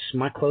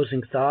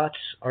thoughts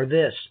are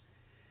this.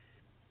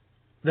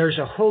 There's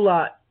a whole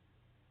lot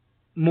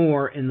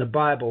more in the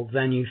Bible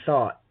than you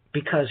thought,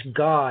 because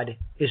God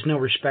is no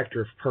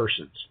respecter of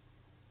persons.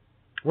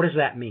 What does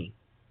that mean?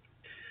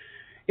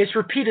 It's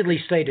repeatedly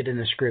stated in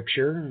the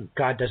Scripture.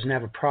 God doesn't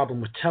have a problem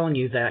with telling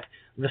you that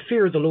the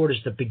fear of the Lord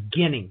is the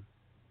beginning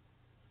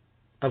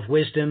of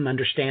wisdom,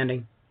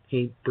 understanding.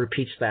 He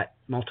repeats that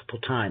multiple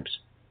times.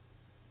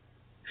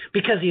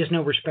 Because he is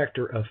no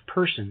respecter of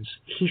persons,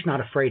 he's not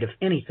afraid of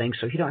anything,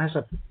 so he don't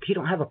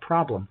have a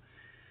problem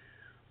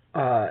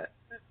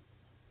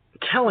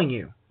telling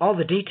you all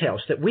the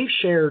details that we've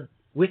shared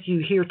with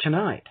you here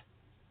tonight.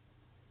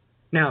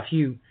 Now, if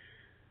you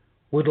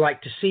would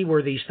like to see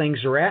where these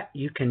things are at,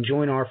 you can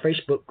join our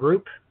Facebook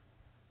group,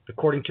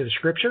 According to the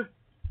Scripture.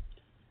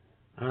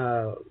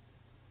 That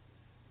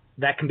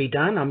can be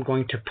done. I'm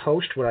going to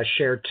post what I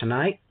shared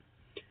tonight.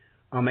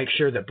 I'll make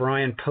sure that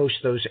Brian posts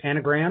those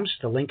anagrams,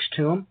 the links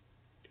to them.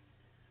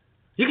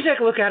 You can take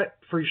a look at it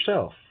for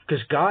yourself,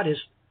 because God is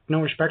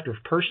no respecter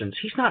of persons.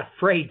 He's not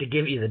afraid to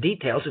give you the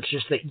details. It's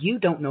just that you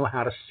don't know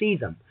how to see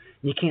them.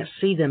 You can't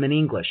see them in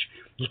English.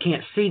 You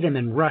can't see them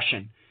in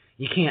Russian.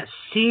 You can't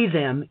see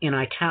them in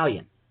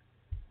Italian.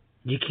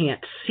 You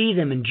can't see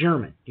them in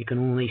German. You can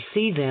only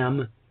see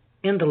them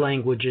in the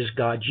languages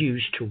God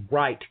used to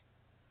write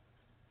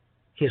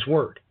His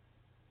Word.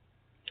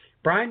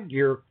 Brian,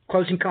 your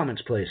closing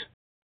comments, please.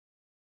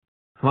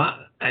 Well,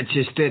 that's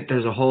just it.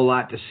 There's a whole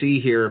lot to see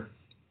here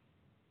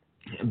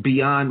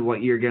beyond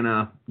what you're going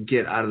to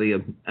get out of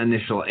the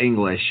initial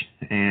English,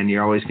 and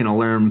you're always going to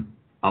learn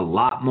a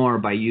lot more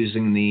by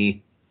using the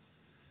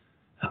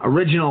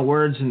original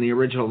words in the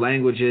original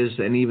languages,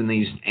 and even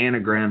these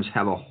anagrams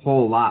have a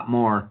whole lot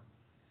more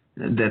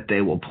that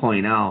they will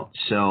point out.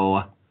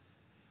 So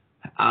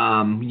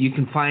you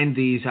can find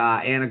these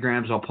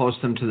anagrams. I'll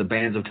post them to the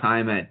Bands of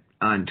Time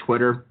on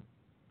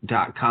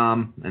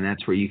Twitter.com, and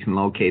that's where you can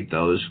locate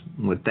those.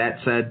 With that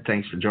said,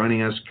 thanks for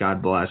joining us.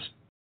 God bless.